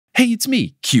Hey, it's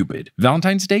me, Cupid.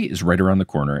 Valentine's Day is right around the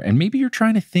corner, and maybe you're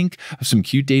trying to think of some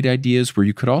cute date ideas where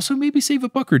you could also maybe save a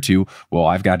buck or two. Well,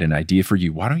 I've got an idea for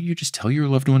you. Why don't you just tell your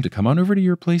loved one to come on over to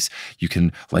your place? You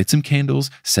can light some candles,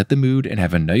 set the mood, and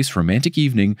have a nice romantic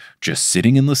evening just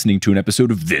sitting and listening to an episode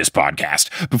of this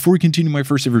podcast. Before we continue my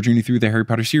first ever journey through the Harry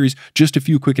Potter series, just a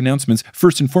few quick announcements.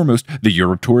 First and foremost, the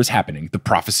Europe tour is happening. The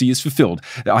prophecy is fulfilled.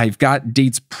 I've got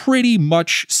dates pretty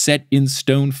much set in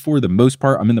stone for the most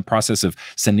part. I'm in the process of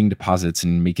sending deposits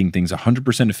and making things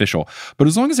 100% official. But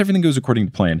as long as everything goes according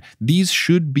to plan, these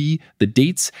should be the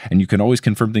dates. And you can always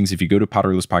confirm things if you go to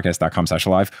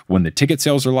potterlesspodcast.com/live. When the ticket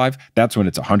sales are live, that's when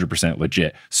it's 100%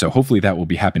 legit. So hopefully that will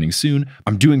be happening soon.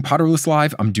 I'm doing Potterless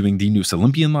live. I'm doing the Noose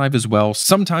Olympian live as well.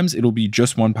 Sometimes it'll be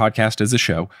just one podcast as a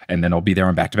show, and then I'll be there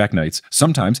on back-to-back nights.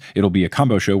 Sometimes it'll be a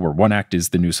combo show where one act is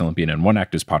the Noose Olympian and one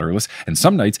act is Potterless. And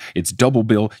some nights it's double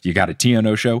bill. You got a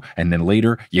TNO show, and then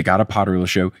later you got a Potterless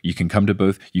show. You can come to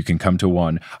both. You can come to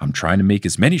one. I'm trying to make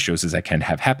as many shows as I can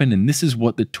have happen, and this is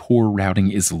what the tour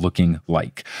routing is looking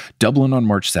like. Dublin on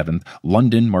March 7th,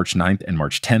 London March 9th and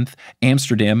March 10th,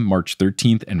 Amsterdam March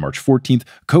 13th and March 14th,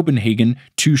 Copenhagen,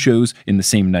 2 shows in the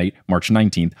same night, March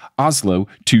 19th, Oslo,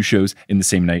 2 shows in the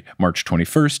same night, March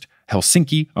 21st,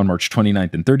 Helsinki on March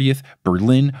 29th and 30th,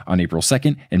 Berlin on April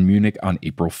 2nd, and Munich on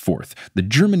April 4th. The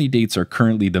Germany dates are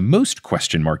currently the most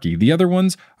question marky. The other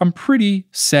ones, I'm pretty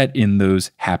set in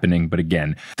those happening, but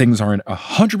again, things aren't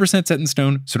 100% set in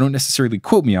stone, so don't necessarily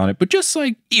quote me on it, but just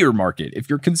like earmark it if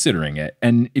you're considering it.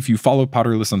 And if you follow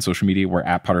Potterless on social media, we're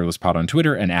at PotterlessPod on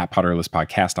Twitter and at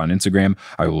PotterlessPodcast on Instagram.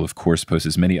 I will, of course, post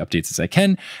as many updates as I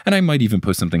can, and I might even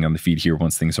post something on the feed here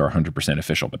once things are 100%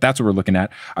 official, but that's what we're looking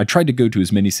at. I tried to go to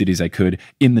as many cities I could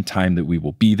in the time that we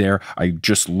will be there. I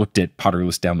just looked at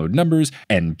Potterless download numbers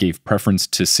and gave preference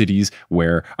to cities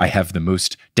where I have the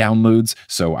most downloads.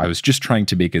 So I was just trying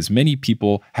to make as many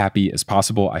people happy as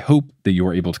possible. I hope that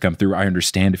you're able to come through. I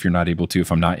understand if you're not able to,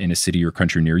 if I'm not in a city or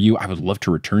country near you. I would love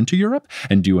to return to Europe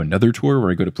and do another tour where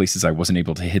I go to places I wasn't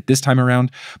able to hit this time around,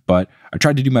 but I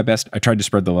tried to do my best. I tried to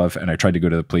spread the love, and I tried to go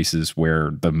to the places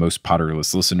where the most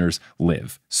Potterless listeners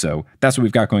live. So that's what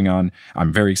we've got going on.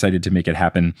 I'm very excited to make it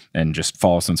happen, and just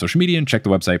follow us on social media and check the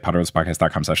website,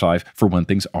 potterlesspodcast.com/live, for when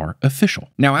things are official.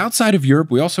 Now, outside of Europe,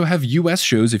 we also have US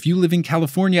shows. If you live in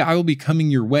California, I will be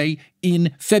coming your way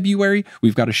in February.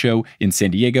 We've got a show in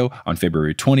San Diego on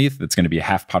February 20th. That's going to be a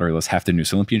half Potterless, half the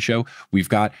Noose Olympian show. We've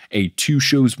got a 2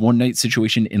 shows, 1 night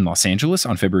situation in Los Angeles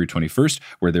on February 21st,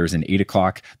 where there's an 8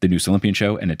 o'clock the Noose Olympian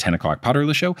show and a 10 o'clock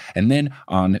Potterless show. And then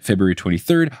on February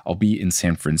 23rd, I'll be in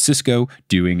San Francisco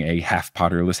doing a half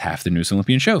Potterless, half the Noose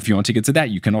Olympian show. If you want tickets to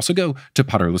that, you can also go to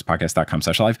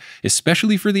potterlesspodcast.com/live.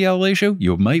 Especially for the LA show,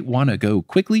 you might want to go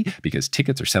quickly because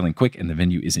tickets are selling quick and the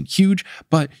venue isn't huge,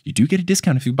 but you do get a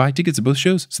discount if you buy tickets at both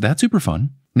shows, so that's super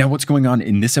fun. Now, what's going on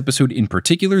in this episode in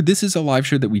particular? This is a live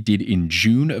show that we did in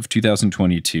June of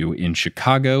 2022 in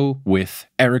Chicago with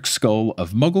Eric Scull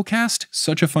of Mugglecast.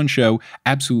 Such a fun show.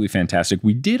 Absolutely fantastic.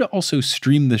 We did also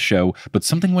stream the show, but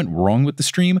something went wrong with the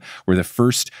stream where the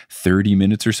first 30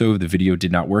 minutes or so of the video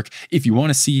did not work. If you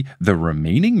want to see the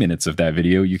remaining minutes of that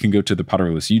video, you can go to the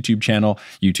Potterless YouTube channel,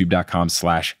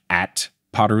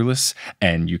 youtube.com/@Potterless,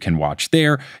 and you can watch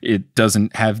there. It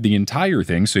doesn't have the entire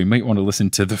thing, so you might want to listen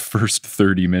to the first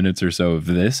 30 minutes or so of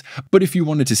this. But if you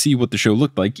wanted to see what the show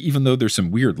looked like, even though there's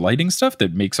some weird lighting stuff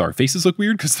that makes our faces look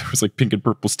weird because there was like pink and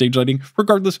purple stage lighting,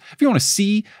 regardless, if you want to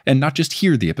see and not just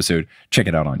hear the episode, check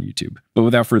it out on YouTube. But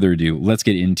without further ado, let's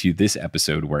get into this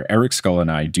episode where Eric Scull and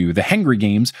I do the Hangry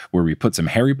games, where we put some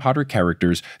Harry Potter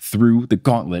characters through the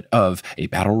gauntlet of a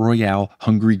Battle Royale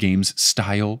Hungry Games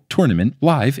style tournament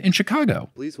live in Chicago.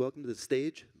 Please welcome to the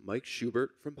stage, Mike Schubert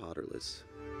from Potterless.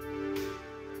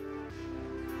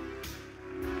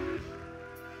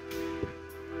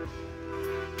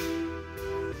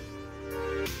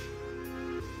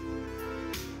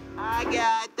 I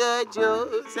got the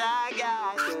juice, I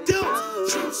got the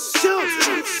juice.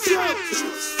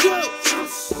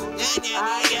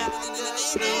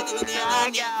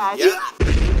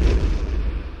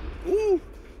 Ooh.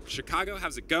 Chicago,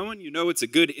 how's it going? You know it's a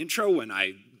good intro when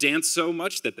I dance so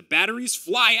much that the batteries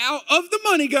fly out of the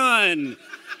money gun.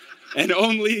 And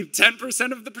only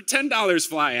 10% of the pretend dollars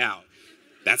fly out.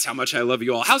 That's how much I love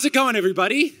you all. How's it going,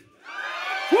 everybody?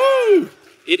 Woo!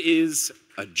 It is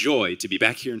a joy to be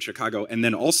back here in Chicago and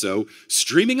then also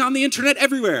streaming on the internet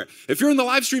everywhere. If you're in the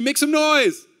live stream, make some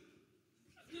noise.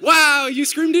 Wow, you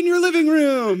screamed in your living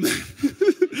room.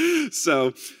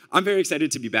 So I'm very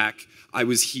excited to be back. I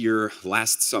was here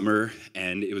last summer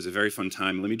and it was a very fun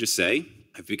time. Let me just say,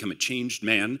 I've become a changed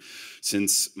man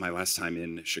since my last time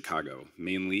in Chicago,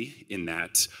 mainly in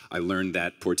that I learned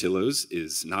that Portillo's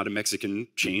is not a Mexican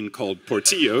chain called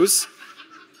Portillos,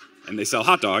 and they sell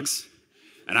hot dogs.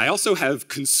 And I also have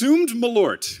consumed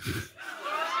Malort.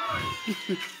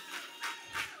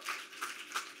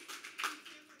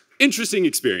 Interesting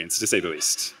experience, to say the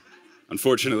least.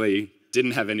 Unfortunately,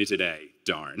 didn't have any today.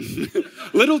 Darn.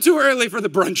 Little too early for the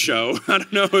brunch show. I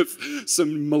don't know if some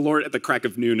Malort at the crack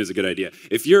of noon is a good idea.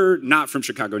 If you're not from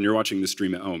Chicago and you're watching the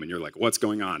stream at home and you're like, what's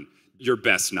going on? You're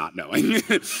best not knowing.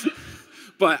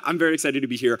 But I'm very excited to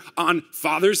be here on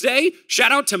Father's Day.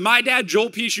 Shout out to my dad, Joel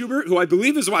P. Schubert, who I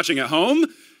believe is watching at home.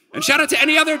 And shout out to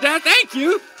any other dad. Thank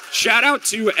you. Shout out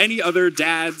to any other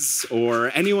dads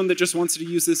or anyone that just wants to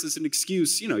use this as an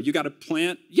excuse. You know, you got a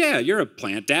plant. Yeah, you're a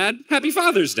plant dad. Happy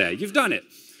Father's Day. You've done it.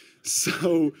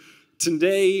 So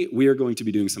today we are going to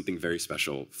be doing something very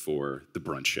special for the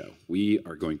brunch show. We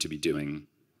are going to be doing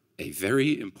a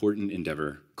very important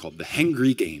endeavor called the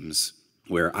Hangry Games,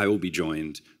 where I will be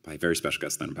joined by a very special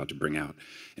guest that I'm about to bring out.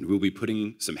 And we'll be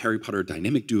putting some Harry Potter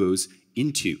dynamic duos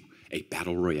into a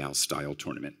battle royale style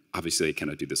tournament. Obviously, I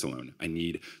cannot do this alone. I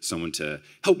need someone to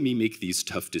help me make these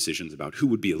tough decisions about who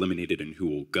would be eliminated and who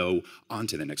will go on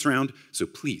to the next round. So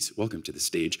please welcome to the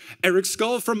stage, Eric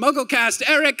Scull from Mugglecast.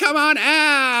 Eric, come on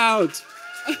out.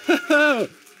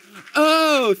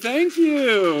 Oh, thank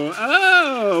you.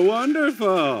 Oh,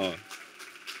 wonderful.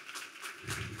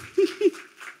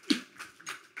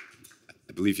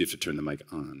 I believe you have to turn the mic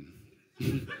on.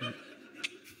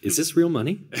 Is this real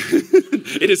money?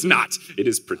 It is not. It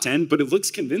is pretend, but it looks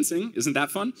convincing. Isn't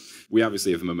that fun? We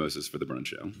obviously have mimosas for the brunch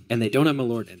show. And they don't have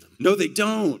Malort in them. No, they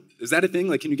don't. Is that a thing?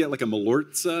 Like, can you get like a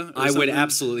Malortza? I would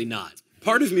absolutely not.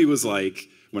 Part of me was like,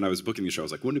 when I was booking the show, I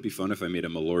was like, wouldn't it be fun if I made a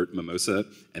Malort mimosa?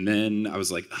 And then I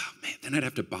was like, oh man, then I'd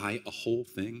have to buy a whole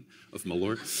thing of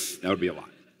Malort. That would be a lot.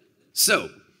 So,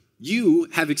 you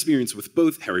have experience with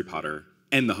both Harry Potter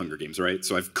and the Hunger Games, right?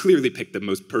 So I've clearly picked the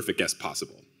most perfect guest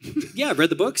possible. Yeah, I've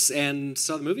read the books and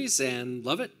saw the movies and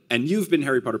love it. And you've been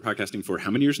Harry Potter podcasting for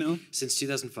how many years now? Since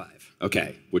 2005.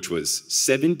 Okay, which was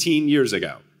 17 years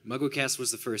ago. Mugglecast was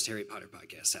the first Harry Potter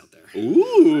podcast out there.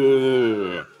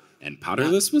 Ooh, and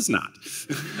Potterless was not.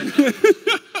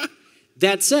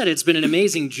 That said, it's been an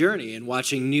amazing journey in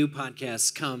watching new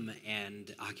podcasts come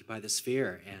and occupy the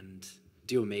sphere and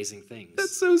do amazing things.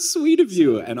 That's so sweet of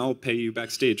you, and I'll pay you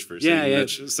backstage for saying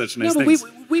such nice things.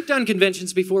 We've done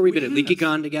conventions before. We've been at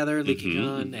LeakyCon together,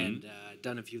 LeakyCon, and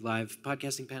done a few live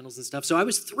podcasting panels and stuff. So I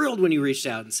was thrilled when you reached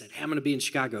out and said, hey, I'm going to be in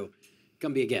Chicago.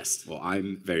 Come be a guest. Well,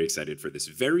 I'm very excited for this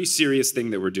very serious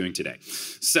thing that we're doing today.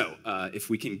 So if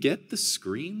we can get the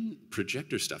screen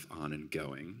projector stuff on and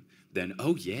going, then,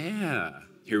 oh yeah,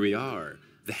 here we are.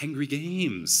 The Hangry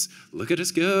Games. Look at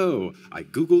us go. I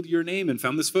Googled your name and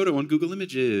found this photo on Google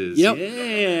Images. Yep.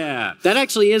 Yeah. That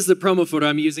actually is the promo photo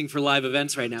I'm using for live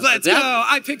events right now. Let's go.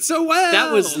 I picked so well.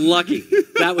 That was lucky.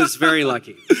 That was very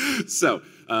lucky. So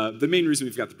the main reason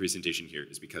we've got the presentation here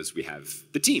is because we have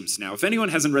the teams. Now, if anyone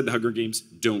hasn't read The Hunger Games,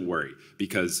 don't worry,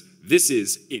 because this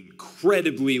is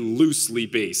incredibly loosely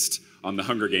based on The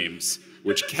Hunger Games,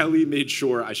 which Kelly made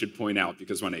sure I should point out,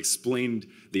 because when I explained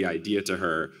the idea to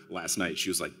her last night,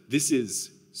 she was like, this is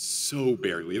so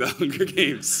barely The Hunger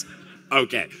Games.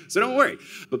 Okay, so don't worry.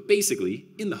 But basically,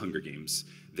 in The Hunger Games,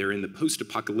 they're in the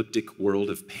post-apocalyptic world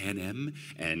of Panem,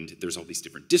 and there's all these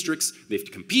different districts. They have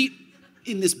to compete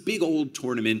in this big old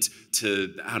tournament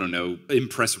to, I don't know,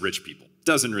 impress rich people.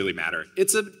 Doesn't really matter.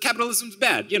 Capitalism's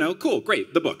bad, cool,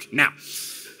 great, the book. Now,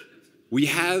 we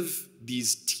have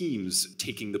these teams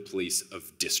taking the place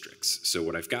of districts. So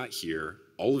what I've got here,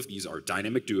 all of these are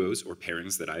dynamic duos or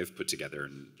pairings that I have put together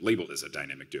and labeled as a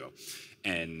dynamic duo.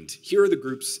 And here are the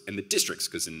groups and the districts,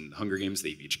 because in Hunger Games,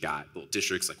 they've each got little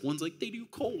districts. Like one's like, they do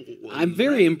coal. I'm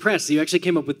very impressed. You actually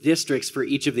came up with districts for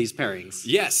each of these pairings.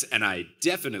 Yes, and I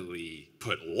definitely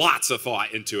put lots of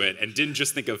thought into it and didn't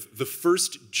just think of the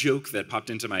first joke that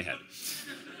popped into my head.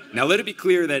 Now, let it be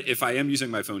clear that if I am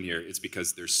using my phone here, it's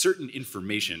because there's certain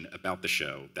information about the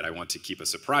show that I want to keep a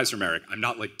surprise from Eric. I'm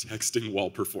not, like, texting while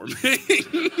performing.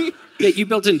 Yeah, you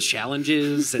built in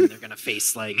challenges, and they're going to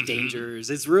face, like, dangers.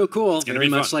 It's real cool. It's very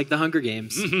much like the Hunger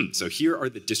Games. Mm-hmm. So here are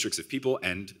the districts of people,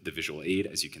 and the visual aid,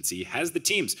 as you can see, has the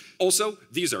teams. Also,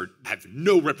 these have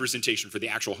no representation for the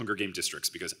actual Hunger Game districts,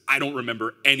 because I don't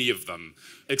remember any of them,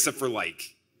 except for,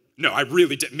 like... No, I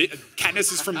really did.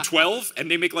 Katniss is from 12, and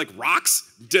they make, like,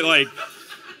 rocks?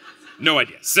 No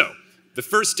idea. So, the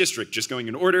first district, just going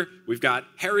in order, we've got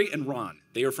Harry and Ron.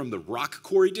 They are from the Rock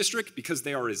Quarry District because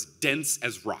they are as dense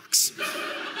as rocks.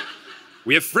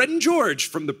 We have Fred and George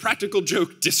from the Practical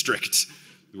Joke District.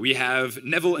 We have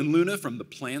Neville and Luna from the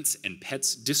Plants and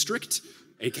Pets District,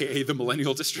 aka the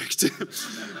Millennial District.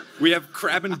 We have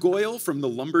Crab and Goyle from the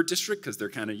Lumber District, because they're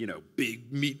kind of,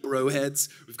 big meat bro heads.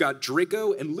 We've got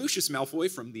Draco and Lucius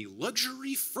Malfoy from the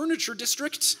Luxury Furniture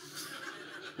District.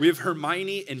 We have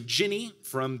Hermione and Ginny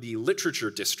from the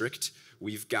Literature District.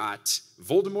 We've got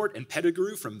Voldemort and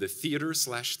Pettigrew from the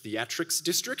Theater/Theatrics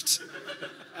District.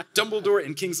 Dumbledore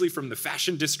and Kingsley from the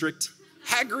Fashion District.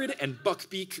 Hagrid and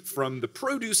Buckbeak from the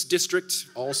Produce District,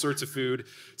 all sorts of food.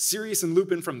 Sirius and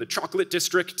Lupin from the Chocolate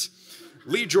District.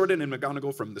 Lee Jordan and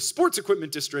McGonagall from the Sports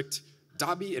Equipment District.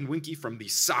 Dobby and Winky from the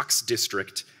Socks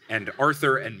District. And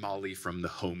Arthur and Molly from the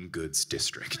Home Goods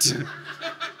District.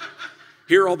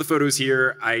 Here are all the photos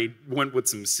here. I went with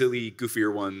some silly,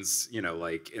 goofier ones,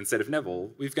 like instead of Neville,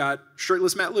 we've got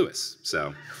shirtless Matt Lewis.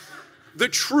 So the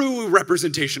true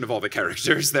representation of all the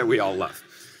characters that we all love.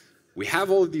 We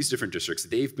have all of these different districts.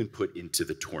 They've been put into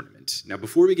the tournament. Now,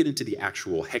 before we get into the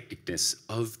actual hecticness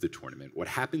of the tournament, what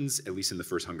happens, at least in the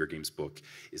first Hunger Games book,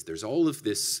 is there's all of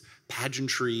this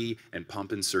pageantry and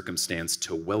pomp and circumstance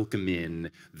to welcome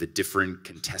in the different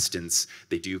contestants.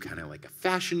 They do kind of like a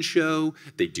fashion show.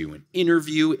 They do an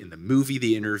interview. In the movie,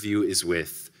 the interview is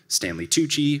with Stanley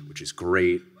Tucci, which is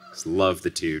great. Love the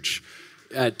Tooch.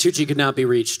 Tucci could not be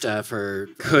reached for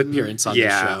appearance on the show.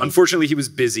 Yeah, unfortunately, he was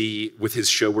busy with his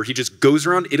show where he just goes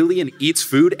around Italy and eats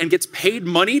food and gets paid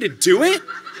money to do it.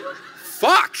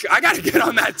 Fuck, I gotta get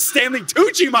on that Stanley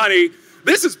Tucci money.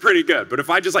 This is pretty good. But if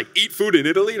I just eat food in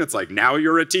Italy and it's like, now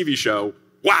you're a TV show.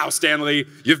 Wow, Stanley,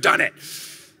 you've done it.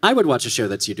 I would watch a show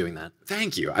that's you doing that.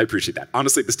 Thank you. I appreciate that.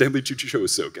 Honestly, the Stanley Tucci show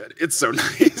is so good. It's so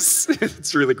nice.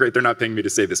 It's really great. They're not paying me to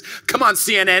say this. Come on,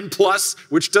 CNN Plus,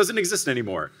 which doesn't exist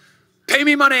anymore. Pay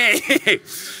me money!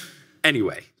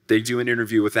 Anyway, they do an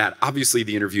interview with that. Obviously,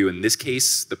 the interview in this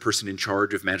case, the person in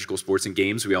charge of magical sports and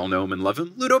games, we all know him and love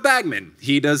him, Ludo Bagman.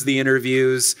 He does the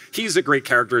interviews. He's a great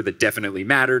character that definitely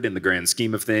mattered in the grand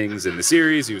scheme of things in the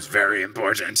series. He was very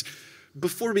important.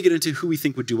 Before we get into who we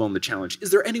think would do well in the challenge,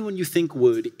 is there anyone you think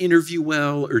would interview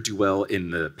well or do well in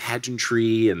the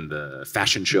pageantry and the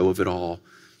fashion show of it all?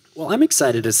 Well, I'm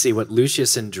excited to see what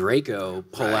Lucius and Draco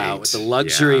pull out with the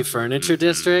Luxury Furniture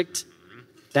District.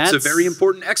 It's a very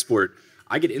important export.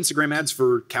 I get Instagram ads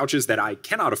for couches that I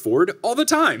cannot afford all the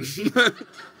time.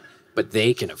 But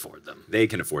they can afford them. They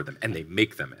can afford them, and they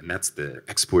make them, and that's the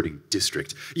exporting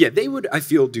district. Yeah, they would, I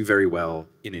feel, do very well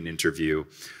in an interview.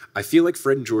 I feel like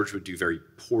Fred and George would do very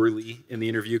poorly in the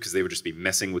interview because they would just be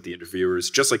messing with the interviewers,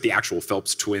 just like the actual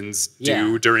Phelps twins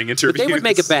do during interviews. But they would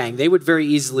make a bang. They would very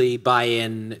easily buy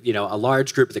in, a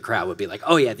large group of the crowd would be like,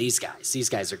 oh yeah, these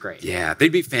guys are great. Yeah,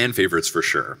 they'd be fan favorites for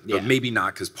sure, but maybe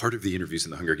not because part of the interviews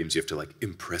in the Hunger Games, you have to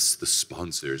impress the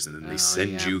sponsors and then they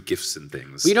send you gifts and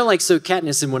things. Well, so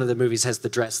Katniss in one of the movies has the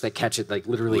dress that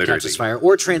literally catches fire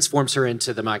or transforms her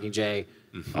into the Mockingjay,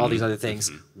 all these other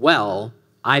things. Well,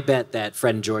 I bet that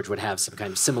Fred and George would have some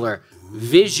kind of similar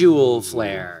visual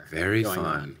flair. Very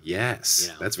fun.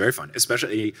 Yes, that's very fun.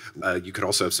 Especially, you could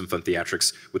also have some fun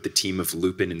theatrics with the team of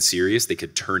Lupin and Sirius. They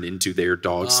could turn into their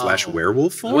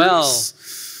dog/werewolf forms. Well,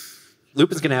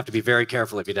 Lupin's going to have to be very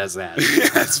careful if he does that. Yeah,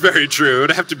 that's very true. It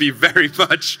would have to be very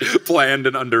much planned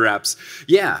and under wraps.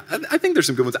 Yeah, I think there's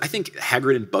some good ones. I think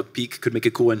Hagrid and Buckbeak could make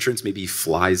a cool entrance. Maybe he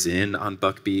flies in on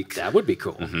Buckbeak. That would be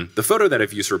cool. The photo that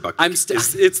I've used for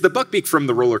Buckbeak, it's the Buckbeak from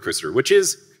the roller coaster, which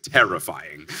is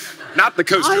terrifying. Not the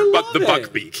coaster, but the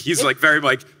Buckbeak. He's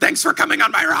thanks for coming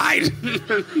on my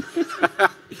ride.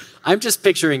 I'm just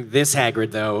picturing this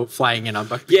Hagrid, though, flying in on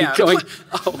Buckbeak going,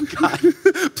 oh, God.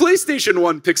 PlayStation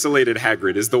 1 pixelated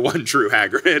Hagrid is the one true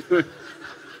Hagrid.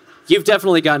 You've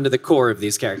definitely gotten to the core of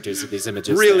these characters, of these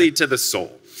images. Really to the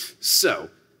soul.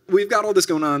 So, we've got all this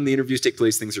going on. The interviews take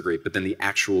place. Things are great. But then the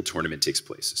actual tournament takes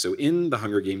place. So in the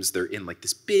Hunger Games, they're in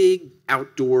this big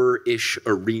outdoor-ish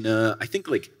arena. I think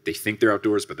they think they're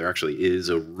outdoors, but there actually is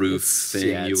a roof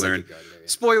thing you learn.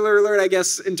 Spoiler alert, I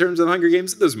guess, in terms of Hunger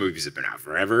Games. Those movies have been out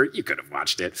forever. You could have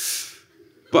watched it.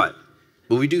 But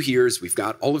what we do here is we've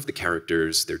got all of the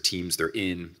characters, their teams, they're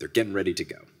getting ready to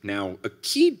go. Now, a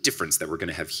key difference that we're going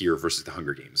to have here versus the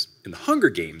Hunger Games. In the Hunger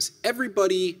Games,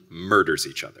 everybody murders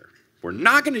each other. We're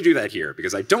not going to do that here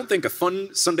because I don't think a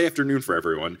fun Sunday afternoon for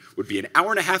everyone would be an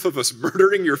hour and a half of us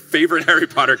murdering your favorite Harry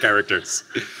Potter characters.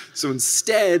 So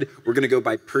instead, we're going to go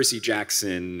by Percy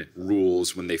Jackson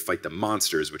rules when they fight the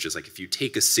monsters, which is if you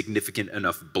take a significant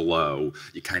enough blow,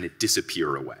 you kind of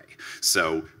disappear away.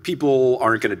 So people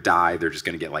aren't going to die. They're just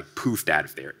going to get poofed out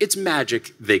of there. It's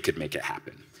magic. They could make it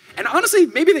happen. And honestly,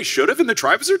 maybe they should have in the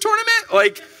Triwizard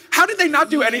Tournament. How did they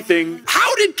not do anything?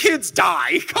 How did kids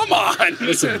die? Come on.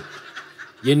 Listen.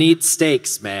 You need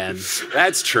stakes, man.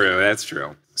 That's true. That's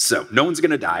true. So no one's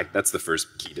going to die. That's the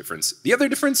first key difference. The other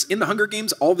difference, in the Hunger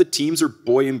Games, all the teams are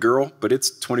boy and girl, but it's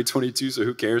 2022, so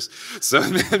who cares? So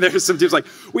there's some teams like,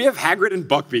 we have Hagrid and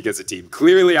Buckbeak as a team.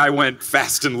 Clearly I went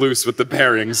fast and loose with the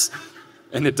pairings,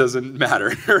 and it doesn't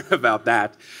matter about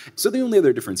that. So the only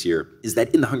other difference here is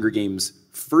that in the Hunger Games,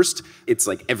 first, it's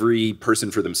like every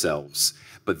person for themselves.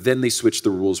 But then they switch the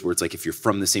rules where it's like, if you're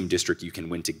from the same district, you can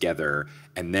win together.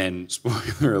 And then,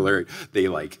 spoiler alert, they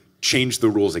like change the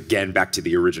rules again back to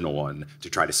the original one to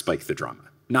try to spike the drama.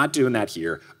 Not doing that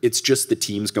here. It's just the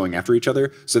teams going after each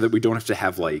other so that we don't have to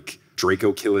have like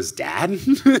Draco kill his dad.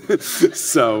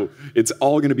 So it's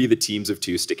all going to be the teams of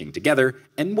two sticking together.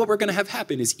 And what we're going to have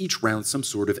happen is each round some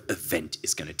sort of event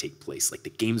is going to take place. Like the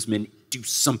gamesmen do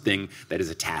something that is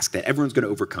a task that everyone's going to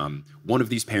overcome. One of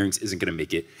these pairings isn't going to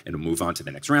make it, and we'll move on to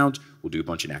the next round. We'll do a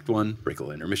bunch in Act 1, break a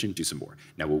little intermission, do some more.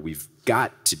 Now what we've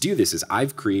got to do this is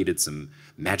I've created some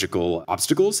magical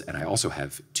obstacles, and I also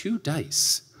have 2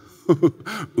 dice.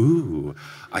 Ooh,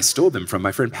 I stole them from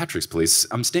my friend Patrick's place.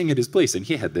 I'm staying at his place, and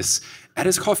he had this at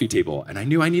his coffee table, and I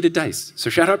knew I needed dice. So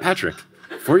shout out Patrick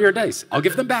for your dice. I'll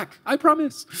give them back, I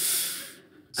promise.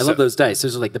 I love those dice.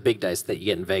 Those are like the big dice that you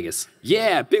get in Vegas.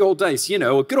 Yeah, big old dice, you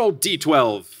know, a good old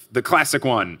D12, the classic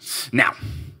one. Now,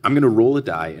 I'm going to roll a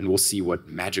die, and we'll see what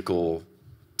magical,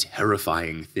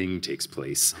 terrifying thing takes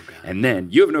place. And then,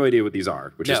 you have no idea what these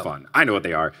are, which is fun. I know what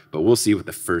they are, but we'll see what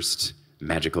the first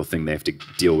magical thing they have to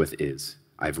deal with is.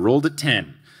 I've rolled a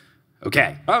 10.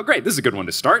 Okay. Oh, great. This is a good one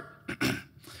to start.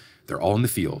 They're all in the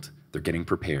field. They're getting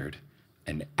prepared.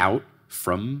 And out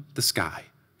from the sky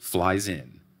flies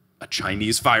in a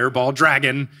Chinese fireball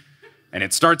dragon, and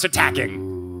it starts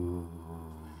attacking.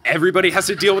 Everybody has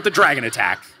to deal with the dragon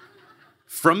attack.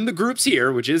 From the groups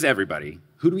here, which is everybody,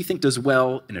 who do we think does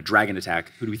well in a dragon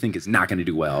attack? Who do we think is not going to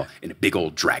do well in a big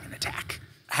old dragon attack?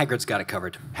 Hagrid's got it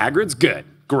covered. Hagrid's good.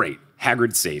 Great.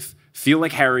 Hagrid's safe. Feel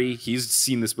like Harry. He's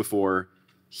seen this before.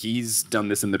 He's done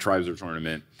this in the Tribesor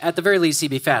tournament. At the very least,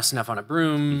 he'd be fast enough on a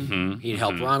broom. He'd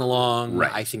help Ron along.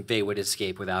 Right. I think they would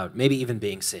escape without maybe even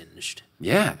being singed.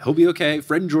 Yeah, he'll be okay.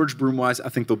 Fred and George broom-wise, I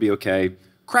think they'll be okay.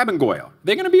 Crabbe and Goyle,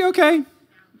 they're going to be okay.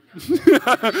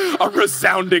 A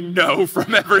resounding no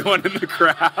from everyone in the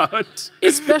crowd.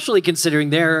 Especially considering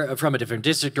they're from a different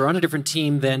district or on a different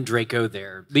team than Draco,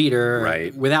 their leader.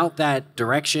 Right. Without that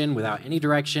direction, without any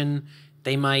direction,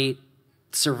 they might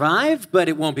survive, but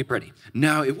it won't be pretty.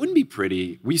 No, it wouldn't be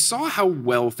pretty. We saw how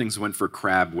well things went for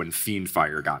Crabbe when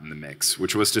Fiendfire got in the mix,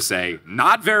 which was to say,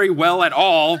 not very well at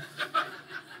all.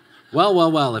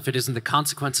 Well, if it isn't the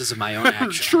consequences of my own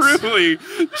actions.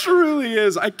 Truly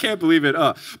is. I can't believe it.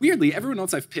 Weirdly, everyone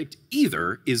else I've picked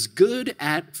either is good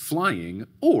at flying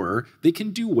or they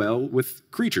can do well with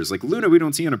creatures. Like Luna, we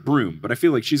don't see on a broom, but I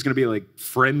feel like she's going to be like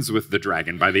friends with the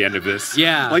dragon by the end of this.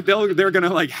 Yeah. Like they're going to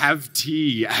like have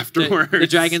tea afterwards. The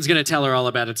dragon's going to tell her all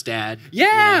about its dad. Yeah,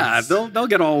 Yes. they'll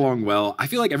get all along well. I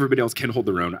feel like everybody else can hold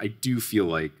their own. I do feel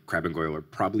like Crabbe and Goyle are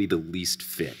probably the least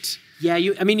fit. Yeah,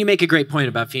 you make a great point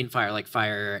about Fiendfire. Like,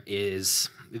 fire is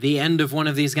the end of one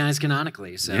of these guys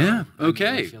canonically. So Yeah, I mean,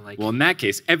 okay. I feel like Well, in that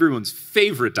case, everyone's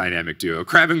favorite dynamic duo,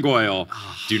 Crabbe and Goyle,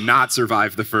 do not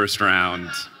survive the first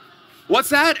round. What's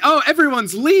that? Oh,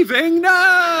 everyone's leaving.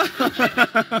 No!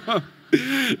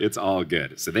 It's all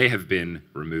good. So they have been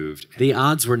removed. the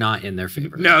odds were not in their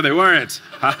favor. No, they weren't.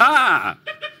 Ha-ha!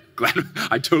 Glad,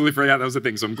 I totally forgot that was a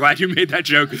thing, so I'm glad you made that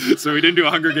joke so we didn't do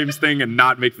a Hunger Games thing and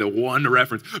not make the one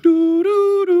reference. Do,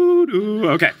 do, do, do.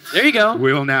 Okay. There you go.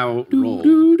 We'll now roll.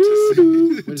 What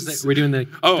is that? We're doing the...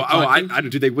 I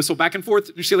do they whistle back and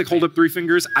forth? Does she like hold up 3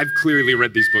 fingers? I've clearly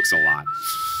read these books a lot.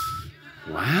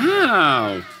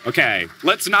 Wow. Okay,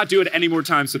 let's not do it any more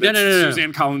times so that No.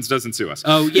 Suzanne Collins doesn't sue us.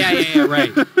 Oh, yeah,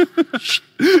 right.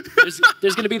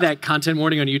 There's going to be that content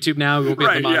warning on YouTube now. We won't be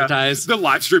able to monetize. The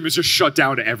live stream is just shut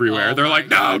down everywhere. Oh They're like,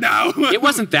 no. It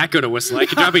wasn't that good a whistle. I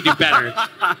could probably do better.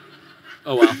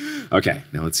 Oh, well. Okay,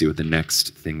 now let's see what the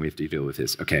next thing we have to deal with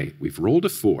is. Okay, we've rolled a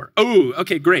 4. Oh,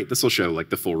 okay, great. This will show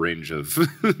like the full range of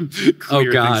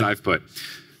clear things I've put.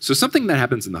 So something that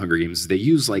happens in the Hunger Games is they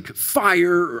use like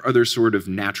fire or other sort of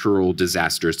natural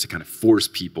disasters to kind of force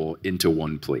people into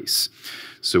one place.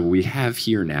 So we have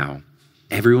here now,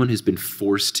 everyone has been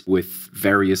forced with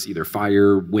various either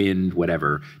fire, wind,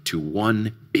 whatever, to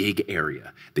one big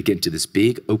area. They get into this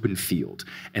big open field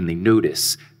and they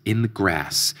notice in the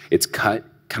grass, it's cut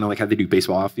kind of like how they do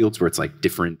baseball outfields where it's like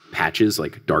different patches,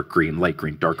 like dark green, light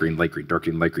green, dark green, light green, dark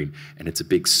green, light green. And it's a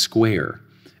big square.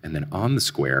 And then on the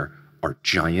square are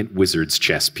giant wizard's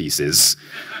chess pieces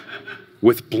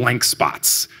with blank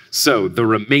spots. So the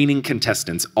remaining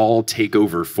contestants all take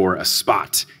over for a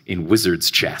spot in wizard's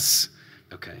chess.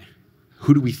 Okay.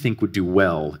 who do we think would do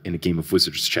well in a game of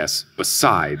Wizard's Chess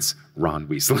besides Ron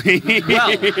Weasley?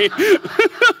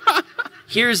 Well,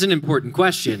 here's an important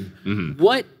question.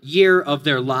 What year of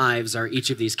their lives are each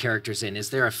of these characters in? Is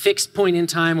there a fixed point in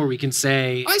time where we can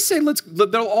say... I say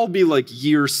they'll all be like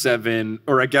year 7,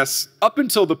 or I guess up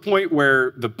until the point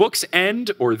where the books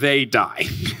end or they die.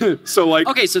 So like,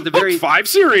 okay, so the book very 5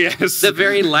 serious. The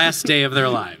very last day of their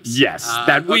lives. Yes,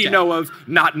 that we okay. know of.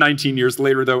 Not 19 years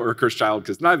later though, or Cursed Child,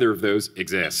 because neither of those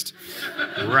exist.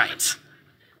 Right.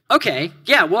 Okay.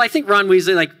 Yeah. Well, I think Ron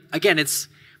Weasley, like, again, it's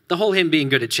the whole him being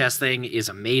good at chess thing is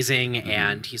amazing,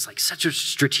 and he's like such a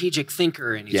strategic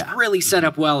thinker, and he's really set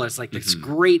up well as like this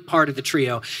great part of the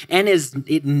trio, and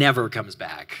it never comes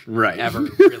back, right? Ever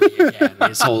really again.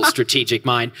 His whole strategic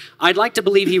mind. I'd like to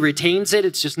believe he retains it.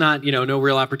 It's just not, no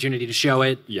real opportunity to show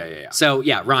it. Yeah. So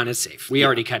yeah, Ron is safe. We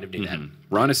already kind of knew that.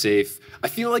 Ron is safe. I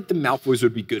feel like the Malfoys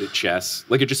would be good at chess.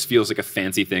 Like it just feels like a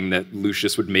fancy thing that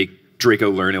Lucius would make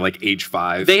Draco learn at like age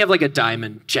 5. They have like a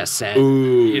diamond chess set.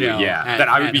 Ooh, that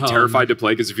I would be home. Terrified to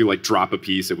play because if you like drop a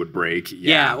piece, it would break.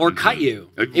 Yeah, or cut you.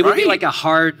 It would be like a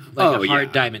hard,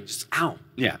 diamond. Just ow.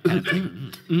 Yeah.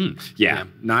 Yeah,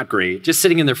 not great. Just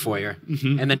sitting in their foyer,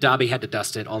 and then Dobby had to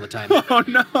dust it all the time. Oh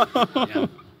no. Yeah.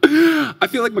 I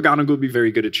feel like McGonagall would be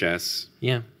very good at chess.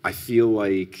 Yeah. I feel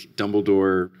like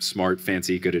Dumbledore, smart,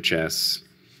 fancy, good at chess.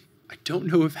 I don't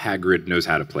know if Hagrid knows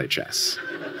how to play chess.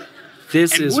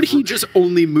 Would he just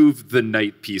only move the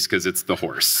knight piece because it's the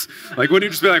horse? Like, would he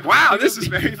just be like, wow, this is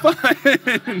very fun.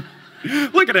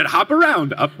 Look at it, hop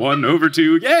around. Up 1, over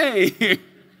 2, yay.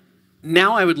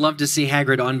 Now I would love to see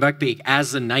Hagrid on Buckbeak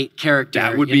as a knight character.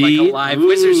 That would in be like a live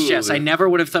Wizard's Chess. I never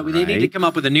would have thought they need to come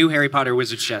up with a new Harry Potter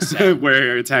Wizard's Chess set.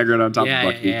 Where it's Hagrid on top of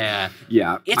Buckbeak.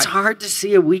 Yeah. It's hard to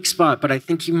see a weak spot, but I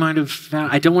think you might have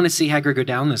found... I don't want to see Hagrid go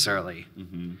down this early.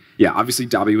 Yeah, obviously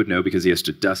Dobby would know because he has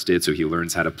to dust it, so he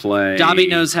learns how to play. Dobby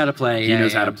knows how to play. He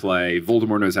knows how to play.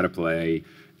 Voldemort knows how to play.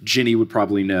 Ginny would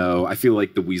probably know. I feel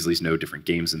like the Weasleys know different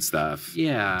games and stuff.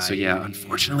 Yeah. So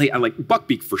unfortunately, I like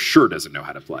Buckbeak for sure doesn't know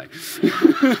how to play.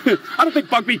 I don't think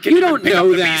Buckbeak can. You don't pick know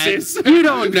up the that. pieces. You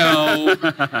don't know.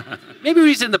 Maybe when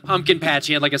he's in the pumpkin patch,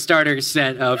 he had like a starter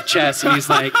set of chess, and he's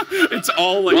like, "It's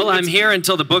all like." Well, I'm here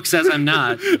until the book says I'm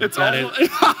not. It's all.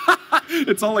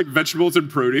 It's all like vegetables and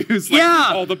produce. Like,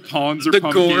 all the pawns are the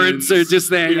pumpkins. gourds are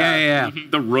just there. Yeah.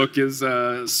 The rook is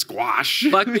squash.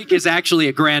 Buckbeak is actually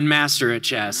a grandmaster at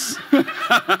chess.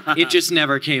 It just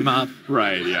never came up.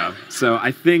 Right, yeah. So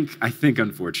I think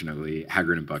unfortunately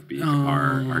Hagrid and Buckbeak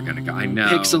are gonna go. I know.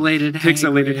 Pixelated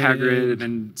Hagrid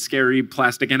and scary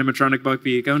plastic animatronic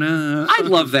Buckbeak. Oh no. I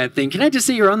love that thing. Can I just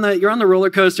say you're on the roller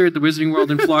coaster at the Wizarding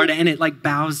World in Florida and it like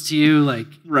bows to you like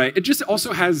right. It just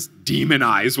also has demon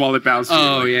eyes while it bows to you.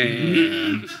 Oh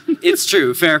yeah. It's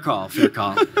true. Fair call.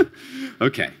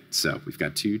 Okay, so we've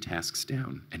got 2 tasks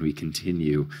down and we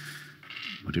continue.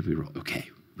 What did we roll? Okay.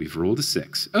 We've rolled a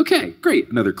 6. Okay, great.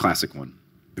 Another classic one.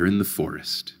 They're in the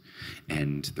forest,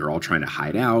 and they're all trying to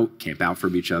hide out, camp out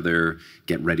from each other,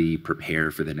 get ready,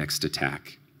 prepare for the next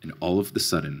attack. And all of a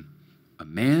sudden, a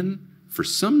man, for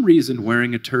some reason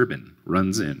wearing a turban,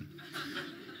 runs in.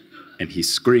 And he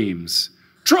screams,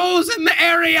 "Trolls in the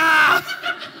area!"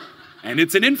 And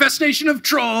it's an infestation of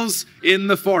trolls in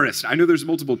the forest. I know there's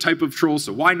multiple type of trolls,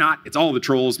 so why not? It's all the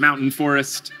trolls, mountain,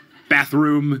 forest,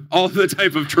 bathroom, all the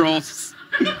type of trolls.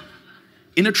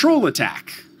 In a troll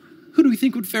attack, who do we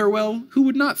think would fare well? Who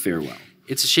would not fare well?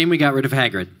 It's a shame we got rid of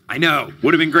Hagrid. I know.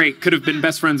 Would have been great. Could have been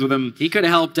best friends with him. He could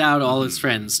have helped out all his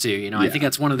friends, too. I think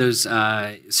that's one of those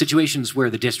situations where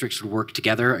the districts would work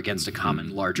together against a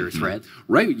common, larger threat.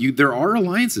 Right. There are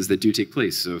alliances that do take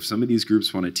place. So if some of these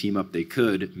groups want to team up, they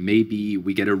could. Maybe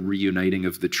we get a reuniting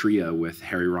of the trio with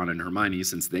Harry, Ron, and Hermione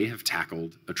since they have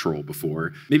tackled a troll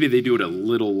before. Maybe they do it a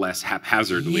little less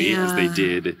haphazardly as they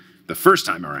did the first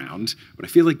time around, but I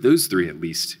feel like those 3 at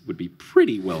least would be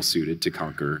pretty well suited to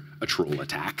conquer a troll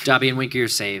attack. Dobby and Winky are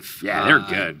safe. Yeah, they're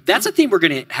good. That's a theme we're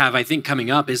going to have, I think,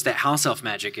 coming up, is that house elf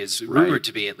magic is rumored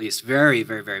to be at least very,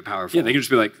 very, very powerful. Yeah, they can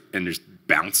just be like, and just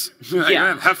bounce.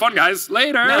 Yeah. Have fun, guys.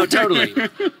 Later. No, totally.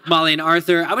 Molly and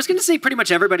Arthur. I was going to say pretty much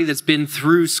everybody that's been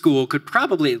through school could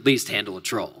probably at least handle a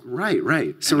troll.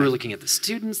 Right. So we're looking at the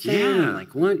students there. Yeah.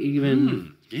 Like, what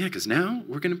even? Yeah, because now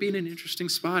we're going to be in an interesting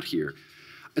spot here.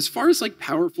 As far as like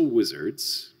powerful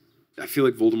wizards, I feel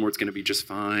like Voldemort's going to be just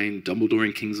fine. Dumbledore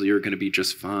and Kingsley are going to be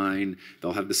just fine.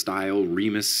 They'll have the style.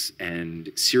 Remus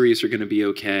and Sirius are going to be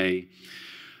okay.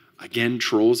 Again,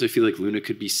 trolls, I feel like Luna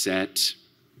could be set.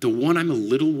 The one I'm a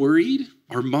little worried,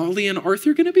 are Molly and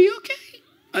Arthur going to be okay?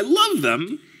 I love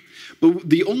them. But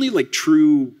the only like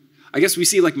true... I guess we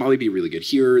see like Molly be really good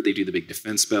here. They do the big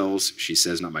defense spells. She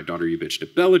says, "Not my daughter, you bitch," to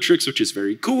Bellatrix, which is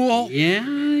very cool.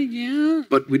 Yeah.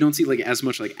 But we don't see like as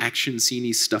much like action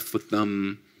sceney stuff with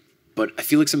them. But I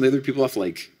feel like some of the other people have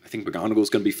like, I think McGonagall's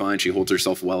going to be fine. She holds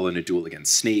herself well in a duel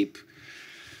against Snape.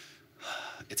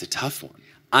 It's a tough one.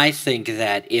 I think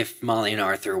that if Molly and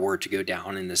Arthur were to go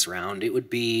down in this round, it would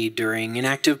be during an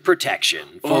act of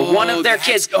protection for one of their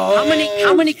kids. How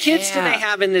many kids do they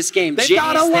have in this game? They've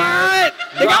got a lot.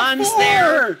 Ron's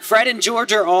there. Fred and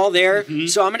George are all there.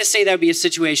 So I'm going to say that would be a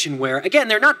situation where, again,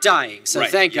 they're not dying. So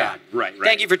thank God. Right.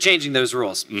 Thank you for changing those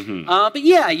rules. But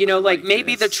yeah, you know, like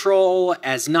maybe the troll,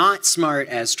 as not smart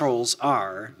as trolls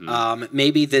are,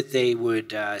 maybe that they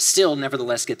would still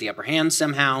nevertheless get the upper hand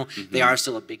somehow. They are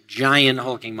still a big giant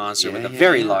hulking monster with a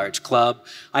very large club.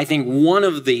 I think one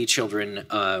of the children,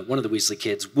 one of the Weasley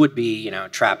kids, would be, you know,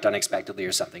 trapped unexpectedly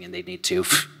or something, and they'd need to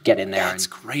get in there. That's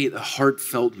great. A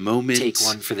heartfelt moment. Take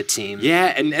one for the team.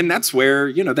 Yeah, and that's where,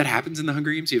 you know, that happens in the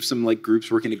Hunger Games. You have some like groups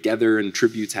working together and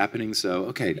tributes happening. So,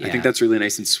 okay, I think that's really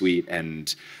nice and sweet.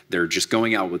 And they're just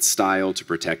going out with style to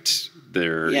protect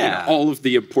their, you know, all of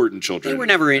the important children. They were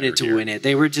never in it to win it.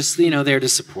 They were just, you know, there to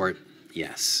support.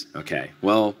 Yes. Okay.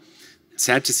 Well,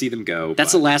 sad to see them go.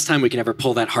 That's the last time we can ever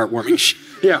pull that heartwarming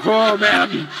Yeah. Oh,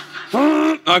 man.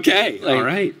 Okay. Like, all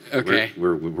right. Okay.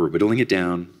 We're whittling it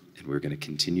down, and we're going to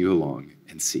continue along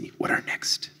and see what our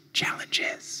next challenge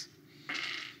is.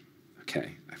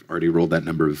 Okay. I've already rolled that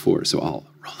number before, so I'll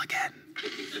roll again.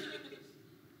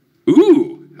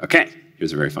 Ooh. Okay.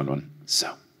 Here's a very fun one.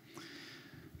 So,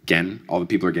 again, all the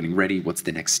people are getting ready. What's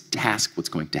the next task? What's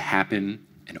going to happen?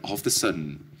 And all of a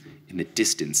sudden, in the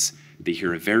distance, they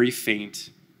hear a very faint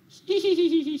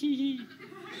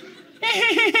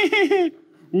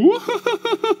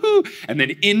and then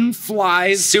in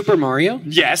flies Super Mario?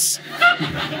 Yes.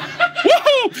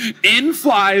 In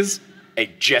flies a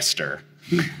jester.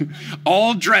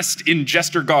 All dressed in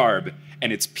jester garb.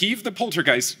 And it's Peeve the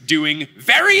Poltergeist doing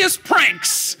various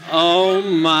pranks. Oh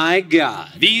my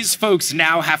God. These folks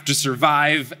now have to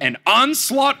survive an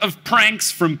onslaught of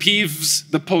pranks from Peeves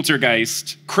the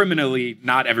Poltergeist, criminally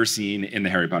not ever seen in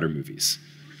the Harry Potter movies.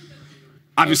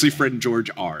 Obviously, Fred and George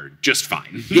are just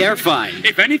fine. They're fine.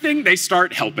 If anything, they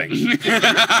start helping.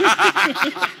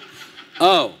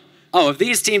 If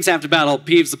these teams have to battle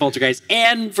Peeves the Poltergeist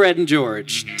and Fred and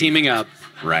George teaming up.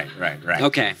 Right.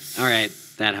 Okay, all right.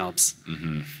 That helps.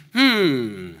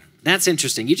 That's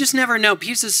interesting. You just never know.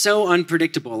 Peeves is so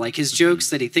unpredictable. Like, his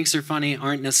jokes that he thinks are funny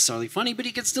aren't necessarily funny, but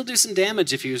he could still do some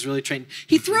damage if he was really trained.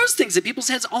 He throws things at people's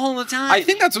heads all the time. I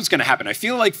think that's what's going to happen. I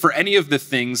feel like for any of the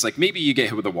things, like maybe you get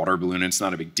hit with a water balloon and it's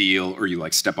not a big deal, or you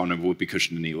like step on a whoopee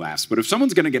cushion and he laughs. But if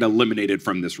someone's going to get eliminated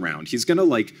from this round, he's going to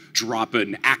like drop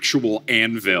an actual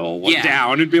anvil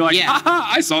down and be like,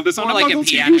 haha, I saw this on a like Muggle a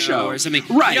piano TV show. Or something.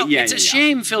 Right, You know, it's a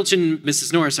shame Filch and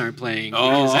Mrs. Norris aren't playing.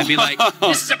 Because I'd be like,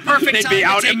 this is a perfect They'd time be to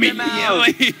out take them out.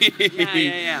 immediately.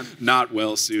 Yeah. Not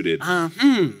well suited.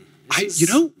 You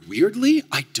know, weirdly,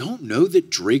 I don't know that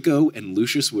Draco and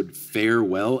Lucius would fare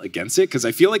well against it, because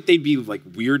I feel like they'd be like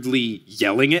weirdly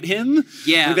yelling at him.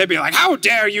 Yeah. Like, they'd be like, how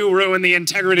dare you ruin the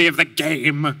integrity of the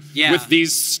game with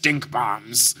these stink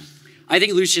bombs. I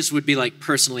think Lucius would be like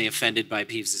personally offended by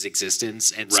Peeves'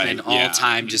 existence and spend all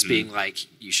time just being like,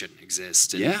 you shouldn't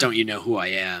exist. And don't you know who I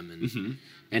am? And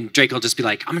and Draco will just be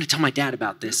like, I'm going to tell my dad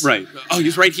about this. Right. Oh,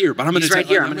 he's right here, but I'm going to tell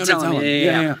him. I'm going to tell him.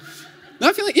 Yeah. No,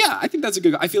 I feel like, I think that's a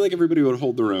good, I feel like everybody would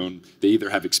hold their own. They either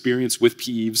have experience with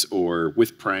Peeves or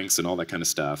with pranks and all that kind of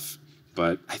stuff.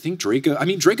 But I think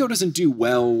Draco doesn't do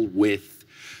well with,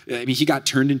 he got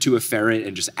turned into a ferret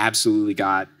and just absolutely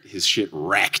got his shit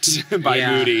wrecked by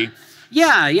Moody.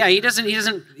 Yeah, he doesn't,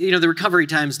 you know, the recovery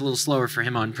time's a little slower for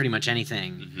him on pretty much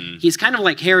anything. He's kind of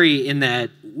like Harry in that,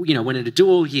 you know, when in a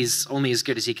duel, he's only as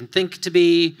good as he can think to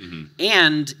be,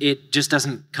 and it just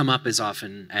doesn't come up as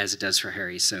often as it does for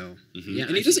Harry, so, yeah.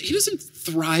 And he doesn't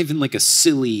thrive in like a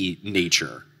silly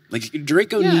nature. Like,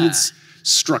 Draco needs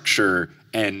structure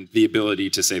and the ability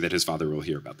to say that his father will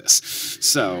hear about this.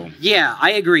 So yeah,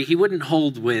 I agree. He wouldn't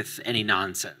hold with any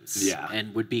nonsense. Yeah.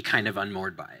 And would be kind of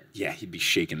unmoored by it. Yeah, he'd be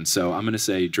shaken. So I'm going to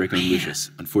say Draco and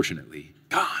Lucius, unfortunately,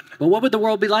 gone. But what would the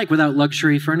world be like without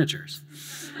luxury furnitures?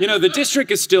 You know, the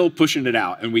district is still pushing it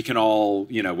out, and we can all,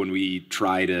 you know, when we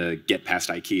try to get past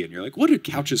IKEA, and you're like, what do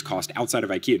couches cost outside of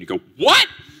IKEA? And you go, what?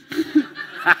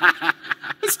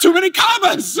 That's too many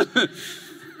commas!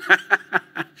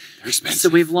 They're expensive. So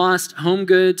we've lost Home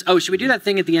Goods. Oh, should we do that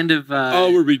thing at the end of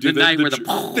where we do the night where the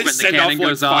send cannon off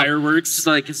goes off? Fireworks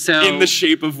in the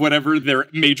shape of whatever their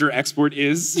major export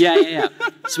is? Yeah.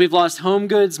 So we've lost Home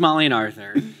Goods, Molly and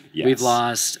Arthur. Yes. We've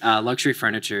lost luxury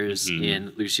furnitures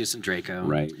in Lucius and Draco.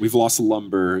 Right. We've lost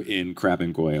lumber in Crab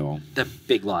and Goyle. The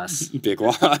big loss. Big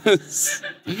loss.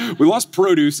 We lost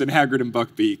produce in Hagrid and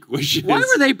Buckbeak, which is... Why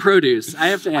were they produce? I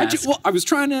have to ask. I was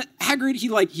trying to... Hagrid,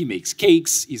 he makes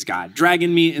cakes. He's got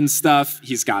dragon meat and stuff.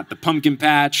 He's got the pumpkin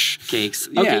patch. Cakes.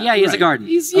 Okay, yeah, he has a garden.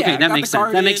 Okay, that makes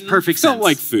sense. That makes perfect sense. Felt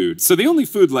like food. So the only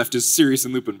food left is Sirius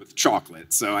and Lupin with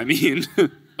chocolate. So, I mean...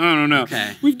 I don't know.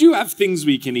 Okay. We do have things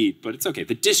we can eat, but it's okay.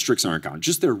 The districts aren't gone.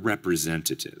 Just their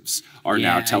representatives are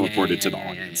now teleported to the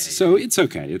audience. So it's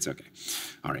okay. It's okay.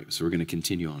 All right. So we're going to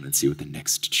continue on and see what the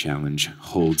next challenge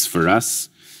holds for us.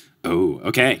 Oh,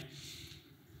 okay.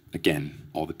 Again,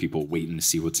 all the people waiting to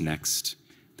see what's next.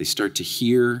 They start to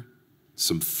hear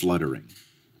some fluttering,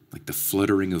 like the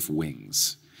fluttering of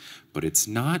wings. But it's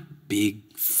not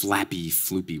big, flappy,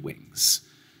 floopy wings.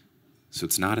 So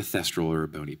it's not a thestral or a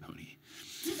bony pony.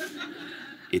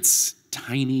 It's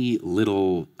tiny,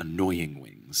 little, annoying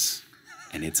wings,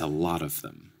 and it's a lot of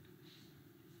them.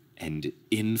 And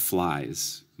in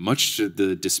flies, much to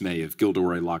the dismay of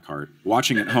Gilderoy Lockhart,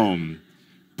 watching at home,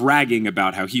 bragging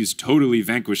about how he's totally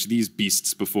vanquished these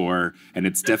beasts before, and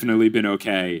it's definitely been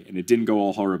okay, and it didn't go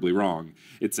all horribly wrong.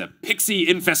 It's a pixie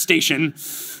infestation,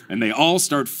 and they all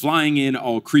start flying in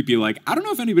all creepy like, I don't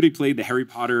know if anybody played the Harry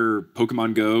Potter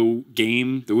Pokemon Go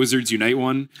game, the Wizards Unite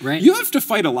one. Right. You have to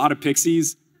fight a lot of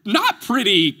pixies. Not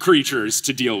pretty creatures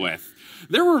to deal with.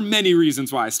 There were many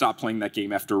reasons why I stopped playing that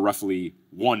game after roughly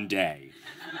one day.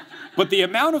 But the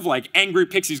amount of like angry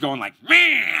pixies going like,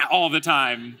 meh, all the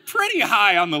time, pretty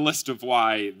high on the list of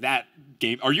why that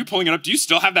game. Are you pulling it up? Do you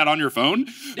still have that on your phone?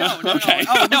 No. Okay.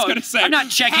 Oh, I was no. gonna say, I'm not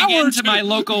checking into my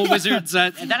local Wizards.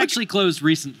 That actually closed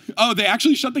recently. Oh, they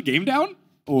actually shut the game down?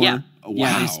 Or, Yeah. Wow.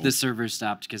 Yeah, the server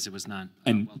stopped because it was not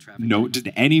And well trafficked. no,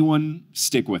 did anyone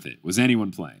stick with it? Was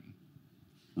anyone playing?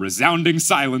 Resounding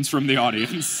silence from the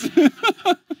audience.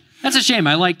 That's a shame.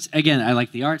 I liked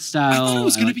the art style. I thought it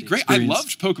was going to be great. I experience.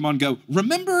 loved Pokemon Go.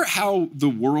 Remember how the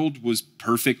world was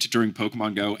perfect during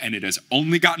Pokemon Go and it has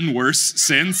only gotten worse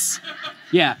since?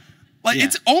 Yeah.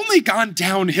 It's only gone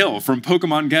downhill from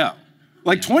Pokemon Go.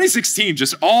 2016,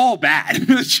 just all bad.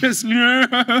 Just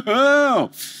no.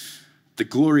 The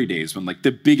glory days when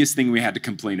the biggest thing we had to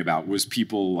complain about was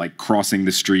people crossing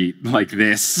the street like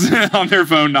this on their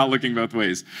phone, not looking both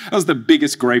ways. That was the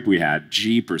biggest gripe we had.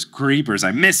 Jeepers, creepers, I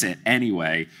miss it.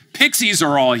 Anyway, pixies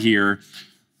are all here.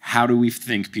 How do we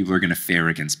think people are going to fare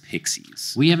against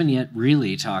pixies? We haven't yet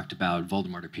really talked about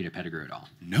Voldemort or Peter Pettigrew at all.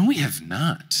 No, we have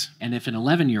not. And if an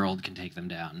 11-year-old can take them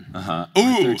down, or a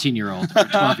Ooh. 13-year-old, or a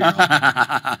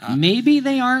 12-year-old, maybe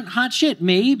they aren't hot shit.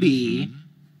 Maybe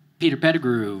Peter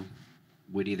Pettigrew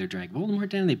would either drag Voldemort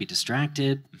down, they'd be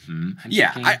distracted.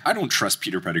 Yeah, I don't trust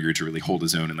Peter Pettigrew to really hold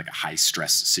his own in a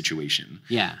high-stress situation.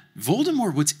 Yeah.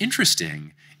 Voldemort, what's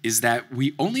interesting is that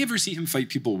we only ever see him fight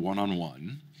people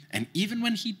one-on-one, and even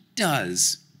when he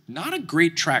does, not a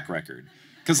great track record.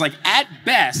 Because, at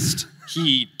best,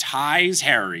 he ties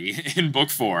Harry in Book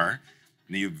 4,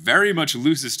 and he very much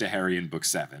loses to Harry in Book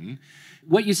 7.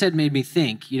 What you said made me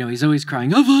think, he's always crying,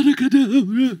 Avada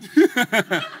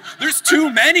Kedavra. There's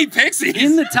too many pixies.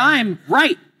 In the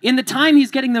time he's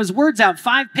getting those words out,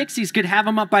 5 pixies could have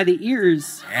him up by the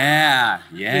ears. Yeah.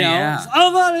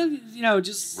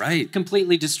 Just right.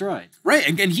 completely destroyed.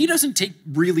 Right, and he doesn't take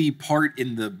really part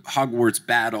in the Hogwarts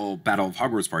battle of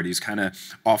Hogwarts party. He's kind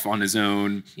of off on his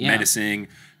own, menacing,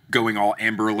 going all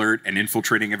Amber Alert and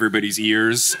infiltrating everybody's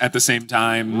ears at the same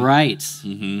time. Right.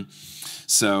 Mm-hmm.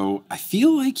 So I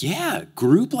feel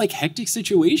group hectic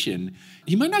situation,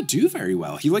 he might not do very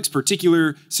well. He likes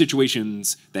particular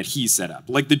situations that he set up.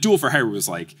 The duel for Harry was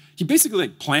he basically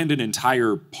planned an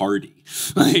entire party.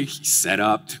 He set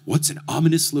up, what's an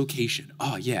ominous location?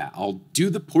 Oh yeah, I'll do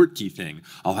the portkey thing.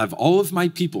 I'll have all of my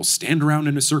people stand around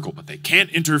in a circle, but they can't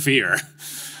interfere.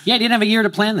 Yeah, I didn't have a year to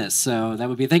plan this, so that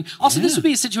would be a thing. Also, this would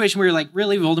be a situation where you're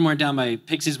really Voldemort down by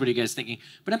pixies. What are you guys thinking?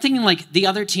 But I'm thinking the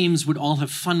other teams would all have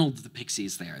funneled the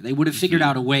pixies there. They would have figured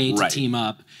out a way to team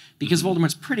up because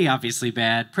Voldemort's pretty obviously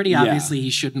bad. Pretty obviously he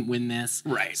shouldn't win this.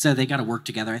 Right. So they got to work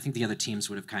together. I think the other teams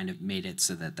would have kind of made it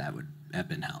so that would have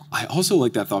been hell. I also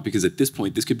like that thought because at this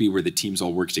point, this could be where the teams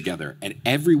all work together and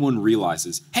everyone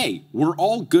realizes, hey, we're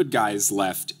all good guys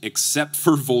left except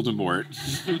for Voldemort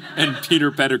and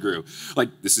Peter Pettigrew.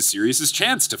 This is Sirius's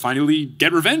chance to finally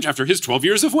get revenge after his 12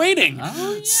 years of waiting.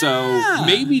 Oh, yeah. So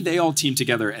maybe they all team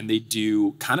together and they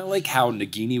do kind of like how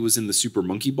Nagini was in the Super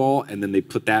Monkey Ball and then they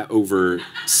put that over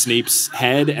Snape's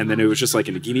head and then it was just a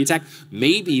Nagini attack.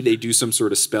 Maybe they do some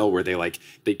sort of spell where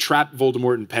they trap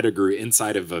Voldemort and Pettigrew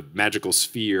inside of a magical magical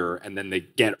sphere, and then they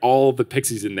get all the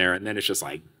pixies in there, and then it's just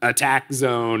like attack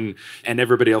zone, and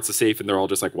everybody else is safe, and they're all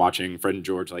just like watching Fred and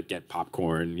George like get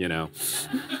popcorn, you know.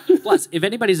 Plus, if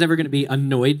anybody's ever going to be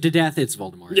annoyed to death, it's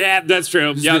Voldemort. Yeah, that's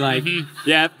true. Just Yeah, be like,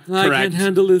 yeah, I correct. can't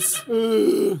handle this.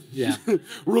 Yeah.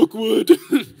 Rookwood.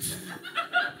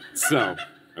 So,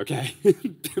 okay.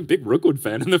 Big Rookwood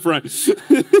fan in the front.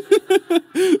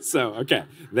 So, okay.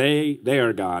 They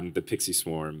are gone. The pixie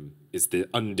swarm is the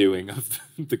undoing of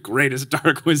the greatest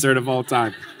dark wizard of all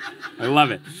time. I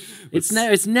love it.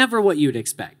 It's never what you'd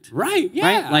expect. Right,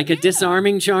 yeah. Right? Like a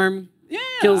disarming charm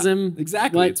kills him.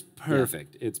 Exactly. What? It's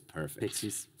perfect. Yeah. It's perfect.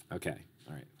 Pixies. Okay.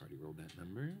 All right. Already rolled that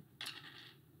number.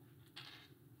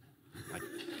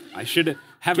 I should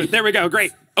have it. There we go.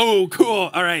 Great. Oh, cool.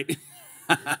 All right.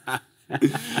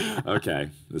 Okay,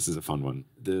 this is a fun one.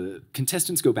 The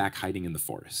contestants go back hiding in the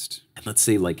forest. And let's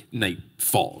say like night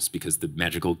falls because the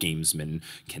magical gamesman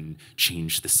can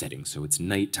change the setting. So it's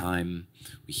nighttime.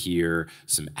 We hear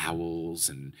some owls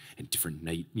and different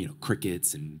night,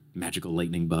 crickets and magical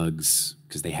lightning bugs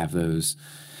because they have those.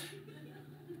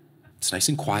 It's nice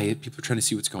and quiet. People are trying to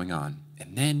see what's going on.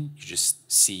 And then you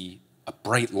just see a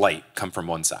bright light come from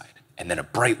one side and then a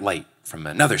bright light from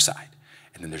another side.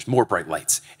 And then there's more bright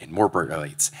lights and more bright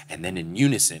lights. And then in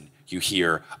unison, you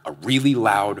hear a really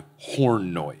loud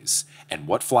horn noise. And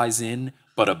what flies in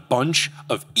but a bunch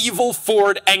of evil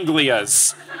Ford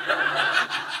Anglias.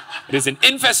 It is an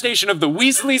infestation of the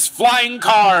Weasley's flying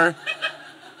car.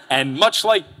 And much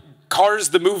like Cars,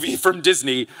 the movie from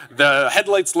Disney, the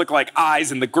headlights look like eyes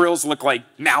and the grills look like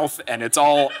mouth. And it's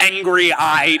all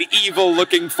angry-eyed,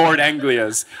 evil-looking Ford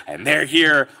Anglias. And they're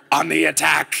here on the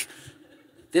attack.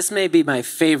 This may be my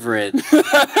favorite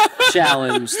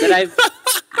challenge that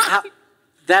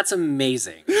that's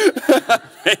amazing.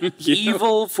 Thank you.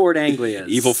 Evil Ford Anglias.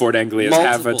 Evil Ford Anglias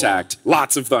have attacked.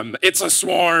 Lots of them. It's a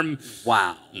swarm.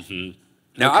 Wow. Mm-hmm.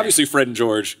 Now, obviously, Fred and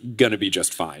George gonna be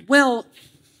just fine. Well,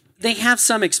 they have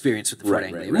some experience with the Ford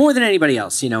Anglia. More than anybody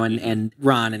else, and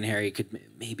Ron and Harry could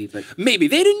maybe, but... Maybe.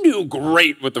 They didn't do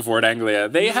great with the Ford Anglia.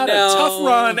 They had a tough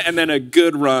run and then a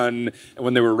good run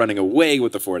when they were running away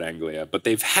with the Ford Anglia, but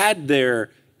they've had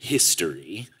their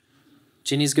history.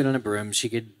 Ginny's good on a broom. She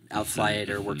could outfly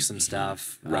it or work some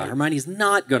stuff. Hermione's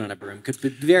not good on a broom. Could be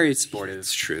very supportive.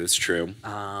 It's true. It's true.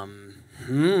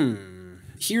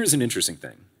 Here's an interesting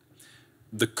thing.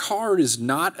 The card is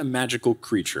not a magical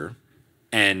creature,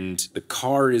 and the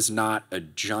card is not a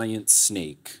giant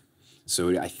snake.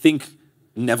 So I think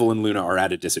Neville and Luna are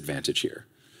at a disadvantage here.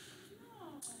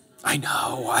 I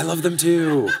know. I love them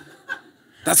too.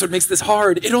 That's what makes this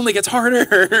hard. It only gets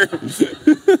harder.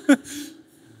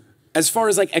 As far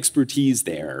as like expertise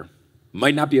there,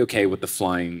 might not be okay with the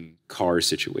flying car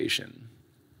situation.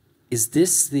 Is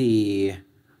this the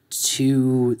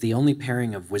only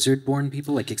pairing of wizard-born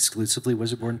people, like exclusively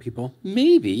wizard-born people?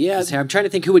 Maybe, yeah. I'm trying to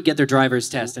think who would get their driver's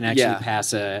test and actually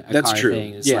pass a That's car true.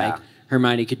 thing. It's Yeah. like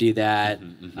Hermione could do that.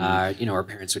 Her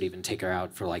parents would even take her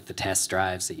out for like the test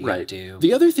drives that you gotta do.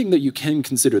 The other thing that you can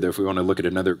consider, though, if we want to look at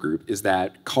another group, is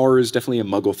that car is definitely a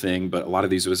Muggle thing, but a lot of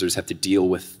these wizards have to deal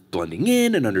with blending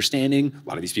in and understanding. A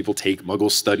lot of these people take Muggle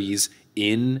studies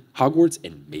in Hogwarts,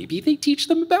 and maybe they teach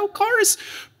them about cars.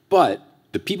 But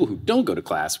the people who don't go to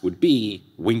class would be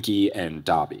Winky and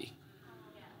Dobby.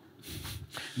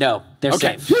 No, they're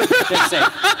safe. They're safe.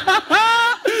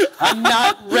 I'm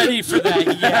not ready for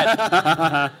that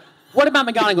yet. What about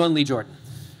McGonagall and Lee Jordan?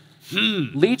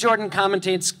 Lee Jordan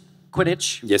commentates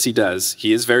Quidditch. Yes, he does.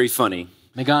 He is very funny.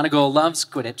 McGonagall loves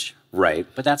Quidditch. Right.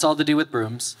 But that's all to do with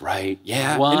brooms. Right,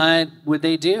 yeah. What would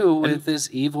they do with this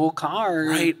evil card?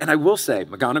 Right, and I will say,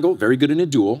 McGonagall, very good in a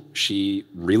duel. She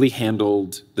really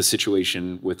handled the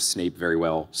situation with Snape very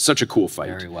well. Such a cool fight.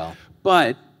 Very well.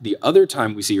 But the other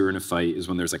time we see her in a fight is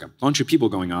when there's like a bunch of people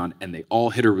going on and they all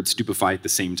hit her with Stupefy at the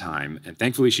same time. And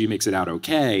thankfully she makes it out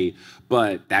okay,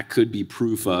 but that could be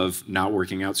proof of not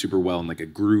working out super well in like a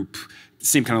group.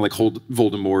 Same kind of like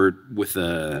Voldemort with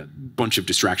a bunch of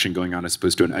distraction going on as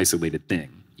opposed to an isolated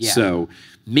thing. Yeah. So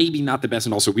maybe not the best.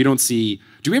 And also do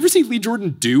we ever see Lee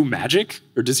Jordan do magic?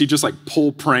 Or does he just like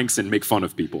pull pranks and make fun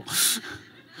of people?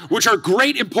 Which are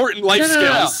great, important life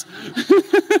skills.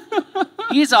 No.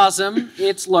 He's awesome.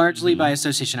 It's largely by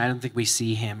association. I don't think we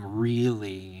see him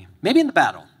really. Maybe in the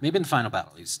battle. Maybe in the final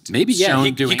battle. He's maybe, yeah. shown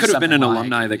He doing could have been an something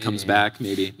alumni like- that comes back,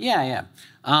 maybe. Yeah.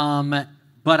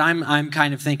 But I'm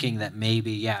kind of thinking that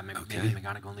maybe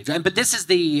McGonagall leaves. But this is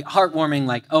the heartwarming,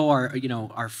 like,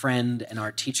 our friend and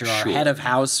our teacher, our head of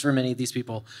house for many of these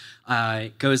people,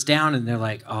 goes down, and they're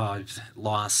like, oh,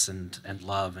 loss and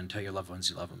love, and tell your loved ones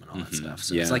you love them and all that stuff.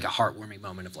 So it's like a heartwarming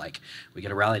moment of like, we got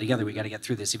to rally together, we got to get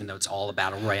through this, even though it's all a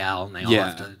battle royale, and they all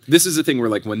have to. This is the thing where,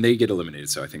 like, when they get eliminated,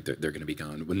 so I think they're going to be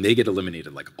gone. When they get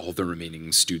eliminated, like, all the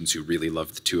remaining students who really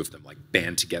love the two of them, like,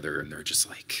 band together, and they're just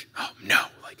like, oh no,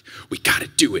 like, we got to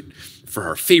do it for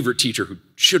our favorite teacher who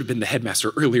should have been the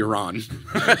headmaster earlier on.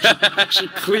 She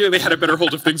clearly had a better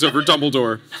hold of things over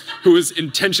Dumbledore, who was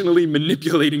intentionally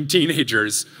manipulating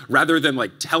teenagers rather than,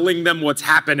 like, telling them what's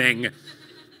happening.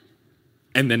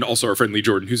 And then also our friendly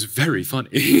Jordan, who's very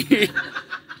funny.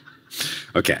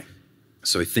 Okay,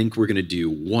 so I think we're going to do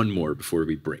one more before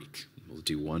we break. We'll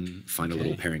do one final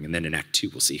little pairing, and then in Act 2,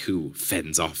 we'll see who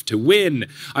fends off to win.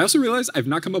 I also realized I've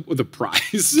not come up with a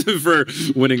prize for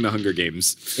winning the Hunger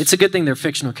Games. It's a good thing they're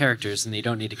fictional characters, and you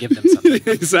don't need to give them something.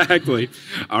 Exactly.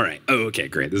 All right. Oh, okay,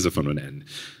 great. This is a fun one to end.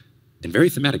 And very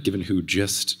thematic, given who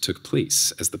just took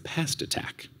place as the past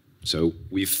attack. So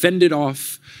we've fended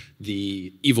off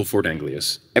the evil Fort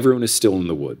Anglius. Everyone is still in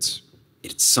the woods.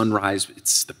 It's sunrise.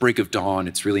 It's the break of dawn.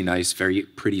 It's really nice, very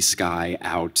pretty sky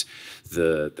out.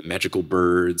 The magical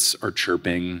birds are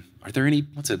chirping. Are there any,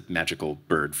 what's a magical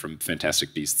bird from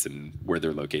Fantastic Beasts and where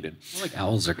they're located? Well, like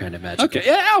owls are kind of magical. Okay,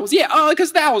 yeah, owls, yeah. Oh,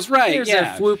 because the owls, right. There's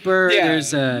a flooper,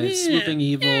 there's a swooping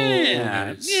evil.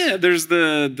 Yeah, there's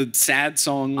the sad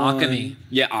song Occamy.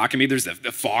 Yeah, Occamy. There's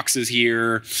the fox is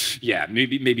here. Yeah,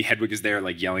 maybe Hedwig is there,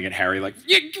 like, yelling at Harry, like,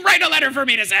 write a letter for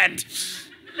me to send.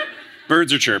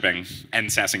 Birds are chirping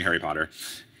and sassing Harry Potter.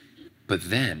 But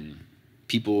then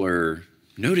people are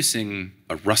noticing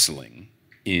a rustling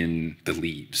in the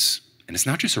leaves. And it's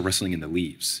not just a rustling in the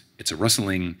leaves. It's a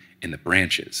rustling in the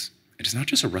branches. And it's not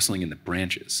just a rustling in the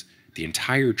branches. The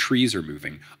entire trees are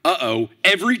moving. Uh-oh,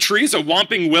 every tree is a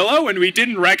whomping willow and we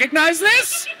didn't recognize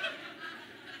this?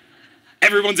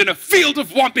 Everyone's in a field of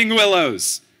whomping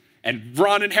willows. And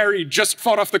Ron and Harry just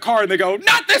fought off the car and they go,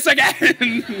 not this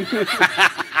again!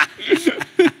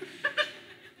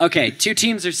 Okay, 2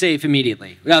 teams are safe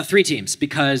immediately. Well, 3 teams,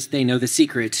 because they know the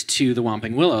secret to the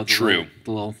Whomping Willow. The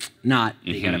little knot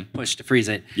that you gotta push to freeze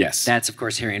it. Yes. That's, of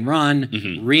course, Harry and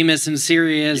Ron. Remus and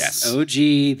Sirius, OG,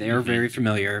 they are very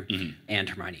familiar. And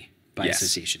Hermione, by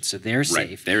association. So they're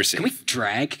safe. They're safe. Can we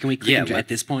drag? Can we click and drag at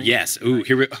this point? Yes. Ooh,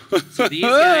 here we go. So these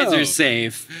guys are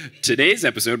safe. Today's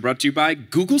episode brought to you by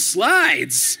Google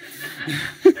Slides.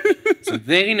 So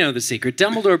they know the secret.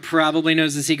 Dumbledore probably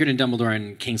knows the secret, and Dumbledore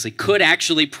and Kingsley could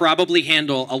actually probably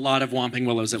handle a lot of Whomping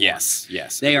Willows at once.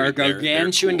 Yes. They are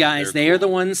gargantuan guys. They are the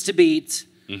ones to beat.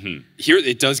 Here,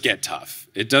 it does get tough.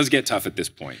 It does get tough at this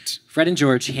point. Fred and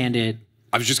George handed...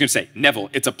 I was just going to say, Neville,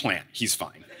 it's a plant. He's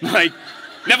fine. Like,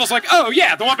 Neville's like, oh,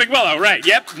 yeah, the Whomping Willow, right.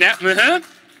 Yep.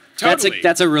 Totally.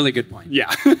 That's a really good point.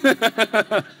 Yeah.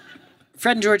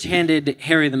 Fred and George handed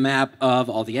Harry the map of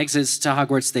all the exits to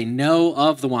Hogwarts. They know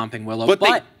of the Whomping Willow, but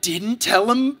they didn't tell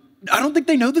him. I don't think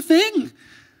they know the thing.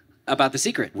 About the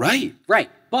secret. Right.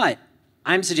 But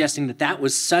I'm suggesting that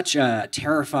was such a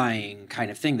terrifying kind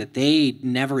of thing that they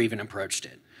never even approached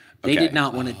it. They did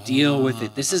not want to deal with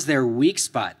it. This is their weak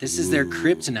spot. This is their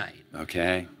kryptonite.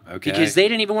 Okay. Because they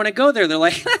didn't even want to go there. They're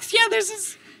like, yeah,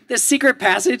 there's this secret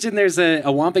passage and there's a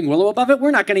Whomping Willow above it.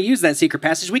 We're not going to use that secret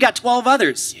passage. We got 12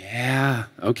 others. Yeah,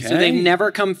 okay. So they've never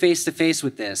come face to face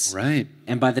with this. Right.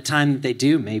 And by the time that they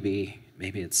do, maybe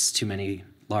it's too many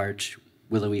large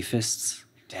willowy fists.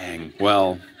 Dang.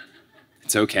 Well,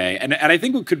 it's okay. And I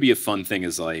think what could be a fun thing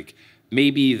is, like,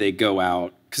 maybe they go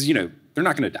out, because, they're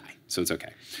not going to die, so it's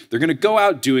okay. They're going to go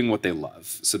out doing what they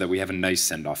love so that we have a nice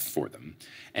send-off for them.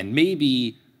 And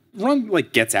maybe Ron,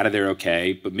 like, gets out of there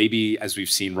okay, but maybe, as we've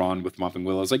seen Ron with Whomping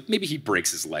Willows, like, maybe he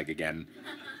breaks his leg again.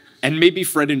 And maybe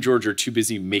Fred and George are too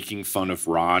busy making fun of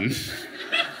Ron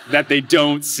that they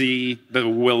don't see the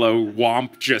willow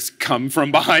whomp just come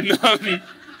from behind them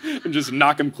and just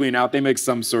knock him clean out. They make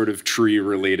some sort of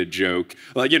tree-related joke.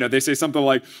 Like, they say something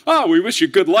like, oh, we wish you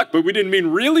good luck, but we didn't mean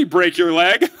really break your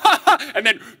leg. And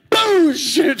then,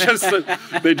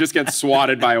 boosh! They just get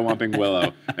swatted by a Whomping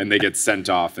Willow, and they get sent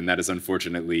off, and that is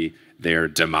unfortunately their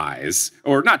demise.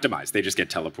 Or not demise, they just get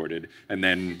teleported. And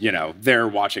then, they're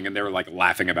watching, and they're, like,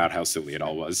 laughing about how silly it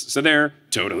all was. So they're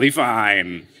totally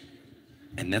fine.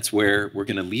 And that's where we're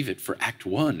going to leave it for Act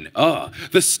 1.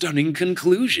 The stunning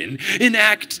conclusion in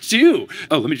Act 2.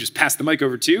 Oh, let me just pass the mic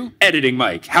over to Editing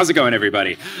Mike. How's it going,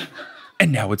 everybody?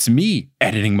 And now it's me,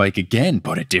 Editing Mike again,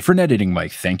 but a different Editing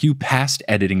Mike. Thank you, past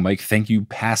Editing Mike. Thank you,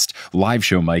 past live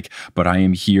show Mike. But I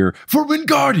am here for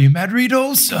Wingardium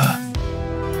Adridosa.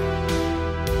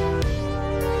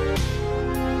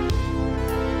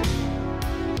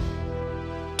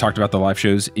 talked about the live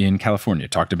shows in California,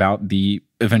 talked about the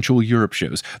eventual Europe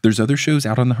shows. There's other shows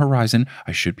out on the horizon.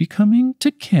 I should be coming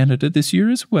to Canada this year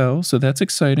as well, so that's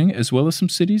exciting, as well as some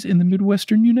cities in the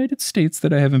Midwestern United States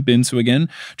that I haven't been. So again,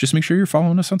 just make sure you're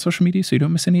following us on social media so you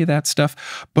don't miss any of that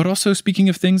stuff. But also, speaking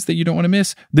of things that you don't want to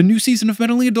miss, the new season of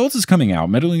Meddling Adults is coming out.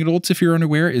 Meddling Adults, if you're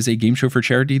unaware, is a game show for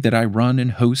charity that I run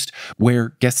and host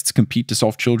where guests compete to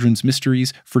solve children's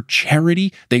mysteries for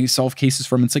charity. They solve cases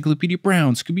from Encyclopedia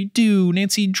Brown, Scooby-Doo,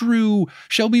 Nancy Drew,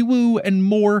 Shelby Woo, and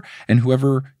more. And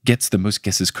whoever gets the most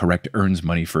guesses correct earns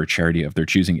money for a charity of their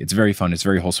choosing. It's very fun. It's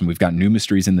very wholesome. We've got new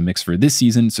mysteries in the mix for this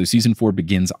season. So season 4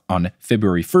 begins on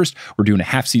February 1st. We're doing a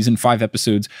half season, 5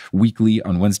 episodes weekly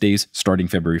on Wednesdays starting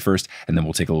February 1st. And then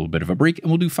we'll take a little bit of a break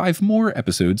and we'll do 5 more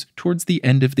episodes towards the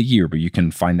end of the year. But you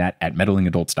can find that at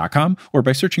meddlingadults.com or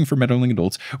by searching for Meddling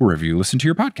Adults wherever you listen to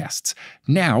your podcasts.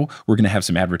 Now we're going to have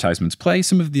some advertisements play.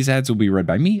 Some of these ads will be read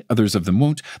by me. Others of them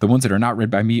won't. The ones that are not read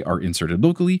by me are inserted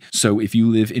locally. So if you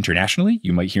live internationally,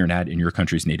 you might hear an ad in your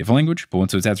country's native language, but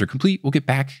once those ads are complete, we'll get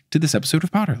back to this episode of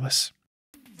Potterless.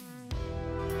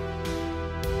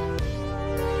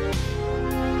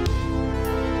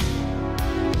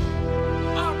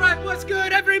 All right, what's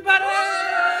good, everybody?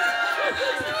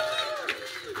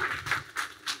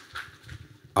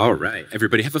 All right,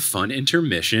 everybody have a fun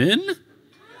intermission.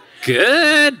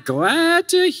 Good, glad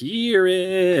to hear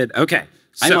it. Okay.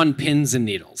 I'm on pins and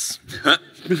needles.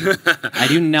 I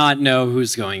do not know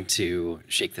who's going to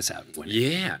shake this out.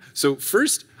 Yeah. So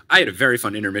first, I had a very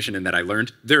fun intermission in that I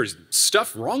learned there's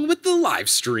stuff wrong with the live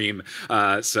stream.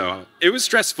 So it was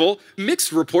stressful.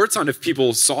 Mixed reports on if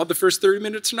people saw the first 30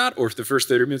 minutes or not, or if the first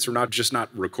 30 minutes were not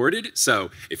recorded. So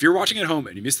if you're watching at home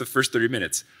and you missed the first 30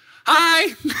 minutes,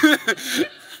 hi!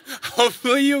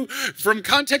 Hopefully you, from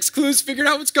context clues, figured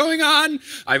out what's going on.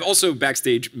 I've also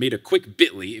backstage made a quick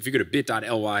bit.ly. If you go to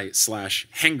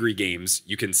bit.ly/Hangry Games,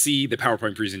 you can see the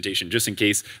PowerPoint presentation just in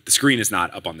case the screen is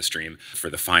not up on the stream for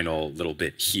the final little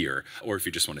bit here, or if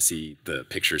you just want to see the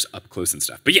pictures up close and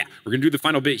stuff. But yeah, we're going to do the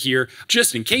final bit here,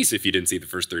 just in case if you didn't see the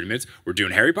first 30 minutes. We're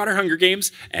doing Harry Potter Hunger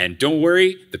Games, and don't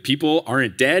worry, the people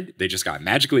aren't dead. They just got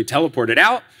magically teleported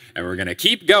out, and we're going to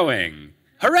keep going.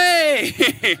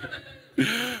 Hooray!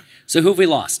 So who have we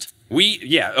lost?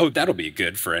 That'll be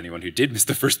good for anyone who did miss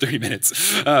the first 30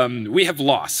 minutes. We have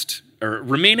lost, or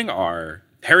remaining are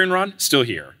Harry and Ron, still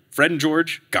here. Fred and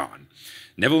George, gone.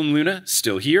 Neville and Luna,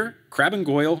 still here. Crabbe and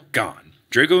Goyle, gone.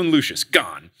 Draco and Lucius,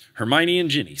 gone. Hermione and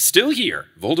Ginny, still here.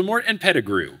 Voldemort and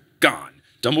Pettigrew, gone.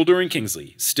 Dumbledore and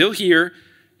Kingsley, still here.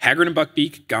 Hagrid and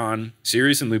Buckbeak, gone.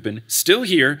 Sirius and Lupin, still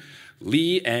here.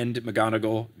 Lee and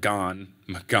McGonagall, gone.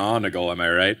 McGonagall, am I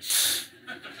right?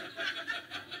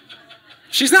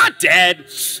 She's not dead.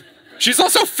 She's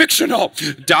also fictional.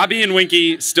 Dobby and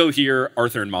Winky, still here.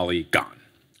 Arthur and Molly, gone.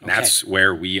 Okay. That's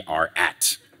where we are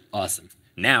at. Awesome.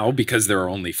 Now, because there are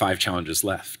only 5 challenges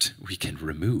left, we can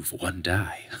remove 1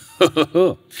 die.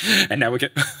 And now we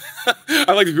can...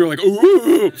 I like the people like,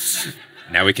 ooh!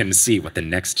 Now we can see what the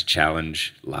next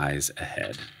challenge lies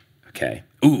ahead. Okay.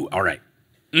 Ooh, all right.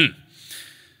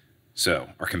 So,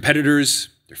 our competitors...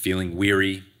 They're feeling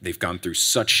weary. They've gone through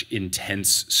such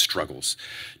intense struggles.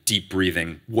 Deep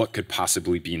breathing. What could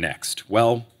possibly be next?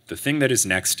 Well, the thing that is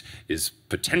next is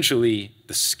potentially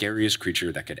the scariest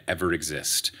creature that could ever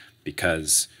exist,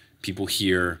 because people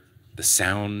hear the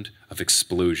sound of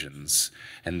explosions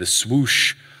and the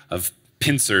swoosh of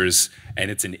pincers, and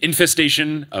it's an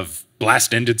infestation of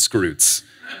blast-ended scroots.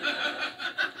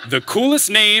 The coolest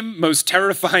name, most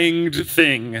terrifying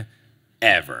thing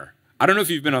ever. I don't know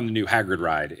if you've been on the new Hagrid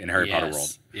ride in Harry Potter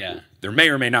World. Yeah. There may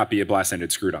or may not be a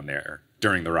blast-ended scroot on there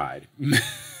during the ride.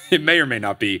 It may or may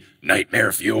not be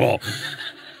nightmare fuel.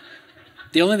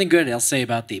 The only thing good I'll say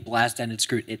about the blast-ended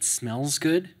scroot, it smells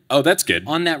good. Oh, that's good.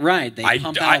 On that ride, they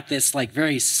pump out this like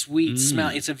very sweet smell.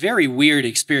 It's a very weird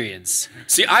experience.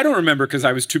 See, I don't remember because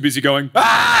I was too busy going,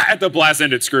 at the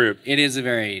blast-ended scroot. It is a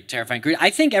very terrifying creature. I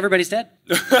think everybody's dead.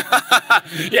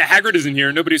 Yeah, Hagrid isn't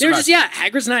here. Nobody's survived.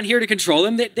 Hagrid's not here to control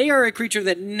them. They are a creature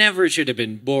that never should have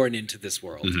been born into this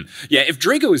world. Mm-hmm. Yeah, if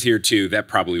Draco was here too, that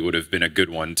probably would have been a good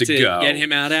one to go. Get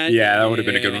him out at? Yeah, that would have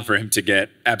been a good one for him to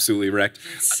get absolutely wrecked.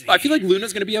 I feel like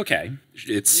Luna's going to be okay.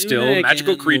 It's still a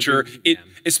magical creature.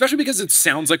 Especially because it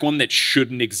sounds like one that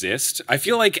shouldn't exist. I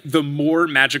feel like the more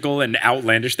magical and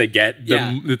outlandish they get,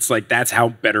 it's like that's how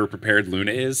better prepared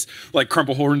Luna is. Like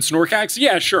Crumplehorn and Snorkax,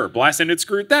 yeah, sure. Blast-ended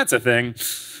Scroot, that's a thing.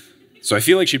 So I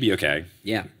feel like she'd be okay.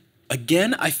 Yeah.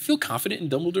 Again, I feel confident in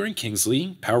Dumbledore and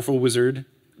Kingsley, powerful wizard.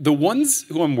 The ones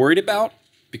who I'm worried about,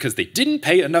 because they didn't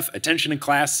pay enough attention in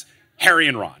class, Harry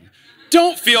and Ron.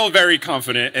 Don't feel very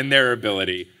confident in their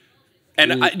ability.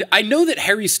 And I know that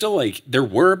Harry's still like, there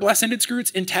were blast-ended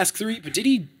scroots in Task 3, but did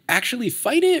he actually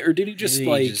fight it, or did he just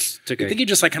I think he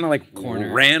just like kind of like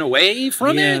ran away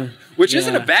from it, which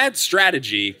isn't a bad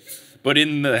strategy. But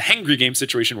in the Hangry game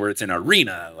situation where it's an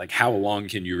arena, like how long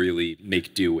can you really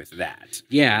make do with that?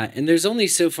 Yeah, and there's only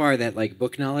so far that like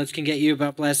book knowledge can get you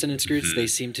about blast-ended scroots. They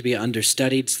seem to be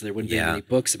understudied, so there wouldn't be any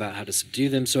books about how to subdue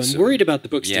them. So I'm worried about the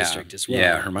books district as well.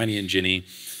 Yeah, Hermione and Ginny.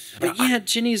 But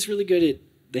Ginny's really good at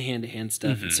the hand-to-hand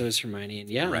stuff, and so is Hermione.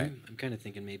 And I'm kind of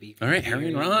thinking maybe. All right, Harry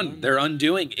and Ron, they're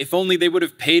undoing. If only they would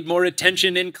have paid more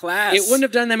attention in class. It wouldn't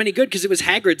have done them any good because it was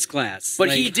Hagrid's class.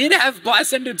 But he did have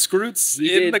blast-ended scroots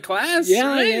in the class.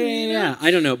 Yeah. I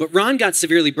don't know, but Ron got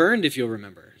severely burned, if you'll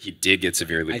remember. He did get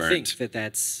severely burned. I think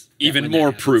that's even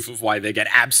more proof of why they get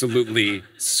absolutely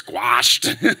squashed.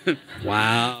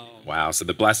 Wow, so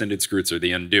the blast-ended scroots are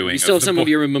the undoing. You still have some of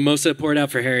your mimosa poured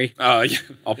out for Harry? Yeah,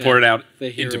 I'll pour it out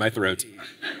into my throat.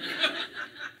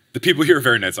 The people here are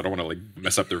very nice. I don't want to like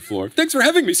mess up their floor. Thanks for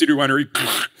having me, Cedar Winery.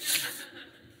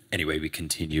 Anyway, we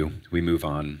continue. We move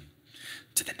on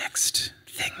to the next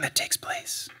thing that takes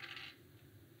place.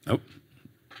 Nope.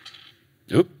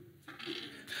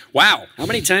 Wow. How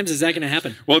many times is that going to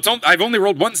happen? Well, I've only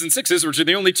rolled 1s and 6s, which are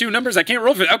the only two numbers I can't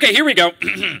roll for. Okay, here we go.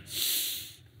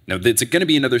 Now, it's going to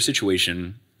be another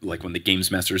situation like when the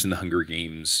Games Masters in the Hunger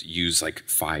Games use like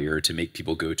fire to make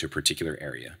people go to a particular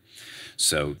area.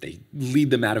 So they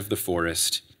lead them out of the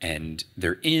forest, and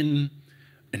they're in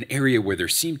an area where there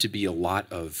seem to be a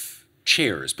lot of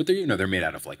chairs, but they're made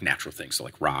out of like natural things, so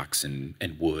like rocks and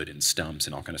wood and stumps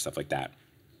and all kind of stuff like that.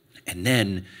 And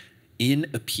then in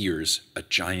appears a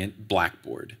giant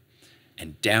blackboard,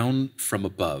 and down from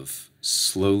above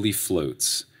slowly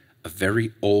floats a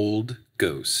very old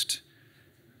ghost,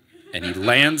 and he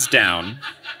lands down.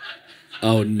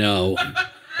 Oh no.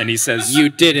 And he says, "You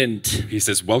didn't." He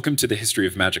says, "Welcome to the History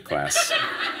of Magic class.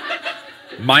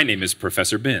 My name is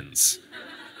Professor Binns.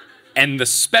 And the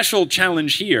special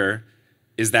challenge here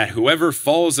is that whoever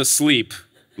falls asleep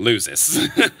loses."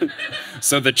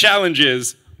 So the challenge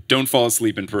is, don't fall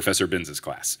asleep in Professor Binns'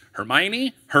 class.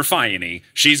 Hermione,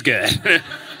 she's good.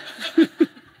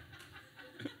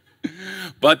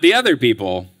 But the other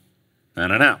people, I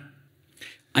don't know.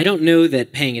 I don't know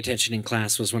that paying attention in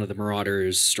class was one of the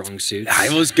Marauders' strong suits.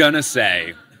 I was gonna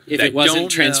say. If it wasn't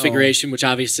Transfiguration, which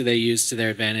obviously they used to their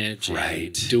advantage.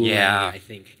 Right. Dueling, I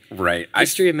think. Right.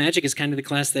 History of Magic is kind of the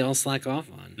class they all slack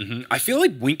off on. Mm-hmm. I feel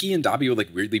like Winky and Dobby would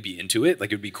like weirdly be into it.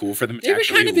 Like it would be cool for them to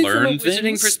actually kind of be learn from a wizarding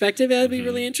things. perspective, that would be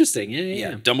really interesting.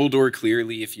 Yeah. Dumbledore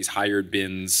clearly, if he's hired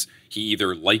Binns, he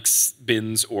either likes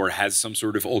Binns or has some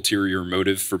sort of ulterior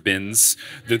motive for Binns.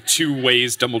 The two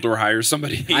ways Dumbledore hires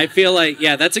somebody. I feel like,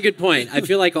 that's a good point. I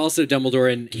feel like also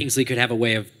Dumbledore and Kingsley could have a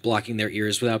way of blocking their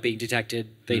ears without being detected.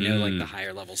 They know like the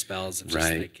higher level spells. Of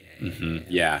just like,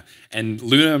 Yeah. And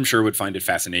Luna, I'm sure, would find it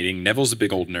fascinating. Neville's a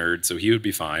big old nerd, so he would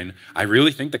be fine. I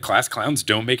really think the class clowns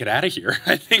don't make it out of here.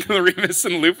 I think Remus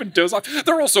and Lupin doze off.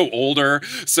 They're also older,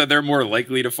 so they're more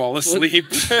likely to fall asleep.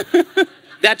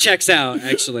 That checks out,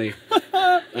 actually.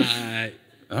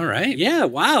 All right. Yeah,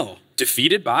 wow.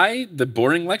 Defeated by the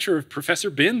boring lecture of Professor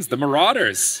Binns, the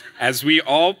Marauders, as we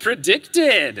all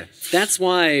predicted. That's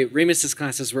why Remus's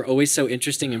classes were always so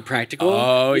interesting and practical.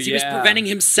 Oh, he was preventing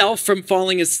himself from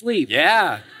falling asleep.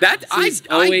 Yeah.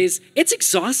 It's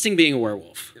exhausting being a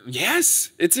werewolf.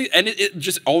 Yes. It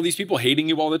just all these people hating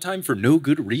you all the time for no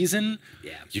good reason.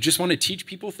 Yeah. You just want to teach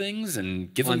people things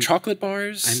and give them chocolate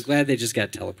bars. I'm glad they just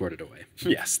got teleported away.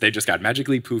 Yes, they just got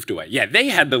magically poofed away. Yeah, they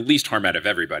had the least harm out of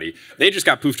everybody. They just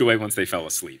got poofed away once they fell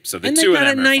asleep. So the two of them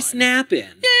got a nice nap in.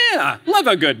 Yeah, love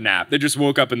a good nap. They just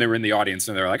woke up and they were in the audience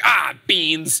and they were like,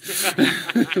 beans.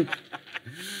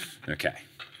 Okay.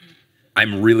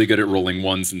 I'm really good at rolling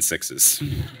 1s and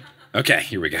 6s. Okay,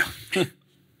 here we go.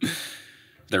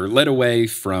 They're led away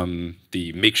from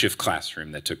the makeshift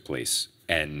classroom that took place,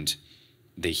 and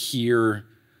they hear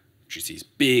just these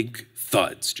big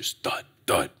thuds, just thud,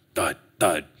 thud, thud,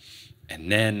 thud.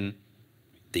 And then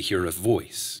they hear a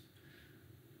voice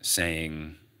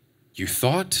saying, "You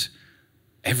thought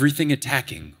everything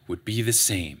attacking would be the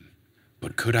same,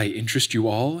 but could I interest you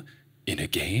all in a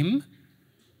game?"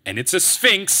 And it's a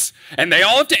Sphinx, and they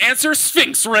all have to answer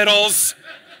Sphinx riddles.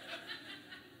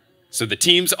 So the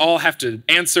teams all have to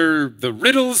answer the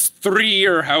riddles 3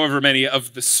 or however many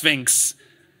of the Sphinx.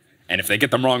 And if they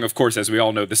get them wrong, of course, as we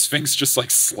all know, the Sphinx just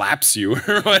like slaps you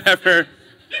or whatever.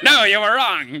 No, you were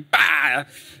wrong. Bah!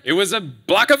 It was a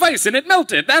block of ice and it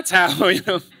melted. That's how,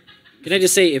 Can I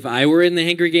just say, if I were in the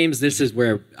Hangry Games, this is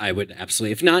where I would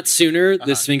absolutely, if not sooner,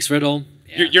 the Sphinx riddle.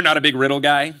 Yeah. You're not a big riddle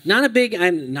guy?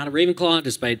 I'm not a Ravenclaw,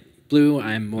 despite Blue.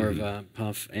 I'm more of a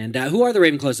Puff. And who are the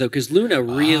Ravenclaws, though? Because Luna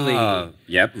really...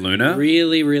 Yep, Luna.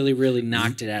 Really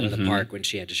knocked it out of the park when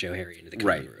she had to show Harry into the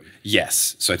common room.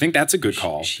 Yes. So I think that's a good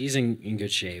call. She's in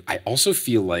good shape. I also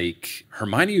feel like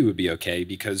Hermione would be okay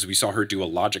because we saw her do a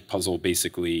logic puzzle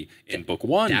basically in book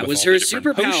 1. That was her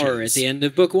superpower at the end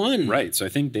of book 1. Right. So I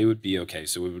think they would be okay.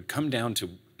 So it would come down to...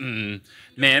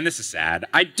 man, this is sad.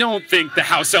 I don't think the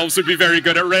house elves would be very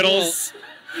good at riddles.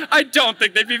 I don't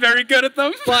think they'd be very good at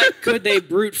them. But could they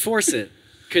brute force it?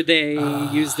 Could they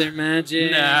use their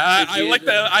magic? Nah,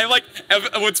 I like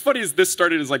what's funny is this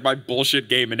started as like my bullshit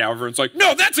game and now everyone's like,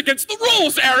 no, that's against the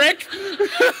rules, Eric.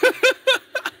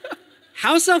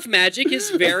 House elf magic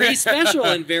is very special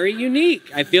and very unique.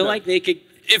 I feel like they could...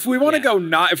 If we want to go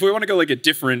like a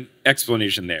different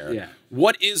explanation there,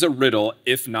 what is a riddle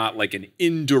if not like an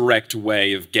indirect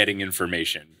way of getting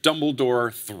information?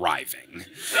 Dumbledore thriving.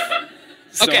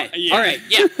 So, okay, all right,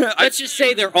 yeah. Let's just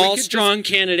say they're all strong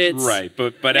candidates. Right,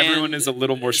 but everyone is a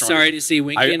little more strong. Sorry to see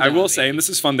Winky and I will say, and this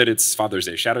is fun that it's Father's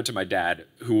Day. Shout out to my dad,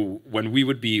 who, when we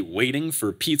would be waiting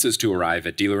for pizzas to arrive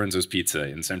at Di Lorenzo's Pizza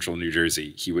in central New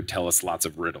Jersey, he would tell us lots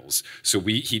of riddles. So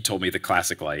he told me the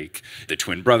classic, like, the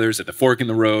twin brothers at the fork in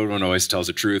the road, one always tells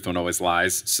the truth, one always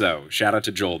lies. So, shout out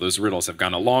to Joel. Those riddles have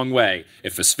gone a long way.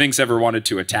 If the Sphinx ever wanted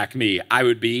to attack me, I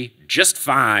would be just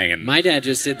fine. My dad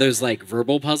just did those like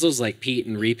verbal puzzles, like Pete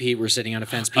and repeat. We're sitting on a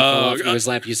fence. Pete fall off to his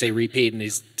lap. You say repeat, and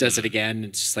he does it again.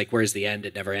 It's just like, where's the end?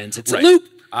 It never ends. It's a loop.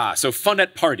 So fun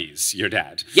at parties, your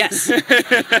dad. Yes.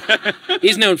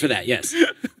 He's known for that, yes.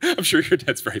 I'm sure your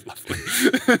dad's very lovely.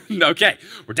 Okay,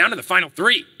 we're down to the final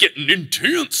 3. Getting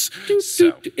intense.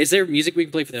 So, is there music we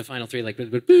can play for the final 3? Like,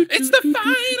 it's the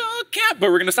final cap.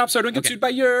 But we're going to stop so I don't get sued by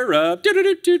Europe.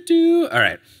 All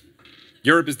right.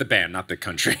 Europe is the band, not the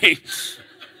country.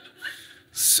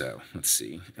 So, let's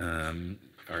see.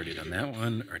 Already done that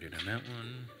one.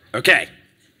 Okay.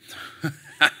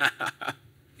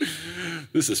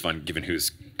 This is fun, given who's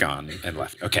gone and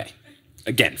left. Okay.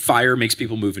 Again, fire makes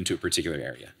people move into a particular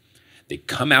area. They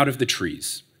come out of the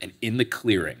trees, and in the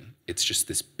clearing, it's just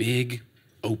this big,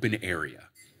 open area.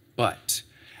 But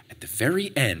at the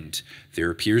very end,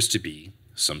 there appears to be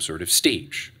some sort of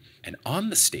stage. And on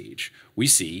the stage, we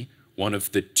see one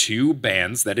of the 2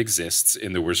 bands that exists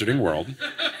in the wizarding world.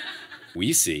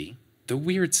 We see the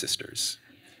Weird Sisters.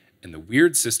 And the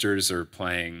Weird Sisters are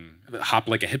playing Hop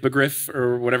Like a Hippogriff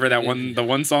or whatever the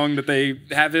one song that they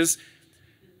have is.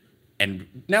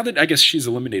 And now that I guess she's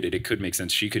eliminated, it could make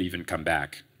sense she could even come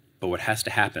back. But what has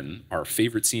to happen, our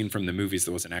favorite scene from the movies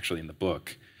that wasn't actually in the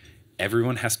book,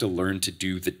 everyone has to learn to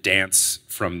do the dance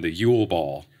from the Yule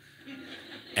Ball.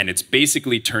 And it's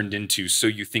basically turned into So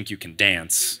You Think You Can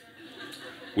Dance.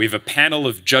 We have a panel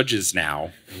of judges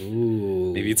now.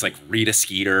 Ooh. Maybe it's like Rita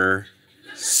Skeeter.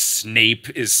 Snape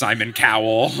is Simon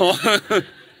Cowell.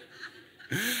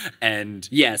 And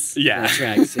yes, yeah. That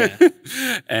tracks, yeah.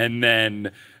 And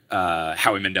then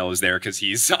Howie Mandel is there because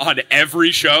he's on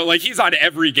every show. Like, he's on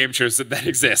every game show that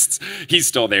exists. He's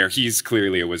still there. He's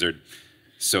clearly a wizard.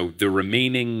 So the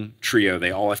remaining trio,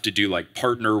 they all have to do like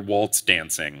partner waltz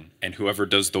dancing. And whoever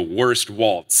does the worst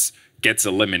waltz gets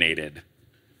eliminated.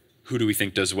 Who do we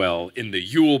think does well in the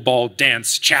Yule Ball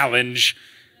Dance Challenge?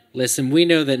 Listen, we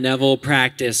know that Neville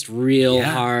practiced real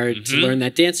hard to learn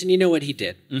that dance, and you know what he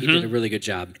did. He did a really good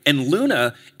job. And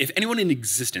Luna, if anyone in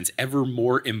existence ever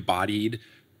more embodied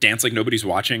Dance Like Nobody's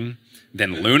Watching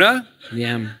than Luna,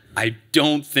 I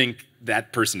don't think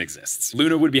that person exists.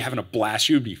 Luna would be having a blast.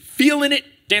 She would be feeling it.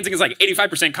 Dancing is like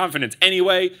 85% confidence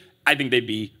anyway. I think they'd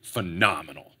be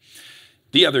phenomenal.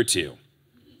 The other 2.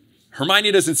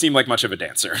 Hermione doesn't seem like much of a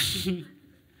dancer.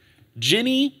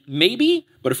 Ginny, maybe,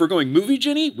 but if we're going movie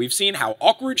Ginny, we've seen how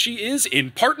awkward she is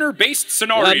in partner-based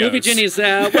scenarios. Movie Ginny's,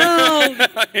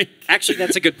 actually,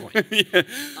 that's a good point.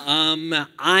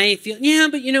 I feel,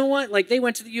 but you know what? Like, they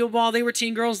went to the Yule Ball, they were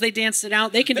teen girls, they danced it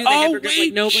out, they can do the hippogriff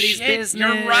like nobody's business.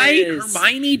 You're right.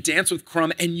 Hermione danced with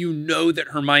Crumb, and you know that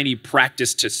Hermione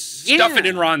practiced to stuff it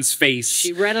in Ron's face.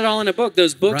 She read it all in a book,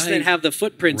 those books that have the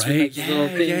footprints with like, the little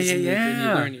things.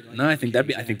 No, I think that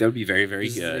would be very, very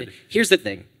good. Here's the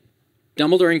thing.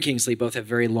 Dumbledore and Kingsley both have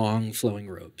very long, flowing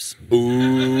robes.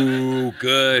 Ooh,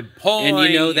 good point. And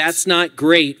you know, that's not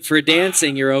great for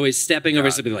dancing. You're always stepping over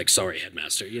somebody like, sorry,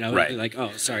 headmaster. You know, right. Like,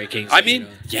 oh, sorry, Kingsley. I mean,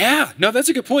 no, that's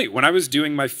a good point. When I was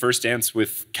doing my first dance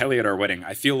with Kelly at our wedding,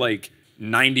 I feel like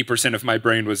 90% of my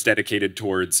brain was dedicated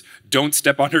towards don't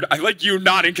step on her. I like you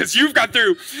nodding because you've gone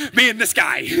through me and this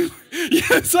guy.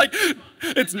 It's like,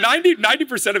 It's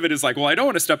 90% of it is like, well, I don't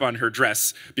want to step on her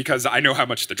dress because I know how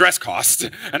much the dress costs.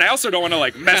 And I also don't want to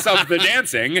like mess up the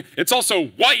dancing. It's also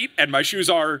white and my shoes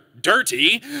are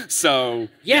dirty. So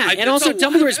yeah, and also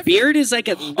Dumbledore's beard is like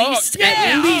at least knee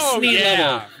level.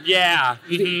 Yeah.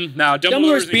 Now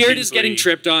Dumbledore's beard is getting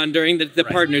tripped on during the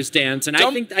partners dance, and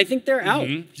I think they're out.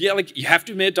 Yeah, like you have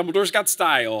to admit Dumbledore's got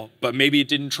style, but maybe it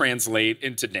didn't translate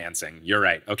into dancing. You're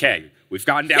right. Okay, we've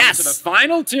gotten down to the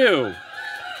final two.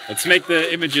 Let's make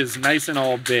the images nice and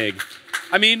all big.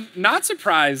 I mean, not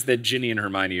surprised that Ginny and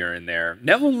Hermione are in there.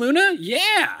 Neville and Luna?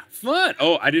 Yeah, fun.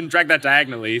 Oh, I didn't drag that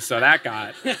diagonally, so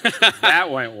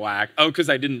that went whack. Oh, because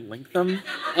I didn't link them?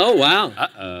 Oh, wow.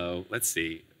 Uh-oh. Let's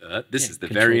see. This is the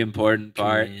very important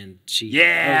part.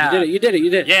 Yeah. Oh, you did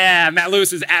it. Yeah, Matt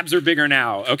Lewis's abs are bigger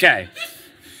now. Okay.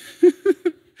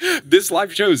 This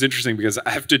live show is interesting because I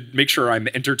have to make sure I'm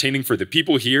entertaining for the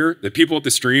people here, the people at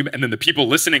the stream, and then the people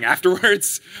listening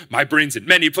afterwards. My brain's in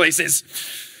many places.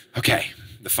 Okay,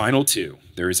 the final two.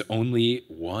 There is only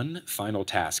one final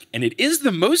task, and it is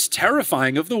the most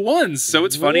terrifying of the ones. So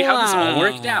it's funny how this all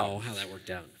worked out. How that worked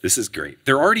out. This is great.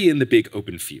 They're already in the big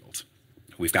open field.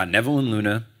 We've got Neville and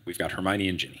Luna. We've got Hermione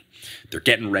and Ginny. They're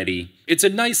getting ready. It's a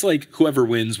nice, like, whoever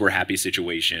wins, we're happy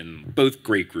situation. Both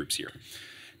great groups here.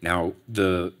 Now,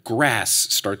 the grass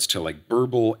starts to like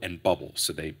burble and bubble,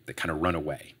 so they kind of run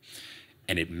away.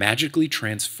 And it magically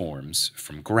transforms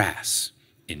from grass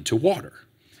into water.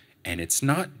 And it's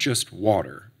not just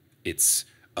water, it's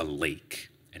a lake.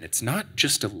 And it's not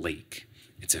just a lake,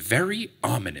 it's a very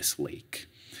ominous lake.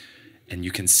 And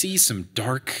you can see some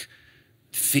dark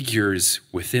figures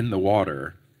within the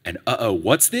water. And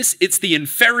what's this? It's the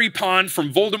Inferi Pond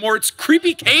from Voldemort's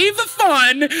Creepy Cave of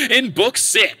Fun in Book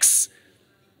 6.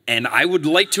 And I would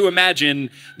like to imagine,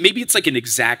 maybe it's like an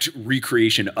exact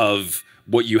recreation of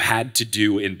what you had to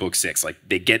do in Book 6. Like,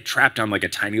 they get trapped on like a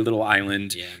tiny little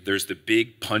island. Yeah. There's the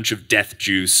big punch of death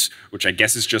juice, which I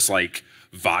guess is just like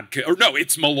vodka. Or no,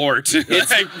 it's Malort.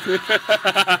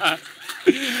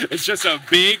 It's just a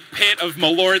big pit of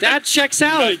Malort. That checks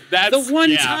out. The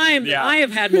one time that I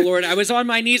have had Malort, I was on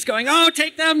my knees going, oh,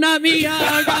 take them, not me.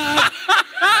 Oh, God.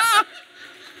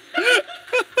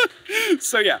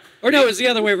 So yeah. Or no, it was the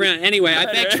other way around. Anyway, I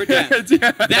begged for death.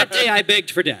 That day I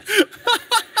begged for death.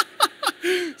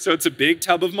 So it's a big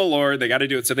tub of Malort. They got to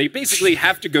do it. So they basically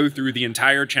have to go through the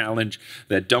entire challenge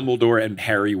that Dumbledore and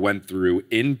Harry went through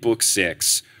in Book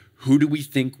 6. Who do we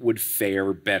think would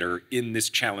fare better in this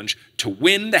challenge to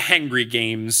win the Hangry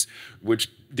Games,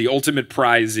 which the ultimate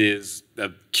prize is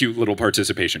a cute little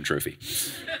participation trophy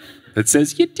that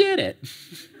says you did it.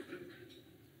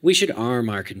 We should arm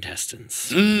our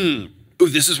contestants. Ooh,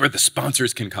 this is where the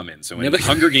sponsors can come in. So in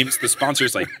Hunger Games, the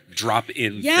sponsors like drop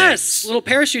in things. Little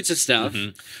parachutes of stuff.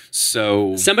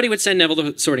 So somebody would send Neville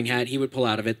the sorting hat. He would pull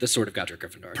out of it the Sword of Godric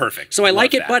Gryffindor. Perfect. So I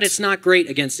like it, but it's not great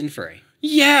against Inferi.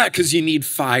 Yeah, because you need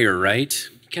fire, right?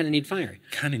 You kind of need fire.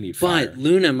 Fire. But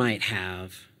Luna might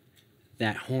have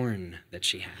that horn that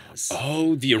she has.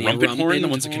 Oh, the Erumpent horn, the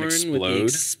ones that can explode. With the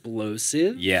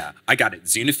explosive. Yeah, I got it.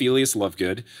 Xenophilius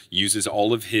Lovegood uses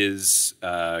all of his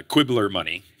Quibbler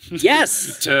money.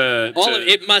 Yes.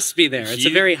 It must be there. It's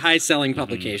a very high-selling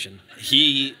publication.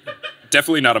 He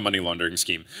definitely not a money laundering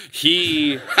scheme.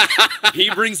 He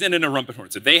brings in an Erumpent horn.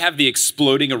 So they have the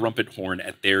exploding Erumpent horn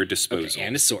at their disposal. Okay,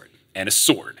 and a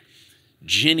sword.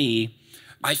 Ginny,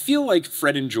 I feel like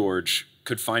Fred and George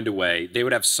could find a way. They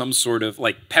would have some sort of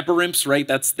like pepper imps, right?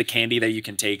 That's the candy that you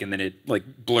can take and then it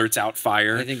like blurts out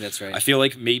fire. I think that's right. I feel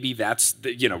like maybe that's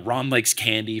Ron likes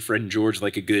candy. Fred and George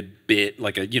like a good bit,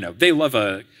 like they love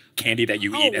a candy that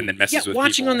you eat and then messes with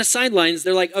watching people. on the sidelines,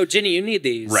 they're like, oh, Ginny, you need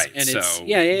these. Right. And so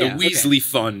the Weasley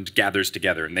Fund gathers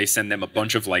together and they send them a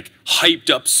bunch of like hyped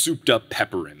up, souped up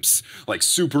pepper imps, like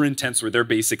super intense where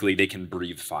they can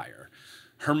breathe fire.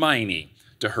 Hermione,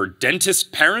 do her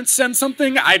dentist parents send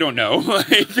something? I don't know.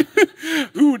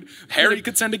 Harry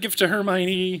could send a gift to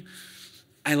Hermione.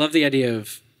 I love the idea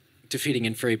of defeating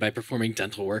Inferi by performing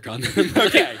dental work on them.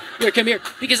 Okay. Here, come here.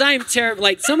 Because I am terrible.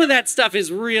 Like, some of that stuff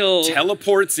is real.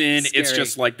 Teleports in. Scary. It's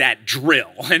just like that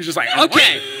drill. And just like,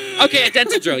 Okay, a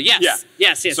dental drill. Yes. Yeah.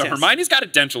 Yes. So Hermione's got a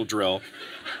dental drill.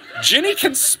 Ginny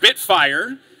can spit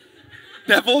fire.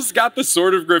 Neville's got the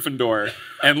Sword of Gryffindor.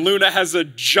 And Luna has a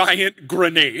giant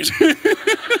grenade.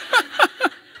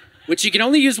 Which you can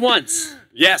only use once.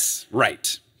 Yes,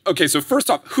 right. Okay, so first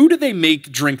off, who do they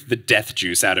make drink the death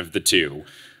juice out of the two?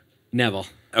 Neville.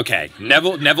 Okay,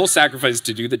 Neville sacrificed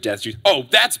to do the death juice. Oh,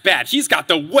 that's bad. He's got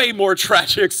the way more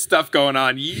tragic stuff going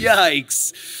on.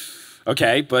 Yikes.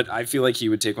 Okay, but I feel like he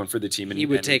would take one for the team and he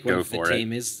would take go one for for the it.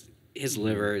 team. His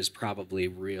liver is probably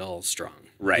real strong.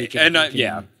 Right,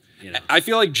 You know. I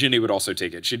feel like Ginny would also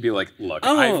take it. She'd be like, look,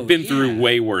 Oh, I've been through yeah.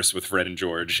 way worse with Fred and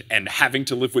George and having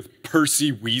to live with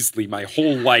Percy Weasley my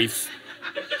whole life.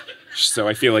 So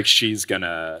I feel like she's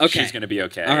gonna be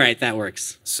okay. All right, that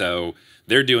works. So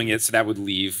they're doing it. So that would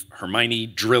leave Hermione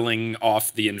drilling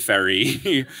off the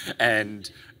Inferi and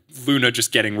Luna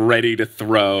just getting ready to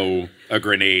throw a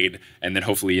grenade and then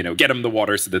hopefully, you know, get him the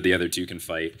water so that the other two can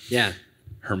fight. Yeah.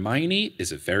 Hermione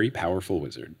is a very powerful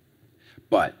wizard,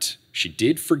 but she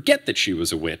did forget that she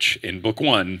was a witch in book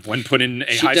 1 when put in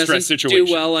a high-stress situation. She doesn't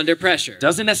do well under pressure.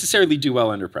 Doesn't necessarily do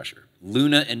well under pressure.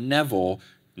 Luna and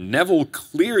Neville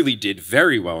clearly did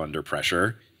very well under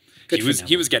pressure.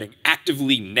 He was getting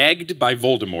actively negged by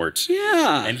Voldemort.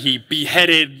 Yeah. And he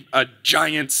beheaded a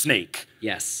giant snake.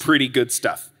 Yes. Pretty good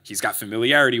stuff. He's got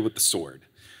familiarity with the sword.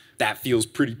 That feels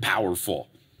pretty powerful.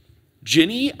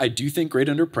 Ginny, I do think great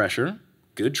under pressure.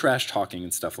 Good trash talking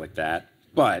and stuff like that.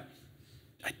 But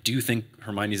I do think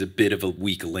Hermione's a bit of a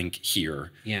weak link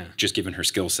here. Yeah. Just given her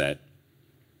skill set.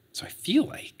 So I feel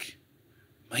like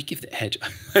might give the edge.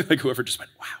 Like whoever just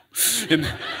went, wow. And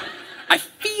I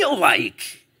feel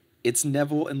like it's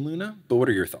Neville and Luna, but what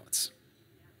are your thoughts?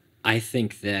 I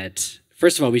think that,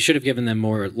 first of all, we should have given them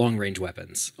more long-range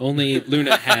weapons. Only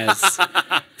Luna has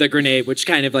the grenade, which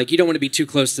kind of like, you don't want to be too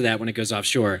close to that when it goes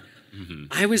offshore. Mm-hmm.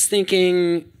 I was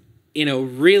thinking, you know,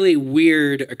 really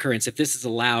weird occurrence. If this is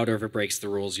allowed or if it breaks the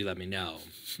rules, you let me know.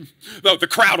 No, the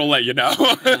crowd will let you know.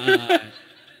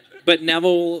 But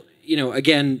Neville, you know,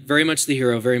 again, very much the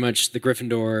hero, very much the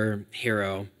Gryffindor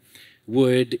hero,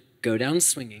 would go down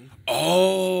swinging.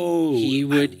 Oh, he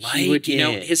would, you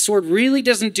know, his sword really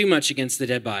doesn't do much against the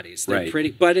dead bodies. They're right.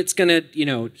 pretty, but it's gonna, you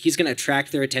know, he's gonna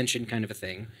attract their attention, kind of a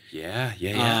thing. Yeah.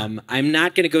 I'm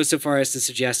not gonna go so far as to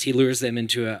suggest he lures them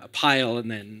into a pile and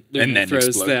then throws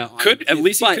explode. the. He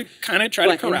could kind of try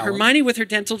to corral him. Hermione with her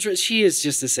dental, she is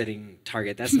just a sitting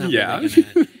target. That's not yeah. really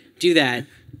gonna do that.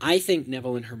 I think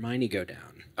Neville and Hermione go down.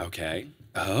 Okay.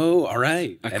 Oh, all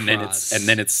right. Across. And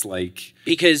then it's like,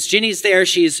 because Ginny's there,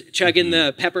 she's chugging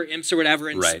the pepper imps or whatever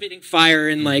and right. spitting fire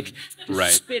and like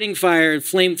right. spitting fire,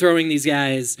 flame throwing these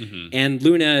guys. And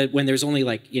Luna, when there's only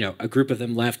like, you know, a group of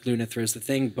them left, Luna throws the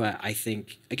thing. But I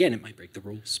think, again, it might break the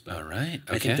rules. But all right.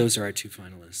 Okay. I think those are our two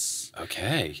finalists.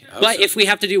 Okay. But if we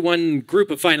have to do one group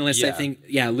of finalists, yeah. I think,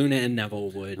 yeah, Luna and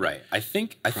Neville would. Right. I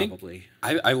think probably.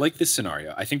 I like this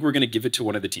scenario. I think we're going to give it to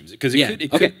one of the teams because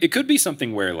it it could be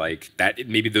something where like that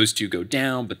maybe those two go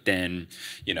down, but then,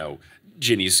 you know,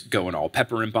 Ginny's going all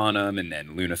pepper imp on them, and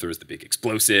then Luna throws the big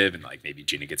explosive, and like maybe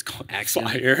Ginny gets caught on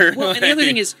fire. Well, and the other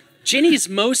thing is, Ginny's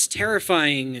most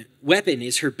terrifying weapon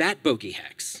is her bat bogey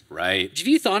hex. Right. Have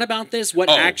you thought about this? What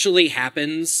actually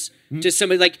happens to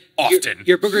somebody like often?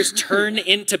 Your boogers turn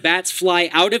into bats, fly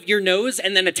out of your nose,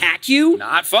 and then attack you.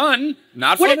 Not fun.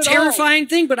 Not what fun. What a terrifying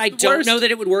thing! But I don't worst. know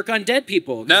that it would work on dead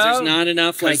people. No, there's not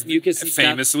enough like mucus. And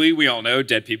famously, stuff. We all know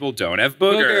dead people don't have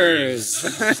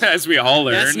boogers, as we all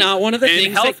learn. That's not one of the in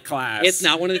things. Health class. It's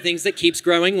not one of the things that keeps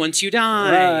growing once you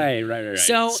die. Right.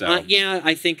 So yeah,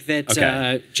 I think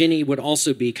that Ginny would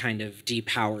also be kind of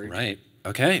depowered. Right.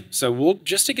 Okay, so we'll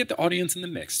just to get the audience in the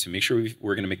mix to make sure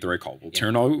we're going to make the right call. We'll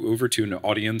turn over to an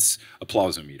audience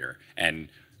applausometer, and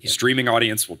streaming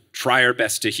audience will try our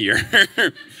best to hear.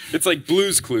 It's like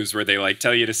Blue's Clues where they like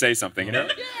tell you to say something, and you're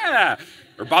like, yeah.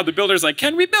 Or Bob the Builder's like,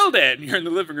 can we build it? And you're in the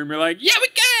living room, you're like, yeah, we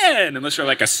can. Unless you're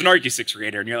like a snarky sixth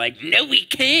grader, and you're like, no, we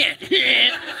can't.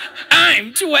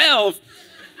 I'm 12.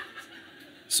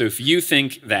 So if you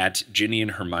think that Ginny and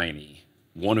Hermione,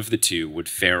 one of the two, would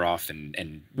fare off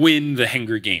and win the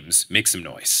Hangry Games, make some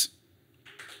noise.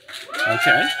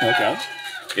 Okay.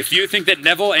 If you think that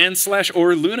Neville and /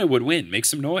 or Luna would win, make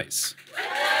some noise.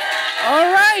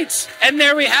 All right. And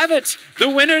there we have it. The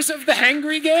winners of the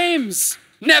Hangry Games.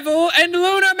 Neville and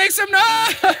Luna, make some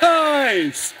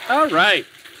noise. All right.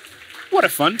 What a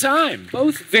fun time.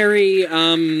 Both very,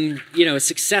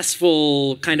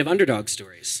 successful kind of underdog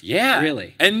stories. Yeah.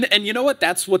 Really. And you know what?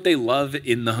 That's what they love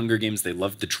in the Hunger Games. They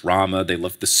love the drama. They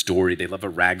love the story. They love a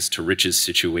rags to riches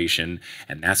situation.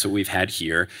 And that's what we've had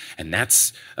here. And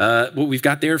that's what we've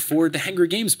got there for the Hunger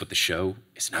Games. But the show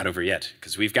is not over yet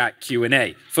because we've got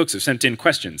Q&A. Folks have sent in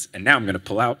questions. And now I'm going to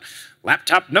pull out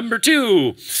laptop number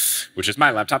 2, which is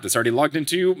my laptop that's already logged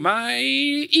into my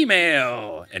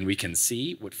email. And we can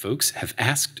see what folks have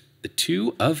asked the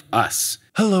two of us.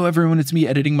 Hello, everyone. It's me,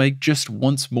 Editing Mike, just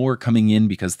once more coming in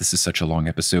because this is such a long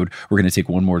episode. We're going to take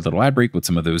one more little ad break with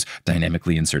some of those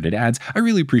dynamically inserted ads. I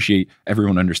really appreciate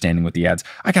everyone understanding with the ads.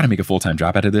 I got to make a full-time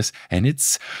job out of this, and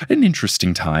it's an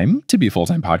interesting time to be a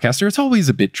full-time podcaster. It's always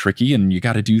a bit tricky, and you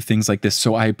got to do things like this,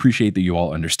 so I appreciate that you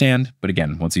all understand. But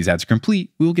again, once these ads are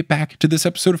complete, we'll get back to this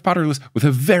episode of Potterless with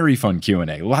a very fun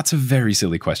Q&A. Lots of very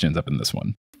silly questions up in this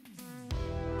one.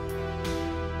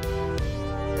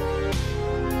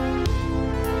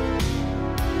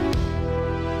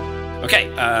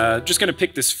 Okay, just going to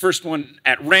pick this first one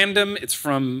at random. It's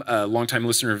from a longtime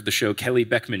listener of the show, Kelly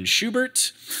Beckman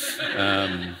Schubert.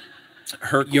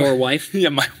 Your wife? Yeah,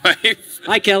 my wife.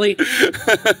 Hi, Kelly.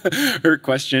 Her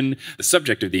question, the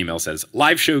subject of the email says,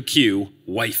 Live Show Q,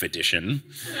 Wife Edition.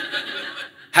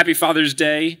 Happy Father's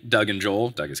Day, Doug and Joel.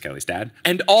 Doug is Kelly's dad.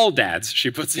 And all dads, she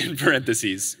puts in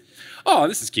parentheses. Oh,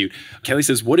 this is cute. Kelly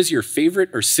says, what is your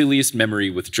favorite or silliest memory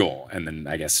with Joel? And then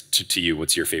I guess to you,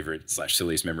 what's your favorite /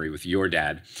 silliest memory with your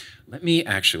dad? Let me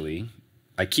I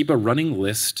keep a running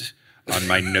list on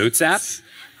my notes app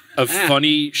of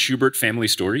funny Schubert family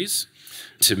stories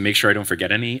to make sure I don't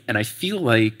forget any. And I feel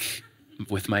like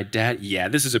with my dad, yeah,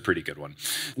 this is a pretty good one.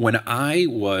 When I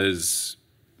was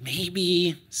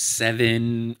maybe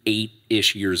 7,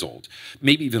 8-ish years old,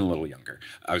 maybe even a little younger.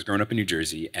 I was growing up in New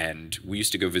Jersey, and we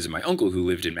used to go visit my uncle who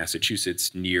lived in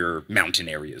Massachusetts near mountain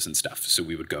areas and stuff. So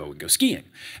we would go skiing.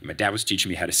 And my dad was teaching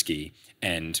me how to ski.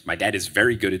 And my dad is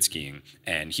very good at skiing.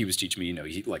 And he was teaching me,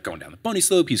 he like going down the bunny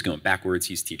slope, he's going backwards,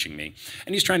 he's teaching me.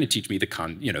 And he's trying to teach me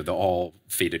the all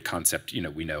faded concept,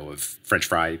 we know of French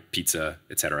fry, pizza,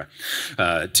 etc.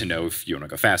 To know if you want to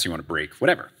go fast, you want to brake,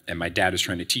 whatever. And my dad is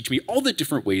trying to teach me all the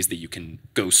different ways that you can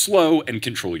go slow and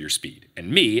control your speed.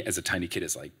 And me, as a tiny kid,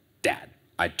 is like, Dad,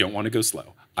 I don't want to go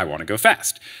slow. I want to go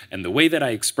fast. And the way that I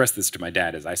expressed this to my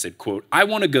dad is I said, quote, I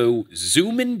want to go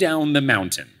zooming down the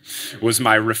mountain, was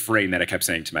my refrain that I kept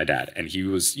saying to my dad. And he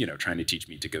was, trying to teach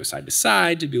me to go side to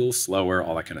side, to be a little slower,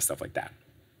 all that kind of stuff like that.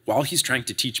 While he's trying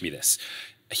to teach me this,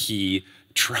 he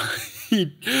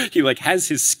has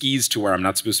his skis to where I'm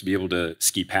not supposed to be able to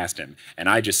ski past him. And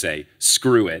I just say,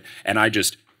 screw it. And I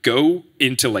just go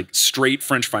into straight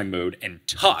French fry mode and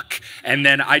tuck. And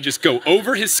then I just go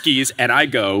over his skis and I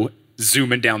go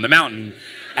zooming down the mountain,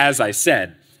 as I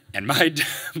said. And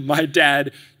my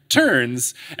dad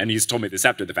turns, and he's told me this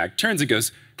after the fact, turns and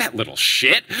goes, that little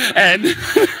shit. And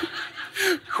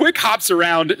quick hops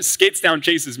around, skates down,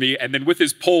 chases me, and then with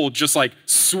his pole just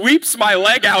sweeps my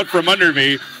leg out from under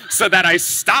me so that I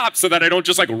stop, so that I don't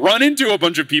just run into a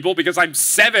bunch of people because I'm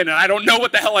 7 and I don't know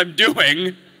what the hell I'm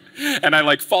doing. And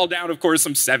I fall down, of course,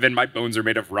 I'm 7, my bones are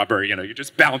made of rubber, you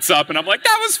just bounce up and I'm like,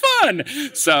 that was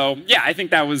fun. So yeah, I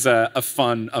think that was a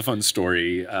fun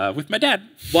story with my dad.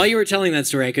 While you were telling that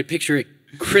story, I could picture it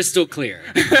crystal clear.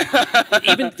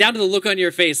 Even down to the look on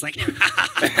your face, I've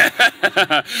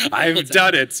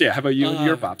done it. Yeah, how about you and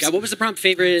your pops? God, what was the prompt?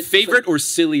 Favorite or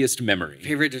silliest memory?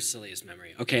 Favorite or silliest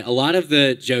memory. Okay, a lot of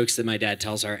the jokes that my dad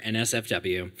tells are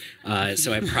NSFW,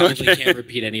 so I probably can't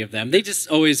repeat any of them. They just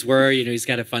always were, he's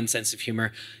got a fun sense of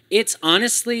humor. It's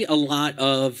honestly a lot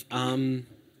of,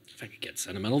 if I could get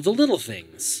sentimental, the little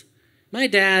things. My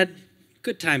dad,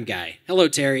 good time guy. Hello,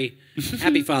 Terry.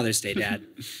 Happy Father's Day, Dad.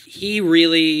 He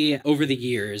really, over the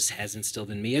years, has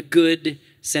instilled in me a good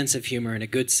sense of humor and a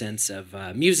good sense of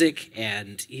music,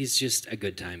 and he's just a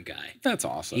good time guy. That's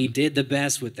awesome. He did the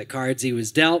best with the cards he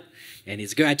was dealt, and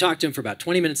he's good. I talked to him for about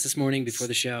 20 minutes this morning before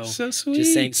the show. So sweet.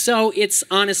 Just saying, so it's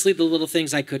honestly the little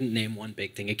things. I couldn't name one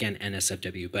big thing. Again,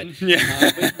 NSFW, but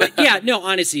yeah, no,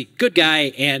 honestly, good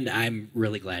guy, and I'm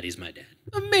really glad he's my dad.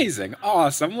 Amazing.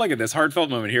 Awesome. Look at this heartfelt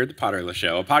moment here at the Potterless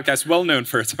Show, a podcast well known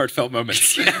for its heartfelt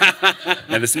moments.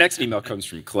 Now, this next email comes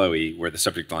from Chloe, where the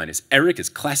subject line is, Eric is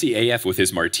classy AF with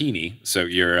his martini. So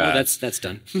you're... that's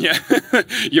done. Yeah.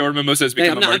 Your mimosa has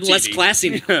become a martini. I'm less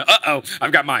classy now. Uh-oh.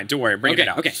 I've got mine. Don't worry. I'm bringing it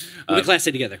out. Okay. We'll be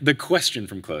classy together. The question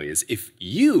from Chloe is, if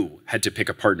you had to pick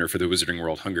a partner for the Wizarding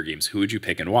World Hunger Games, who would you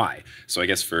pick and why? So I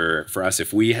guess for us,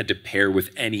 if we had to pair with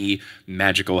any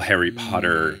magical Harry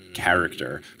Potter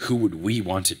character, who would we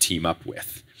want to team up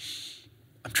with?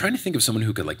 I'm trying to think of someone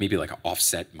who could maybe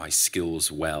offset my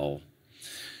skills well.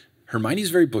 Hermione's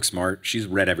very book smart. She's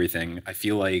read everything. I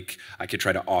feel like I could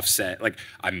try to offset,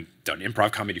 I'm done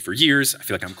improv comedy for years. I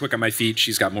feel like I'm quick on my feet.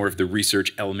 She's got more of the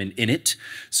research element in it.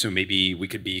 So maybe we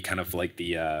could be kind of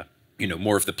the,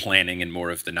 more of the planning and more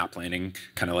of the not planning.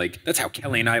 Kind of that's how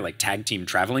Kelly and I tag team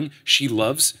traveling. She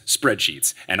loves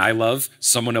spreadsheets and I love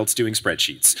someone else doing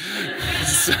spreadsheets.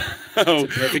 So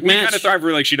perfect we match. kind of thrive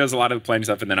where like she does a lot of the planning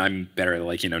stuff, and then I'm better at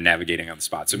like navigating on the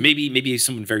spot. So maybe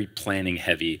someone very planning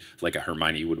heavy like a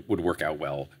Hermione would work out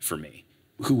well for me.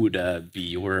 Who would be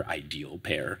your ideal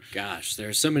pair? Gosh, there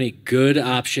are so many good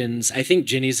options. I think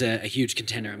Ginny's a huge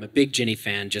contender. I'm a big Ginny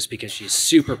fan just because she's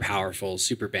super powerful,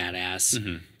 super badass,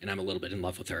 and I'm a little bit in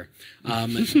love with her.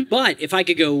 But if I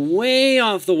could go way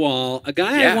off the wall, a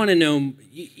guy I want to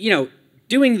know,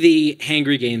 doing the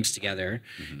Hangry games together,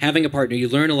 having a partner, you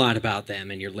learn a lot about them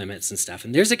and your limits and stuff.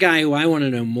 And there's a guy who I want to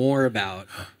know more about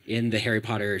in the Harry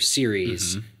Potter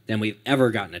series than we've ever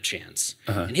gotten a chance.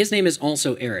 And his name is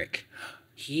also Eric.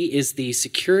 He is the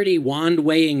security wand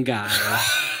weighing guy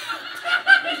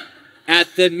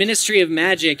at the Ministry of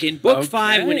Magic in Book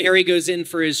 5 when Harry goes in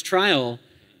for his trial.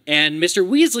 And Mr.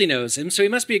 Weasley knows him, so he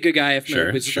must be a good guy if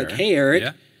Mr. Weasley's like, hey, Eric.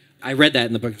 Yeah. I read that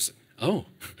in the book. I was like, oh,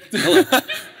 hello.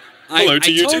 Hello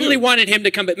to you totally too. wanted him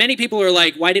to come, but many people are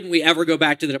like, why didn't we ever go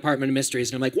back to the Department of Mysteries?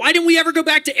 And I'm like, why didn't we ever go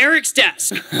back to Eric's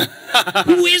desk?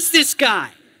 Who is this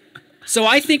guy? So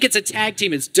I think it's a tag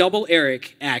team. It's double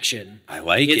Eric action. I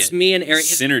like it. It's me and Eric.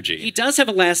 Synergy. He does have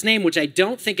a last name, which I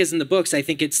don't think is in the books. I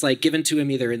think it's like given to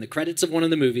him either in the credits of one of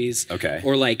the movies,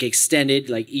 or like extended,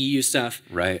 like EU stuff.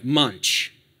 Right.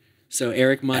 Munch. So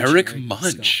Eric Munch. Eric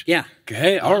Munch. Scull. Yeah.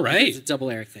 Okay. All right. It's a double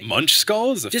Eric thing. Munch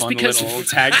Scull is a Just fun because- little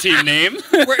tag team name.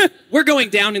 We're going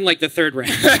down in like the third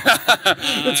round.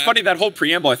 It's funny, that whole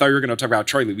preamble, I thought you were going to talk about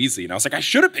Charlie Weasley, and I was like, I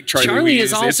should have picked Charlie Weasley. Charlie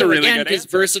is It's a also, really again, good he's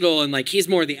answer. versatile, and like he's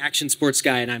more the action sports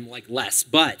guy, and I'm like less.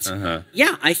 But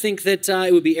yeah, I think that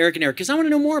it would be Eric and Eric, because I want to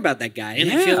know more about that guy.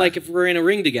 And I feel like if we're in a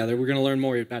ring together, we're going to learn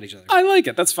more about each other. I like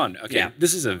it. That's fun. Okay, Yeah.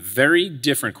 This is a very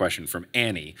different question from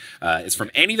Annie. It's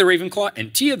from Annie the Ravenclaw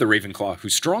and Tia the Ravenclaw, who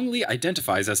strongly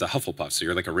identifies as a Hufflepuff. So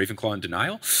you're like a Ravenclaw in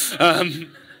denial.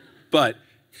 But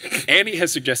Annie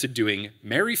has suggested doing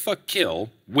Marry, Fuck,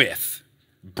 Kill with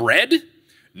bread,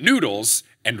 noodles,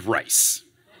 and rice.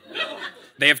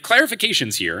 They have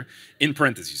clarifications here in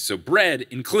parentheses. So bread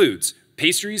includes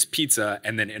pastries, pizza,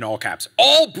 and then in all caps,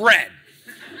 all bread.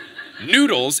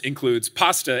 Noodles includes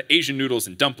pasta, Asian noodles,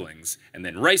 and dumplings. And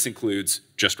then rice includes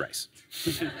just rice.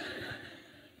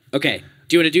 Okay.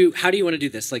 How do you want to do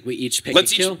this? Like we each pick a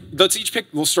kill? Let's each pick,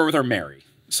 we'll start with our marry.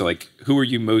 So like, who are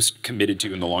you most committed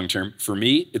to in the long term? For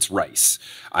me, it's rice.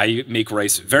 I make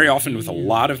rice very often with a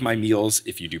lot of my meals.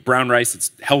 If you do brown rice,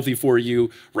 it's healthy for you.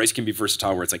 Rice can be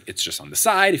versatile where it's like, it's just on the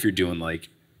side if you're doing like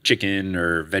chicken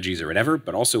or veggies or whatever,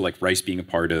 but also like rice being a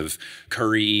part of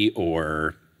curry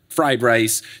or fried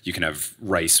rice. You can have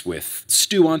rice with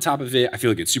stew on top of it. I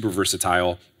feel like it's super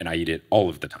versatile and I eat it all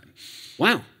of the time.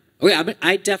 Wow. Okay,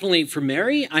 I definitely, for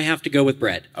Mary, I have to go with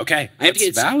bread. Okay, I have to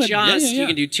get valid. You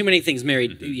can do too many things, Mary.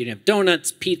 You can have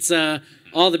donuts, pizza,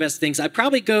 all the best things. I'd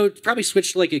probably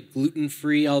switch to like a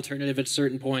gluten-free alternative at a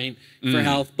certain point for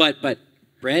health, but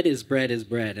bread is bread is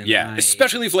bread. And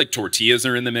especially if like tortillas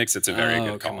are in the mix, it's a very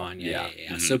good call. Come on,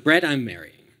 yeah. So bread, I'm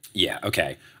marrying. Yeah,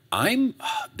 okay. Damn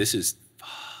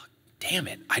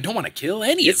it. I don't want to kill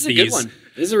any of these. This is a good one.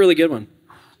 This is a really good one.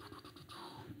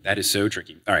 That is so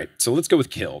tricky. All right, so let's go with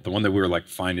kill, the one that we were like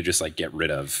fine to just like get rid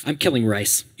of. I'm killing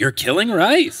rice. You're killing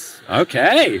rice.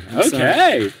 Okay,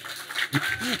 okay.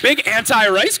 Big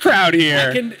anti-rice crowd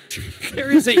here. There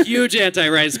is a huge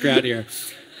anti-rice crowd here.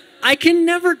 I can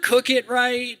never cook it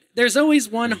right. There's always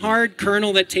one hard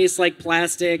kernel that tastes like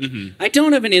plastic. I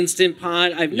don't have an Instant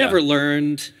Pot. I've never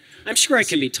learned. I'm sure I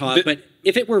can be taught, but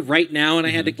if it were right now and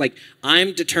I had to, like,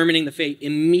 I'm determining the fate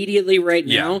immediately right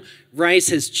now, rice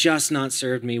has just not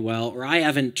served me well, or I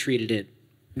haven't treated it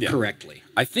correctly.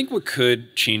 I think what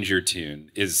could change your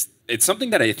tune is, it's something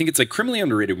that I think it's like criminally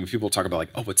underrated when people talk about like,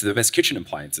 oh, what's the best kitchen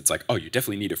appliance? It's like, oh, you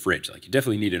definitely need a fridge. Like, you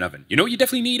definitely need an oven. You know what you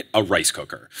definitely need? A rice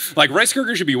cooker. Like, rice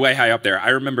cooker should be way high up there. I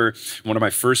remember one of my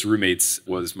first roommates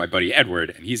was my buddy Edward,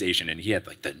 and he's Asian, and he had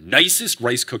like the nicest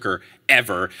rice cooker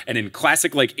ever. And in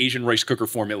classic like Asian rice cooker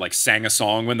form, it like sang a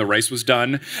song when the rice was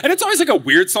done. And it's always like a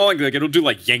weird song. Like, it'll do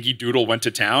like Yankee Doodle Went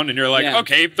to Town, and you're like,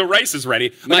 okay, the rice is ready.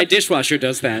 Like, my dishwasher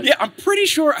does that. Yeah, I'm pretty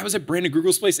sure I was at Brandon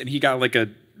Grugel's place, and he got like a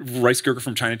rice cooker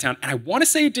from Chinatown, and I want to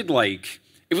say it did like,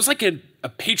 it was like a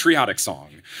patriotic song.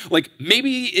 Like,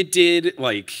 maybe it did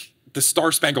like the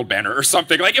Star Spangled Banner or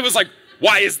something. Like, it was like,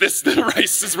 why is this the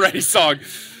rice is ready song?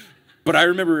 But I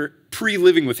remember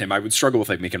pre-living with him, I would struggle with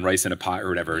like making rice in a pot or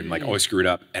whatever and like always screw it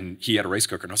up. And he had a rice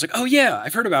cooker, and I was like, oh yeah,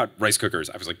 I've heard about rice cookers.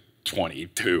 I was like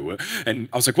 22. And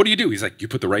I was like, what do? He's like, you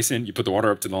put the rice in, you put the water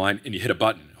up to the line, and you hit a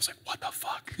button. I was like, what the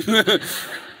fuck?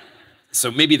 So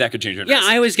maybe that could change your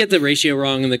I always get the ratio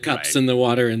wrong in the cups and the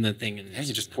water and the thing. And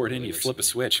you just pour it in, you flip a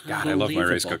switch. God, I love my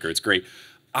rice cooker. It's great.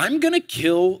 I'm going to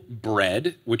kill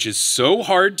bread, which is so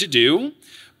hard to do,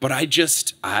 but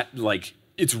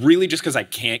it's really just because I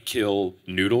can't kill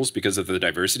noodles because of the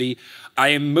diversity. I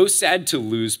am most sad to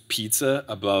lose pizza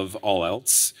above all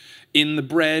else. In the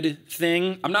bread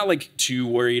thing, I'm not like too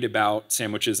worried about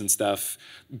sandwiches and stuff,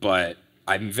 but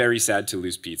I'm very sad to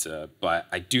lose pizza. But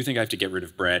I do think I have to get rid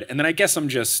of bread. And then I guess I'm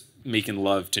just making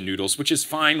love to noodles, which is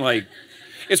fine. Like,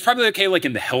 it's probably okay, like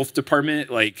in the health department,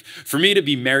 like for me to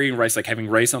be marrying rice, like having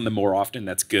rice on them more often,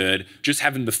 that's good. Just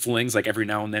having the flings, like every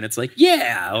now and then, it's like,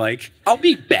 yeah, like I'll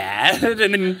be bad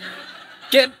and then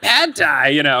get pad thai,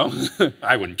 you know.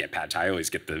 I wouldn't get pad thai. I always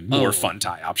get the more fun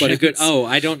Thai option. But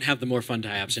I don't have the more fun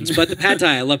Thai options, but the pad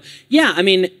Thai I love. Yeah, I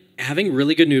mean, having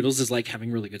really good noodles is like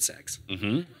having really good sex.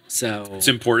 Mm-hmm. So it's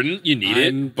important. You need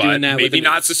it, but maybe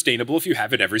not sustainable if you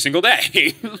have it every single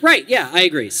day. Right. Yeah, I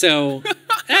agree. So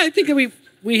I think that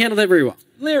we handled that very well.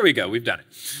 There we go. We've done it.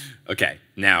 Okay,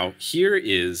 now here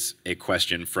is a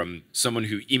question from someone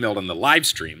who emailed on the live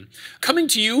stream. Coming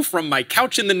to you from my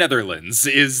couch in the Netherlands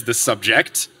is the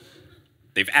subject.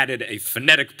 They've added a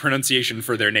phonetic pronunciation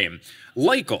for their name.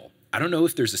 Leikel. I don't know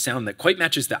if there's a sound that quite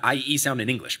matches the IE sound in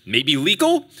English. Maybe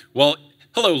legal? Well,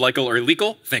 hello, Leikel or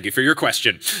Legal. Thank you for your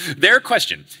question. Their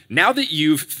question. Now that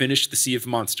you've finished The Sea of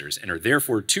Monsters and are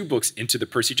therefore 2 books into the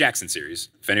Percy Jackson series,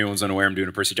 if anyone's unaware, I'm doing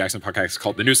a Percy Jackson podcast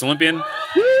called The Noose Olympian.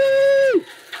 Woo!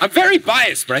 I'm very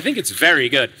biased, but I think it's very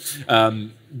good.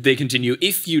 They continue,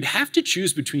 if you'd have to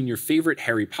choose between your favorite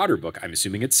Harry Potter book, I'm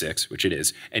assuming it's 6, which it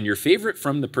is, and your favorite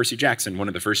from the Percy Jackson, one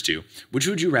of the first 2, which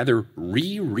would you rather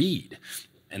reread?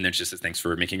 And then it just says, thanks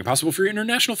for making it possible for your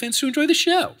international fans to enjoy the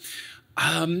show.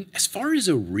 As far as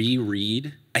a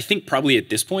reread, I think probably at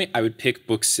this point, I would pick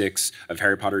book 6 of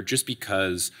Harry Potter just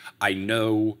because I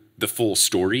know the full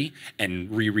story, and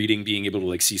rereading, being able to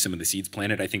like see some of the seeds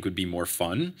planted, I think would be more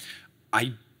fun.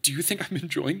 I do think I'm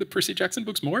enjoying the Percy Jackson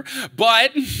books more,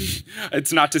 but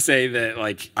it's not to say that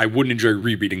like I wouldn't enjoy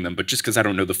rereading them, but just because I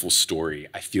don't know the full story,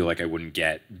 I feel like I wouldn't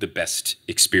get the best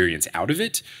experience out of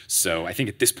it. So I think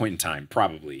at this point in time,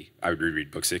 probably I would reread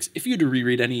book 6. If you had to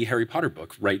reread any Harry Potter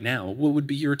book right now, what would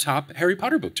be your top Harry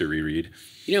Potter book to reread?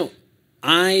 You know,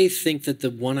 I think that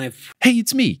the one I've... Hey,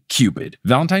 it's me, Cupid.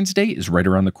 Valentine's Day is right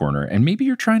around the corner, and maybe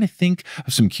you're trying to think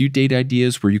of some cute date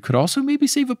ideas where you could also maybe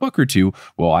save a buck or two.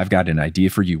 Well, I've got an idea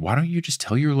for you. Why don't you just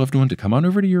tell your loved one to come on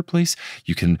over to your place?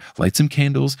 You can light some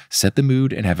candles, set the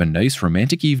mood, and have a nice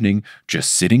romantic evening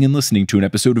just sitting and listening to an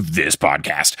episode of this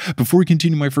podcast. Before we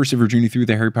continue my first ever journey through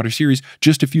the Harry Potter series,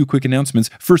 just a few quick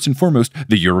announcements. First and foremost,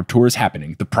 the Europe tour is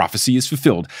happening. The prophecy is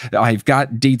fulfilled. I've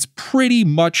got dates pretty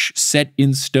much set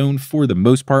in stone for the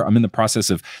most part. I'm in the process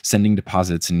of sending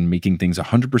deposits and making things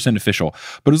 100% official.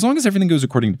 But as long as everything goes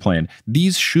according to plan,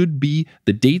 these should be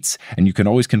the dates. And you can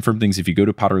always confirm things if you go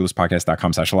to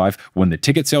potterlesspodcast.com/live. When the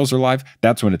ticket sales are live,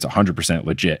 that's when it's 100%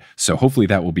 legit. So hopefully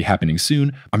that will be happening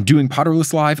soon. I'm doing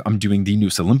Potterless live. I'm doing the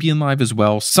Noose Olympian live as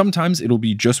well. Sometimes it'll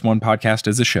be just one podcast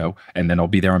as a show, and then I'll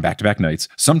be there on back-to-back nights.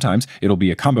 Sometimes it'll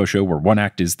be a combo show where one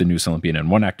act is the Noose Olympian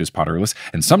and one act is Potterless.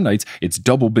 And some nights it's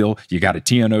double bill. You got a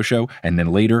TNO show, and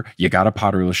then later you got a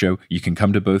Potterless show. You can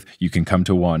come to both. You can come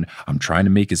to one. I'm trying to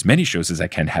make as many shows as I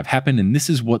can have happen, and this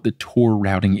is what the tour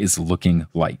routing is looking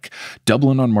like.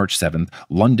 Dublin on March 7th,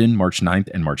 London March 9th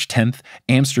and March 10th,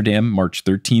 Amsterdam March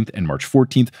 13th and March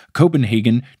 14th,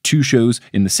 Copenhagen 2 shows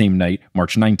in the same night,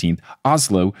 March 19th,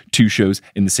 Oslo 2 shows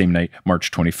in the same night, March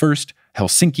 21st,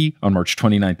 Helsinki on March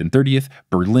 29th and 30th,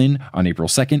 Berlin on April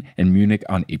 2nd, and Munich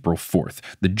on April 4th.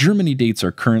 The Germany dates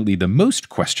are currently the most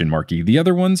question marky. The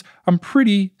other ones, I'm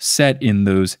pretty set in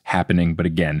those happening, but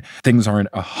again, things aren't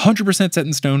 100% set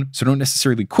in stone, so don't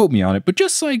necessarily quote me on it, but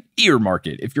just like earmark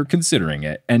it if you're considering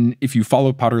it. And if you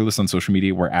follow Potterless on social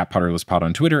media, we're at PotterlessPod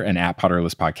on Twitter and at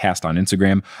PotterlessPodcast on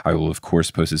Instagram. I will, of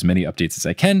course, post as many updates as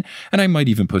I can, and I might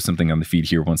even post something on the feed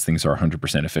here once things are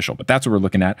 100% official, but that's what we're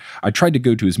looking at. I tried to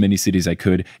go to as many cities I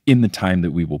could in the time that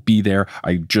we will be there.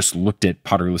 I just looked at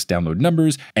Potterless download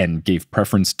numbers and gave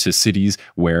preference to cities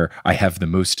where I have the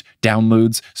most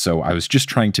downloads. So I was just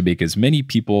trying to make as many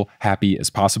people happy as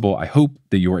possible. I hope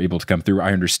that you're able to come through.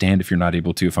 I understand if you're not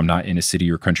able to, if I'm not in a city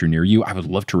or country near you. I would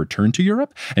love to return to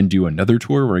Europe and do another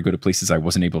tour where I go to places I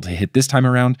wasn't able to hit this time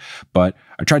around, but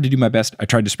I tried to do my best. I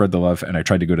tried to spread the love, and I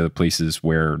tried to go to the places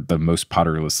where the most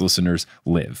Potterless listeners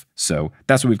live. So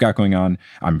that's what we've got going on.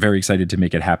 I'm very excited to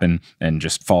make it happen, and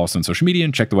just follow us on social media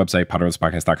and check the website,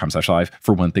 potterlesspodcast.com/live,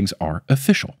 for when things are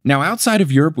official. Now, outside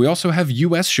of Europe, we also have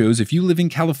US shows. If you live in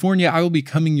California, I will be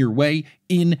coming your way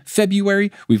in February,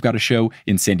 we've got a show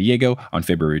in San Diego on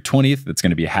February 20th. That's going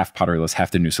to be a half Potterless,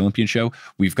 half the Noose Olympian show.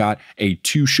 We've got a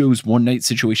 2 shows, 1 night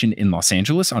situation in Los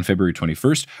Angeles on February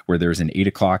 21st, where there's an 8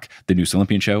 o'clock The Noose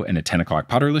Olympian show and a 10 o'clock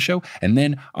Potterless show. And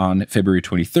then on February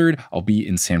 23rd, I'll be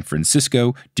in San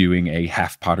Francisco doing a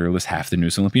half Potterless, half the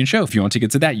Noose Olympian show. If you want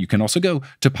tickets to that, you can also go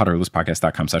to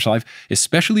potterlesspodcast.com/live.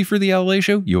 Especially for the LA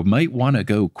show, you might want to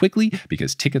go quickly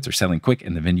because tickets are selling quick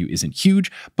and the venue isn't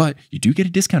huge, but you do get a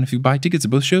discount if you buy tickets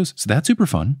at both shows, so that's super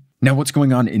fun. Now, what's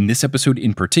going on in this episode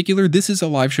in particular? This is a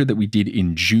live show that we did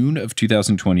in June of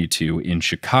 2022 in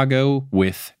Chicago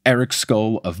with Eric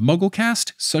Scull of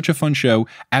Mugglecast. Such a fun show.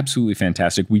 Absolutely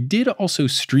fantastic. We did also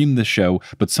stream the show,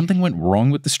 but something went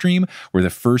wrong with the stream where the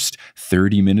first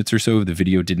 30 minutes or so of the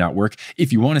video did not work.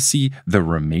 If you want to see the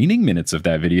remaining minutes of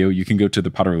that video, you can go to the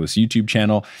Potterless YouTube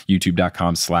channel,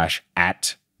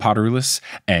 youtube.com/@Potterless,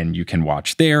 and you can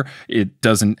watch there. It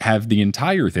doesn't have the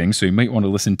entire thing, so you might want to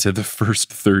listen to the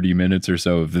first 30 minutes or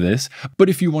so of this. But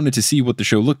if you wanted to see what the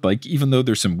show looked like, even though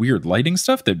there's some weird lighting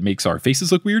stuff that makes our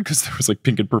faces look weird because there was like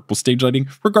pink and purple stage lighting,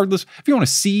 regardless, if you want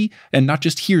to see and not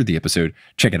just hear the episode,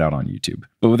 check it out on YouTube.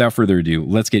 But without further ado,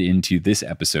 let's get into this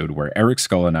episode where Eric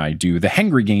Scull and I do the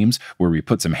Hangry Games, where we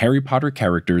put some Harry Potter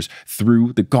characters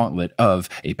through the gauntlet of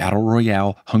a Battle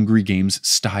Royale Hungry Games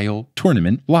style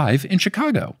tournament live in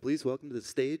Chicago. Please welcome to the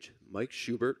stage Mike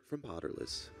Schubert from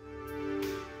Potterless.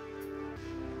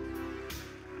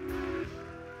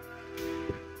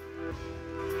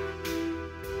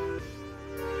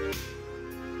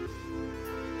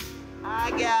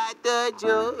 I got the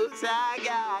juice, I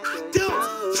got the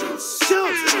juice.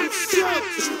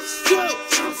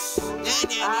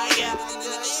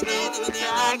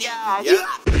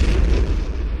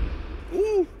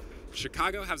 Ooh.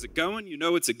 Chicago, how's it going? You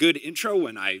know it's a good intro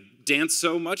when I dance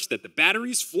so much that the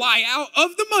batteries fly out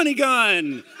of the money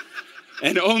gun.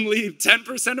 And only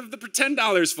 10% of the pretend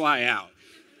dollars fly out.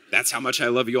 That's how much I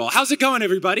love you all. How's it going,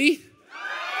 everybody?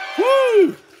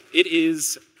 Woo! It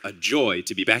is a joy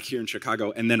to be back here in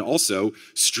Chicago and then also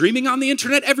streaming on the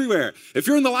internet everywhere. If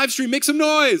you're in the live stream, make some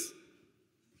noise.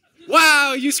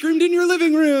 Wow, you screamed in your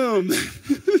living room.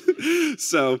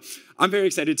 So I'm very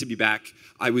excited to be back.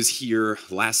 I was here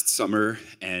last summer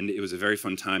and it was a very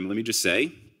fun time. Let me just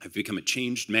say, I've become a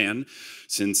changed man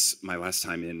since my last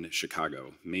time in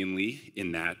Chicago, mainly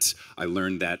in that I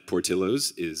learned that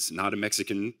Portillo's is not a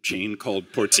Mexican chain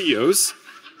called Portillos,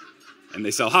 and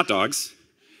they sell hot dogs.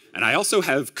 And I also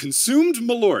have consumed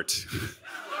Malort.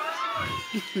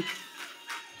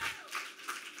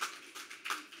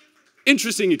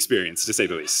 Interesting experience, to say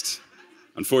the least.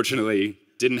 Unfortunately,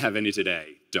 didn't have any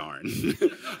today. Darn.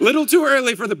 Little too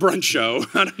early for the brunch show.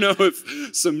 I don't know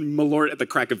if some Malort at the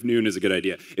crack of noon is a good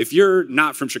idea. If you're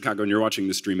not from Chicago and you're watching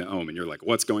the stream at home and you're like,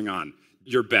 what's going on?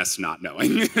 You're best not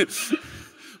knowing.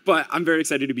 But I'm very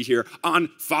excited to be here on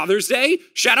Father's Day.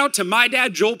 Shout out to my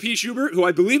dad, Joel P. Schubert, who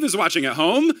I believe is watching at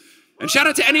home. And shout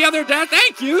out to any other dad.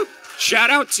 Thank you. Shout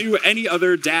out to any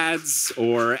other dads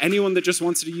or anyone that just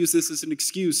wants to use this as an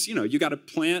excuse. You know, you got a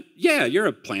plant. Yeah, you're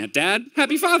a plant dad.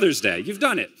 Happy Father's Day. You've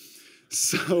done it.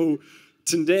 So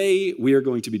today we are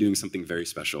going to be doing something very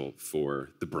special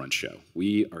for the brunch show.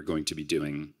 We are going to be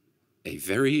doing a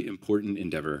very important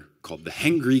endeavor called the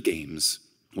Hangry Games,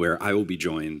 where I will be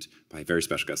joined by a very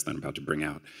special guest that I'm about to bring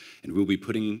out, and we'll be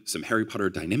putting some Harry Potter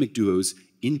dynamic duos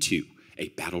into a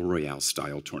Battle Royale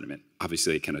style tournament.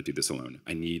 Obviously, I cannot do this alone.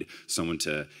 I need someone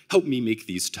to help me make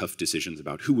these tough decisions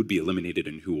about who would be eliminated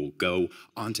and who will go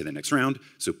on to the next round.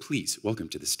 So please welcome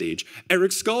to the stage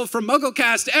Eric Scull from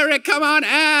Mugglecast. Eric, come on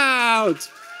out.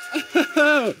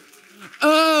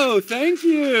 Oh, thank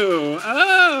you.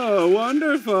 Oh,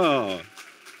 wonderful.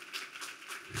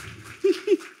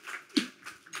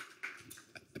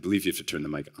 I believe you have to turn the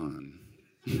mic on.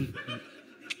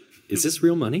 Is this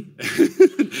real money?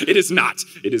 It is not.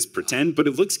 It is pretend, but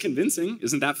it looks convincing.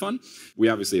 Isn't that fun? We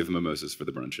obviously have mimosas for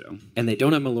the brunch show. And they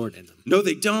don't have Malort in them. No,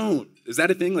 they don't. Is that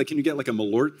a thing? Like, can you get like a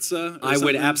Malortza? I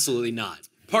would absolutely not.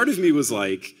 Part of me was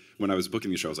like, when I was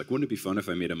booking the show, I was like, wouldn't it be fun if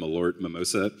I made a Malort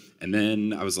mimosa? And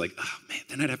then I was like, oh man,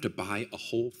 then I'd have to buy a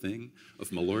whole thing of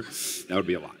Malort. That would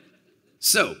be a lot.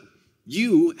 So,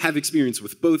 you have experience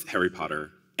with both Harry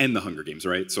Potter and the Hunger Games,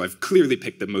 right? So I've clearly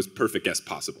picked the most perfect guest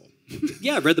possible.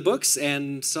 Yeah, I've read the books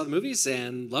and saw the movies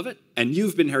and love it. And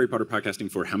you've been Harry Potter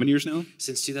podcasting for how many years now?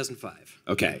 Since 2005.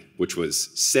 Okay, which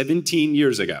was 17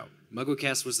 years ago.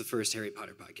 Mugglecast was the first Harry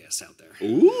Potter podcast out there.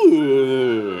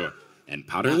 Ooh. And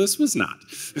Potterless was not.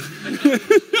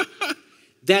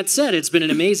 That said, it's been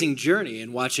an amazing journey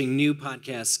in watching new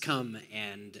podcasts come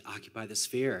and occupy the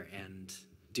sphere. And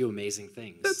do amazing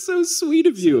things. That's so sweet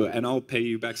of you, and I'll pay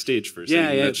you backstage for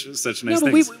saying such nice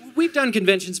things. We've done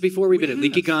conventions before. We've been at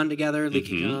LeakyCon together,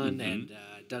 LeakyCon, and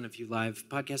done a few live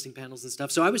podcasting panels and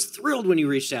stuff. So I was thrilled when you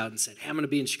reached out and said, hey, I'm going to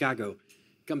be in Chicago.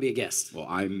 Come be a guest. Well,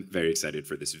 I'm very excited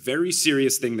for this very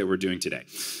serious thing that we're doing today.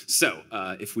 So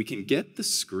if we can get the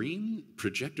screen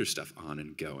projector stuff on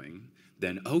and going,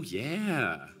 then, oh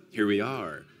yeah, here we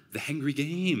are. The Hangry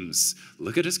Games.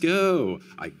 Look at us go.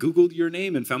 I Googled your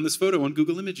name and found this photo on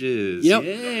Google Images. Yep.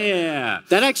 Yeah.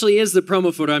 That actually is the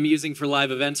promo photo I'm using for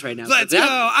live events right now. Let's go.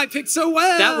 I picked so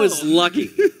well. That was lucky.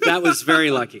 That was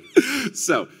very lucky.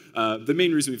 So the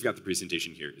main reason we've got the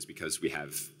presentation here is because we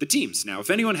have the teams. Now, if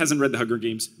anyone hasn't read The Hunger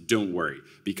Games, don't worry,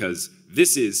 because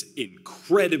this is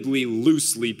incredibly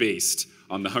loosely based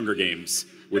on The Hunger Games,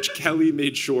 which Kelly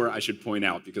made sure I should point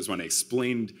out, because when I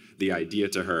explained the idea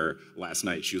to her last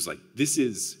night, she was like, this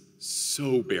is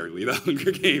so barely The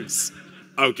Hunger Games.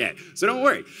 Okay, so don't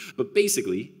worry. But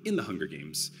basically, in The Hunger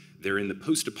Games, they're in the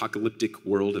post-apocalyptic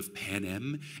world of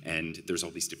Panem, and there's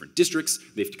all these different districts.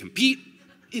 They have to compete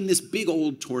in this big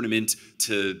old tournament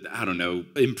to, I don't know,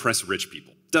 impress rich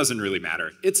people. Doesn't really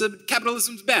matter.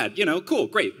 Capitalism's bad, cool,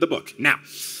 great, the book. Now,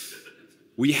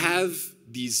 we have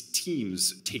these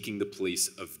teams taking the place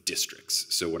of districts.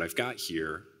 So what I've got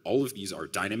here, all of these are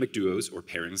dynamic duos or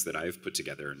pairings that I've put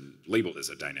together and labeled as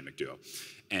a dynamic duo.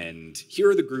 And here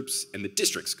are the groups and the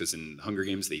districts, because in Hunger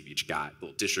Games, they've each got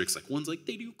little districts. Like one's like,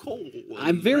 they do coal.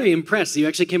 I'm very impressed. You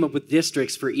actually came up with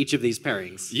districts for each of these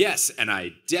pairings. Yes, and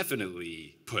I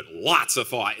definitely put lots of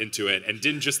thought into it and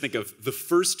didn't just think of the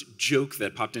first joke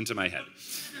that popped into my head.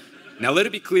 Now, let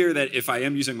it be clear that if I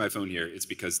am using my phone here, it's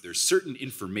because there's certain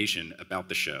information about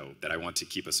the show that I want to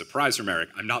keep a surprise from Eric.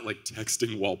 I'm not, like,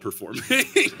 texting while performing.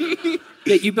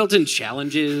 Yeah, you built in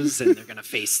challenges, and they're going to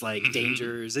face, like,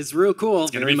 dangers. It's real cool.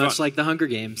 It's very much like the Hunger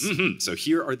Games. So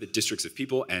here are the districts of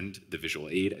people, and the visual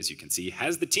aid, as you can see,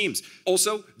 has the teams.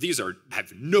 Also, these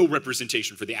have no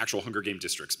representation for the actual Hunger Game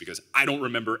districts, because I don't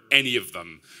remember any of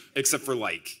them, except for,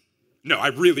 like, no, I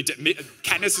really did.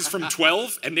 Katniss is from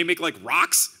 12, and they make, like,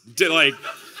 rocks?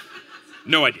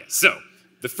 No idea. So,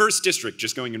 the first district,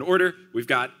 just going in order, we've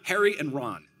got Harry and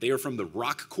Ron. They are from the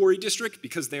Rock Quarry District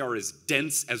because they are as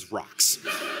dense as rocks.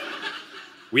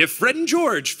 We have Fred and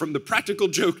George from the Practical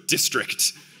Joke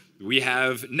District. We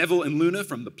have Neville and Luna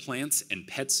from the Plants and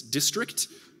Pets District,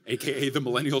 aka the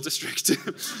Millennial District.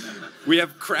 We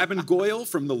have Crab and Goyle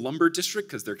from the Lumber District,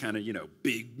 because they're kind of,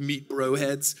 big meat bro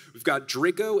heads. We've got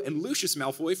Draco and Lucius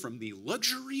Malfoy from the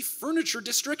Luxury Furniture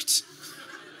District.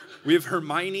 We have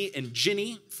Hermione and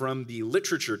Ginny from the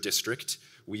Literature District.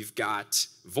 We've got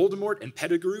Voldemort and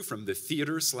Pettigrew from the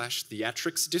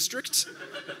Theater/Theatrics District.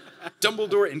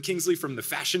 Dumbledore and Kingsley from the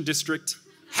Fashion District.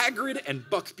 Hagrid and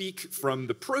Buckbeak from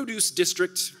the Produce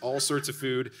District, all sorts of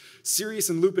food. Sirius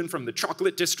and Lupin from the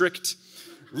Chocolate District.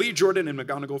 Lee Jordan and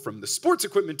McGonagall from the Sports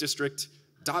Equipment District.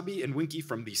 Dobby and Winky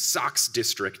from the Socks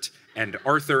District. And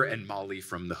Arthur and Molly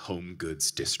from the Home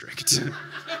Goods District.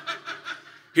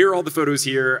 Here are all the photos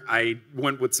here. I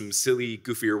went with some silly,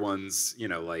 goofier ones,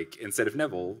 like instead of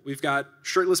Neville, we've got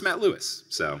shirtless Matt Lewis.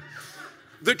 So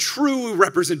the true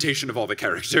representation of all the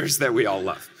characters that we all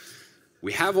love.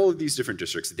 We have all of these different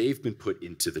districts. They've been put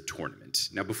into the tournament.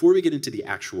 Now, before we get into the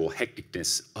actual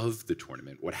hecticness of the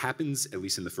tournament, what happens, at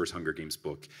least in the first Hunger Games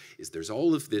book, is there's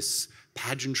all of this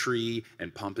pageantry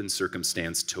and pomp and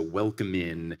circumstance to welcome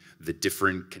in the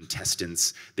different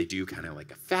contestants. They do kind of like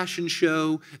a fashion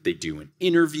show. They do an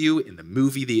interview. In the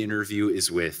movie, the interview is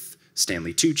with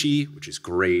Stanley Tucci, which is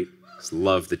great. Just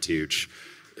love the Tucci.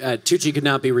 Tucci could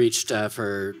not be reached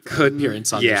for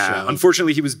appearance on the show. Yeah,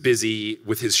 unfortunately, he was busy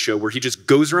with his show where he just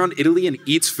goes around Italy and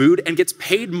eats food and gets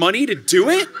paid money to do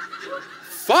it.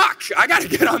 Fuck, I gotta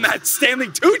get on that Stanley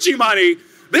Tucci money.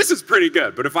 This is pretty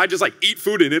good. But if I just eat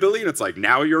food in Italy and it's like,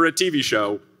 now you're a TV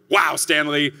show. Wow,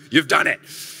 Stanley, you've done it.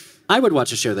 I would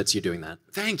watch a show that's you doing that.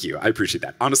 Thank you. I appreciate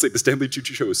that. Honestly, the Stanley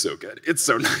Tucci show is so good. It's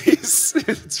so nice.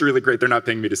 It's really great. They're not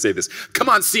paying me to say this. Come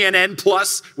on, CNN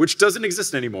Plus, which doesn't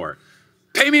exist anymore.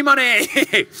 Pay me money!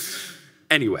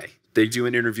 Anyway, they do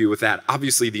an interview with that.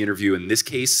 Obviously, the interview in this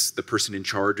case, the person in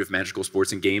charge of magical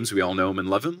sports and games, we all know him and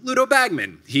love him, Ludo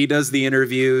Bagman. He does the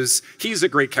interviews. He's a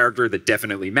great character that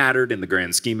definitely mattered in the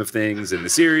grand scheme of things in the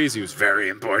series. He was very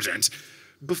important.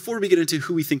 Before we get into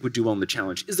who we think would do well in the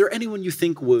challenge, is there anyone you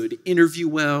think would interview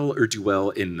well or do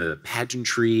well in the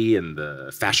pageantry and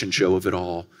the fashion show of it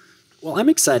all? Well, I'm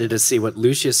excited to see what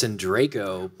Lucius and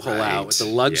Draco pull out with the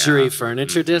Luxury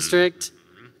Furniture District.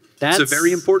 It's a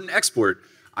very important export.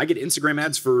 I get Instagram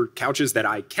ads for couches that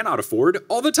I cannot afford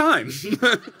all the time.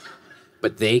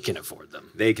 But they can afford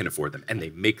them. They can afford them, and they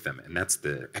make them, and that's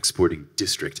the exporting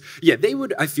district. Yeah, they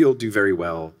would, I feel, do very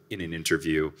well in an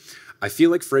interview. I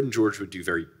feel like Fred and George would do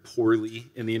very poorly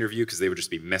in the interview because they would just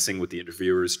be messing with the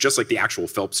interviewers, just like the actual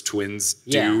Phelps twins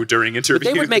do during interviews.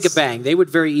 But they would make a bang. They would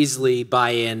very easily buy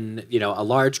in, a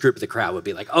large group of the crowd would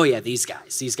be like, oh yeah, these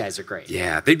guys are great.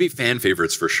 Yeah, they'd be fan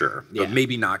favorites for sure, but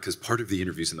maybe not because part of the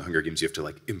interviews in the Hunger Games, you have to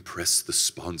like impress the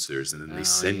sponsors and then they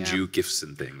send you gifts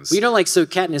and things. Well, so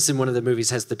Katniss in one of the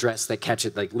movies has the dress that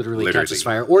literally catches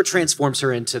fire or transforms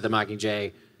her into the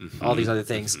Mockingjay, all these other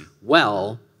things.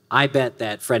 Well, I bet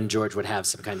that Fred and George would have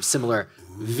some kind of similar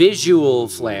visual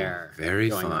flair. Very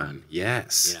going fun. on.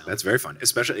 Yes, that's very fun.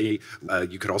 Especially,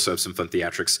 you could also have some fun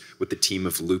theatrics with the team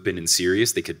of Lupin and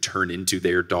Sirius. They could turn into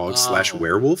their dog /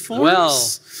 werewolf forms. Well,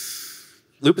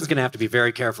 Lupin's going to have to be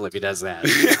very careful if he does that.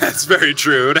 That's very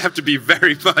true. It'd have to be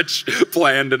very much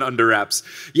planned and under wraps.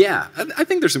 Yeah, I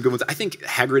think there's some good ones. I think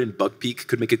Hagrid and Buckbeak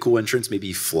could make a cool entrance. Maybe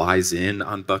he flies in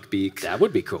on Buckbeak. That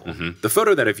would be cool. The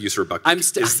photo that I've used for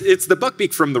Buckbeak it's the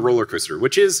Buckbeak from the roller coaster,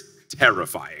 which is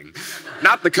terrifying.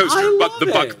 Not the coaster, but the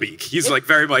Buckbeak. He's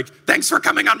thanks for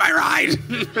coming on my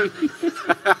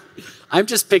ride. I'm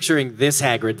just picturing this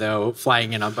Hagrid, though,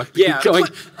 flying in on Buckbeak going,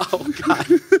 oh, God.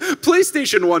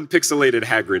 PlayStation 1 pixelated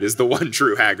Hagrid is the one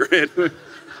true Hagrid.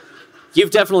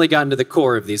 You've definitely gotten to the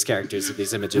core of these characters, of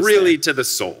these images. Really to the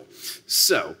soul.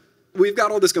 So, we've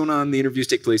got all this going on. The interviews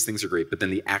take place. Things are great. But then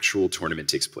the actual tournament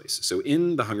takes place. So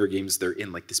in the Hunger Games, they're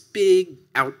in this big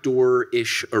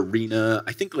outdoor-ish arena.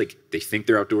 I think they think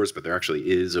they're outdoors, but there actually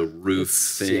is a roof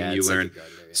thing you learn.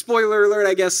 Spoiler alert,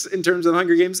 I guess, in terms of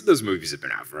Hunger Games. Those movies have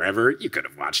been out forever. You could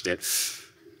have watched it.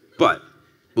 But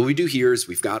what we do here is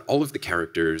we've got all of the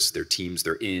characters, their teams,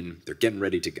 they're getting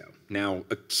ready to go. Now,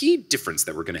 a key difference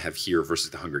that we're going to have here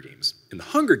versus the Hunger Games. In the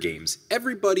Hunger Games,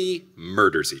 everybody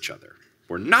murders each other.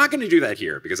 We're not going to do that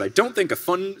here because I don't think a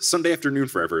fun Sunday afternoon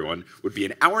for everyone would be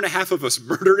an hour and a half of us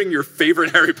murdering your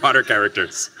favorite Harry Potter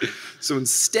characters. So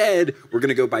instead, we're going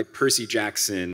to go by Percy Jackson